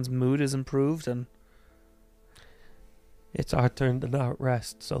 everyone's mood is improved, and It's our turn to not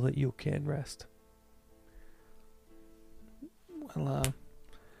rest so that you can rest. Well,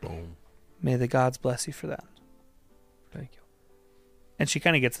 may the gods bless you for that. Thank you. And she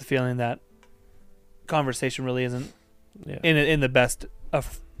kind of gets the feeling that conversation really isn't Yeah. in the best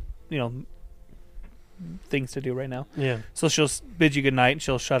of, things to do right now. Yeah. So she'll bid you good night and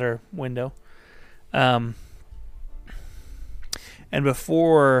she'll shut her window. And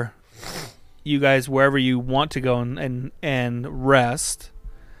before you guys, wherever you want to go and rest,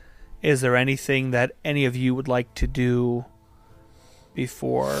 is there anything that any of you would like to do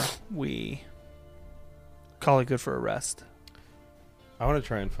before we call it good for a rest? I want to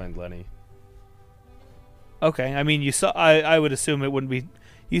try and find Lenny. Okay, I mean, you saw. I would assume it wouldn't be.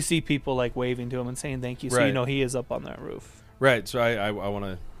 You see people like waving to him and saying thank you, so you Right. know he is up on that roof Right, so I want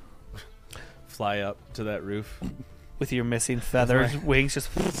to fly up to that roof. with your missing feathers, wings. Just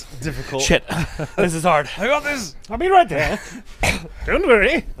Difficult. shit. This is hard. I got this. I'll be right there. Don't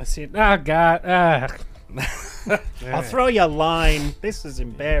worry. Let's see. Oh, God. I'll throw you a line. This is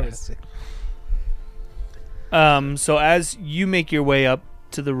embarrassing. So as you make your way up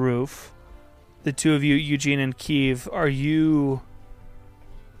to the roof, the two of you, Eugene and Kiev, are you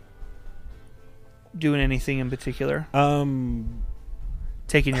doing anything in particular?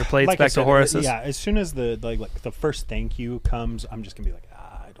 Taking your plates Like I back to said, Horace's? Yeah, as soon as the like the first thank you comes, I'm just gonna be like,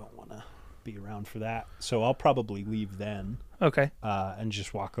 I don't want to be around for that. So I'll probably leave then, Okay. and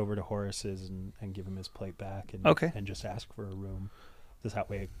just walk over to Horace's and give him his plate back, and Okay. and just ask for a room. That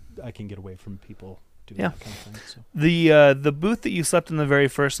way I can get away from people doing Yeah. that kind of thing. So. The booth that you slept in the very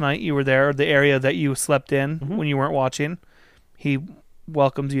first night you were there, or the area that you slept in when you weren't watching, he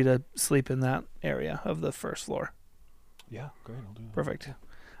welcomes you to sleep in that area of the first floor. Yeah, great. I'll do that. Perfect.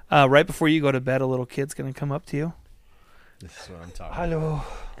 Right before you go to bed, a little kid's going to come up to you. This is what I'm talking Hello.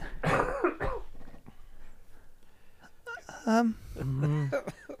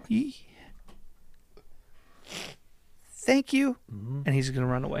 Thank you. And he's going to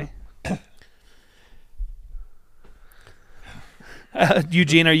run away.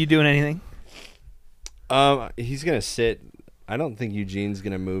 Eugene, are you doing anything? He's gonna sit. I don't think Eugene's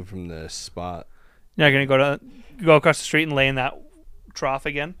gonna move from the spot. You're not going to go across the street and lay in that trough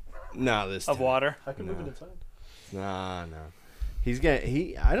again No, this of time. water? I can move it inside. Nah.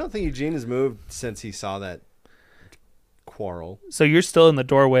 I don't think Eugene has moved since he saw that quarrel. So you're still in the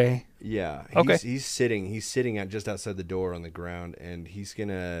doorway. Yeah. Okay. He's sitting at just outside the door on the ground, and he's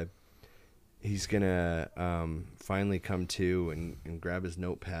gonna finally come to and grab his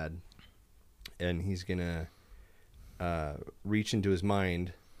notepad, and he's gonna reach into his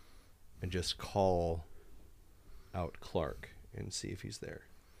mind and just call out Clark and see if he's there.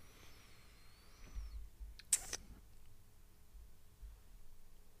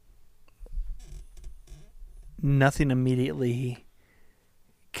 Nothing immediately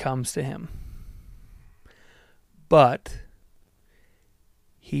comes to him. But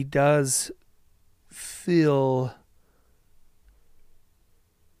he does feel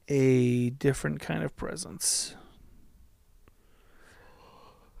a different kind of presence.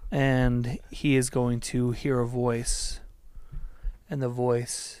 And he is going to hear a voice. And the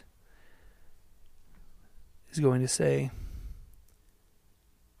voice is going to say,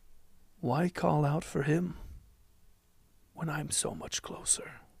 "Why call out for him when I'm so much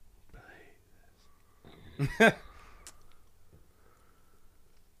closer?"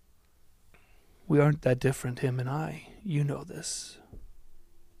 We aren't that different, him and I. You know this.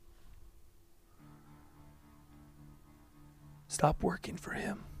 Stop working for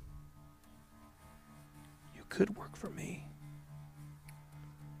him. You could work for me.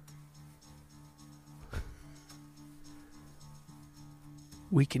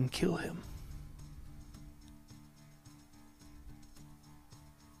 We can kill him.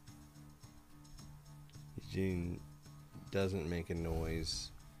 Eugene doesn't make a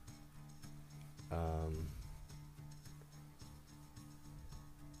noise.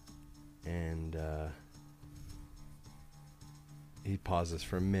 And he pauses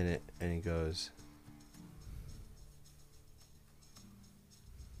for a minute and he goes,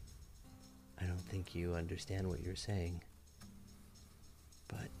 I don't think you understand what you're saying.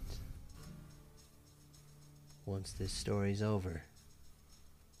 But once this story's over,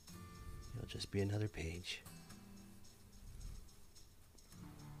 it'll just be another page.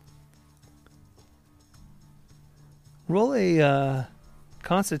 Roll a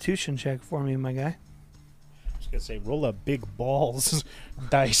Constitution check for me, my guy. I was gonna say, roll a big balls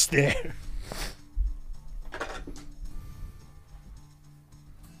dice there.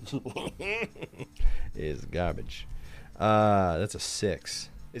 is garbage. That's a 6.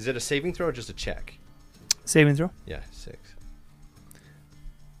 Is it a saving throw or just a check? Saving throw. Yeah, 6.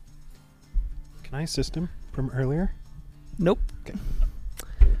 Can I assist him from earlier? Nope.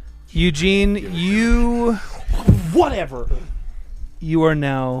 Eugene, you Whatever. you are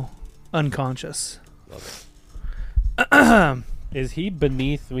now unconscious. Is he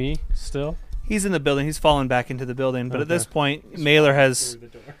beneath me still? He's in the building. He's fallen back into the building. But at Okay. this point, Mailer has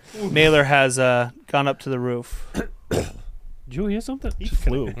gone up to the roof. Did you hear something? He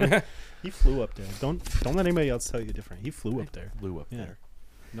flew. He flew up there. Don't let anybody else tell you different. He flew up there. Blew up Yeah. there.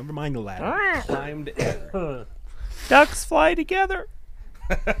 Never mind the ladder. Climbed air. Ducks fly together.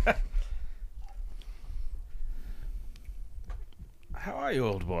 How are you,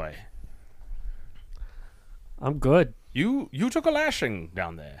 old boy? I'm good. You took a lashing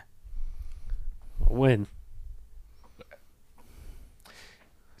down there. When?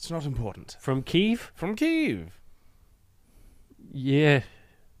 It's not important. From Kiev? From Kiev. Yeah.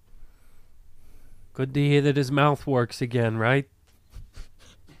 Good to hear that his mouth works again, right?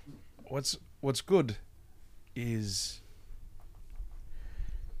 What's good is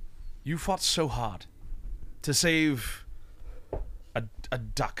you fought so hard to save a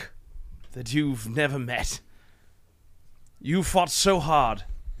duck that you've never met. You fought so hard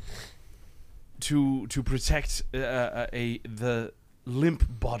to protect the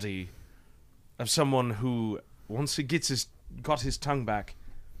limp body of someone who, once he got his tongue back,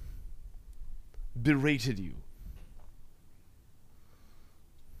 berated you.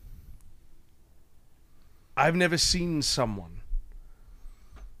 I've never seen someone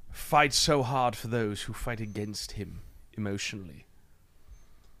fight so hard for those who fight against him emotionally.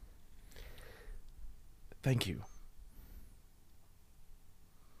 Thank you.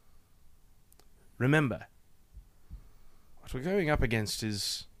 Remember, what we're going up against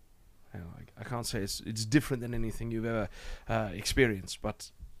is, I can't say it's different than anything you've ever experienced,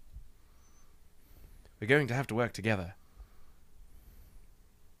 but we're going to have to work together.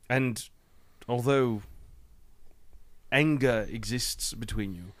 And although anger exists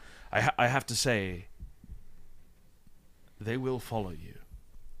between you, I have to say, they will follow you.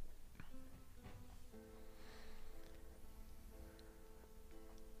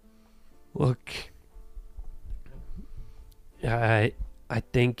 Look, I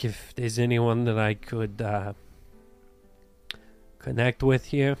think if there's anyone that I could connect with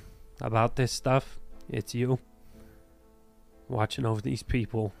here about this stuff, it's you. Watching over these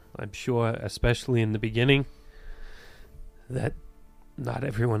people, I'm sure, especially in the beginning, that not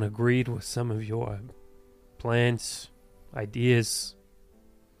everyone agreed with some of your plans, ideas,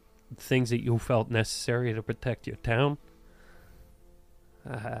 things that you felt necessary to protect your town.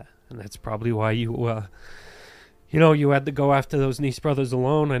 And that's probably why you, you had to go after those Nice brothers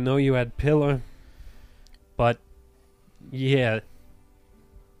alone. I know you had Pillar. But, yeah,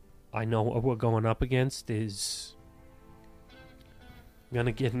 I know what we're going up against is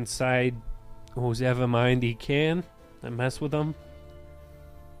gonna get inside whose ever mind he can and mess with them.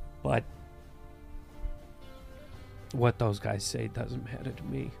 But what those guys say doesn't matter to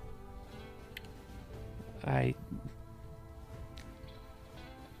me.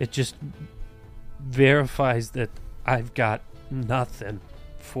 It just verifies that I've got nothing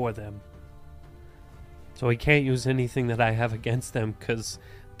for them. So I can't use anything that I have against them because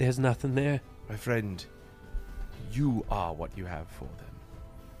there's nothing there. My friend, you are what you have for them.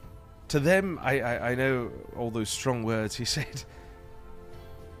 To them, I know all those strong words he said.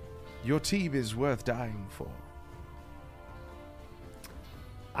 Your team is worth dying for.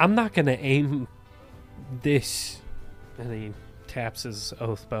 I'm not going to aim this, and he taps his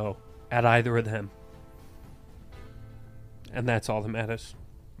oath bow, at either of them. And that's all that matters.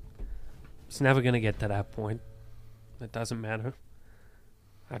 It's never going to get to that point. It doesn't matter.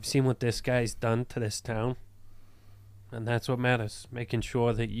 I've seen what this guy's done to this town. And that's what matters. Making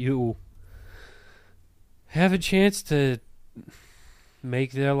sure that you have a chance to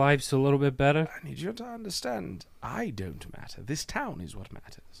make their lives a little bit better. I need you to understand, I don't matter. This town is what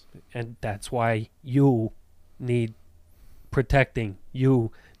matters. And that's why you need protecting.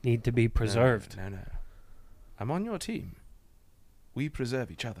 You need to be preserved. No. I'm on your team. We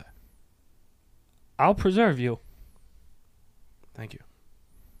preserve each other. I'll preserve you. Thank you.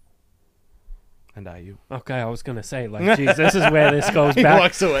 And I you. Okay, I was gonna say, like, geez, this is where this goes back.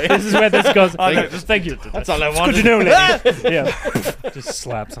 Walks away. This is where this goes. Thank you. That's all I It's wanted. good to know, lady. Yeah, just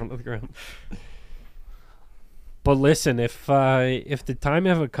slaps onto the ground. But listen, if the time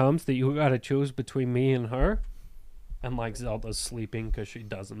ever comes that you gotta choose between me and her, and like Zelda's sleeping because she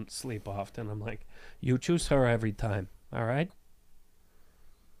doesn't sleep often, I'm like, you choose her every time. All right?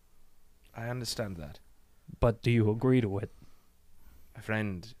 I understand that. But do you agree to it? My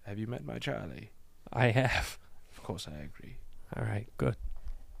friend, have you met my Charlie? I have. Of course, I agree. All right, good.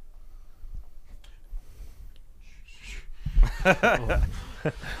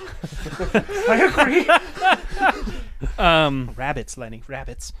 Rabbits, Lenny.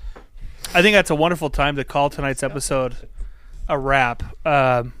 Rabbits. I think that's a wonderful time to call tonight's episode a wrap.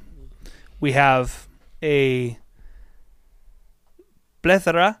 We have a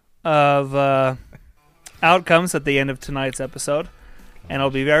plethora of outcomes at the end of tonight's episode, and it'll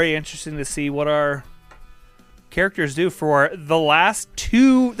be very interesting to see what our characters do for the last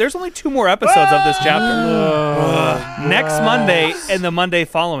two. There's only 2 more episodes of this chapter. Next Monday and the Monday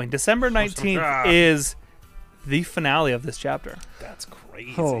following, December 19th, is the finale of this chapter. That's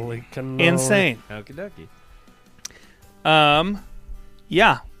crazy. Holy cannoli. Insane. Okie dokie.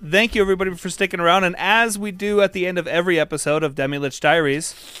 Yeah. Thank you, everybody, for sticking around. And as we do at the end of every episode of Demi-Lich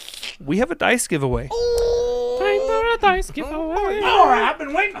Diaries, we have a dice giveaway. Time for a dice giveaway. All right, I've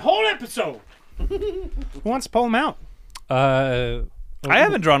been waiting the whole episode. Who wants to pull them out? I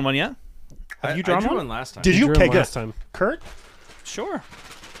haven't drawn one yet. Have you drawn I drew one? one last time. Did you? drew Okay, him good. last time. Kurt? Sure.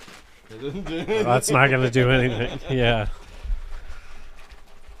 That's not going to do anything. Yeah.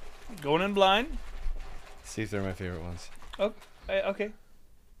 Going in blind. See if they're my favorite ones. Okay.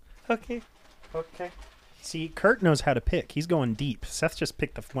 Okay. Okay. See, Kurt knows how to pick. He's going deep. Seth just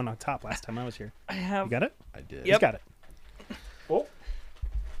picked the one on top last time I was here. I have. You got it? I did. Yep. He's got it.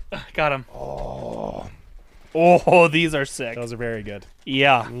 Got him. Oh, these are sick. Those are very good.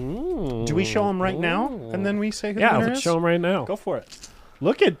 Yeah. Do we show them right now, and then we say who the Yeah, winner let's is? show them right now. Go for it.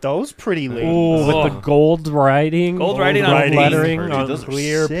 Look at those pretty ladies. Ooh, with the gold writing. Gold writing on gold pink. lettering Dude, on those are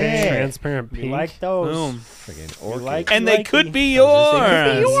clear sick. pink, transparent We pink. like those. Boom. Friggin' We orchid. like- And they like could the- be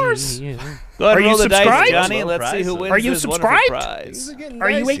Yours. yours. Yeah. Go ahead Are and you roll the dice, subscribed? Johnny. Let's see who Are wins you this wonderful subscribed? These prize. getting Are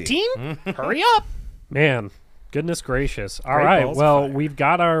you dicey. 18? Hurry up. Man, goodness gracious! All Great right, balls well of fire. we've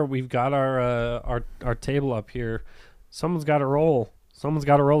got our table up here. Someone's got to roll. Someone's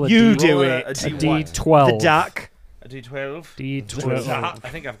got to roll a You D, do Roll it. A a D1. D12. The duck. A D12. D12. I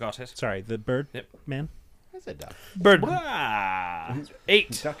think I've got it. Sorry, the bird Yep. man. That's a duck. Bird. Ah,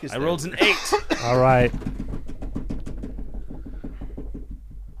 8. Duck is I there. rolled an 8. All right.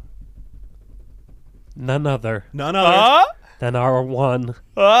 None other None other. than our one,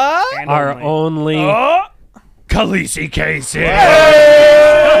 And our only. only Khaleesi Casey.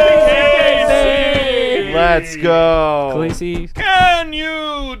 Let's go. Khaleesi, Can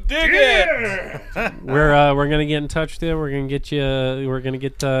you dig it? we're gonna get in touch with you. We're gonna get you. We're gonna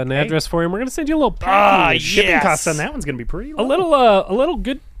get an address for you. And we're gonna send you a little package. Shipping Yes. costs on that one's gonna be pretty low. a little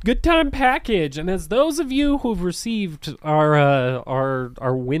good time package. And as those of you who've received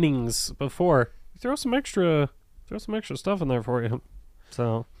our winnings before, throw some extra stuff in there for you.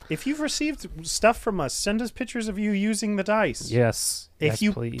 So If you've received stuff from us, send us pictures of you using the dice. yes, If yes,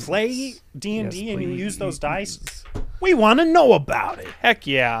 you please. play D&D Yes, and you please. use those dice, we want to know about it. Heck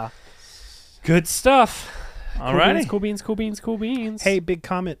yeah. Good stuff. Alrighty. Cool beans. Hey, big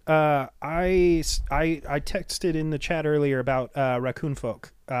comment. I texted in the chat earlier about Raccoon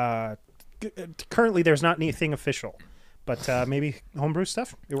Folk. Currently, there's not anything official, but maybe homebrew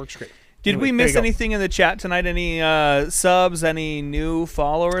stuff. It works great. Did Anyway, we there miss you go. anything in the chat tonight? Any subs? Any new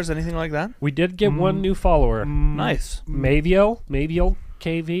followers? Anything like that? We did get one new follower. Nice. Maviel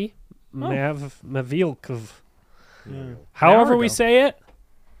KV. Mavilkov. However we ago. say it.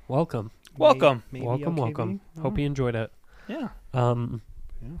 Welcome. Welcome. Maybe Welcome. LKV? Hope you enjoyed it. Yeah.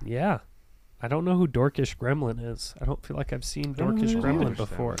 Yeah. I don't know who Dorkish Gremlin is. I don't feel like I've seen Dorkish Gremlin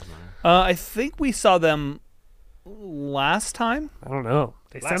before. I think we saw them last time. I don't know.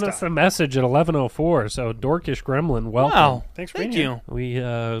 They Last sent us time. a message at 11:04. So Dorkish Gremlin, welcome. Wow. Thanks for Thank being you. here. We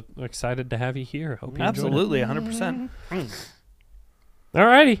are excited to have you here. Hope you enjoyed Absolutely, 100%. it.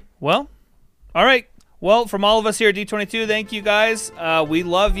 Alrighty. Well, all right. Well, from all of us here at D22, thank you guys. We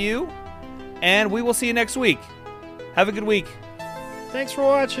love you, and we will see you next week. Have a good week. Thanks for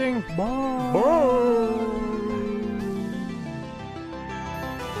watching. Bye.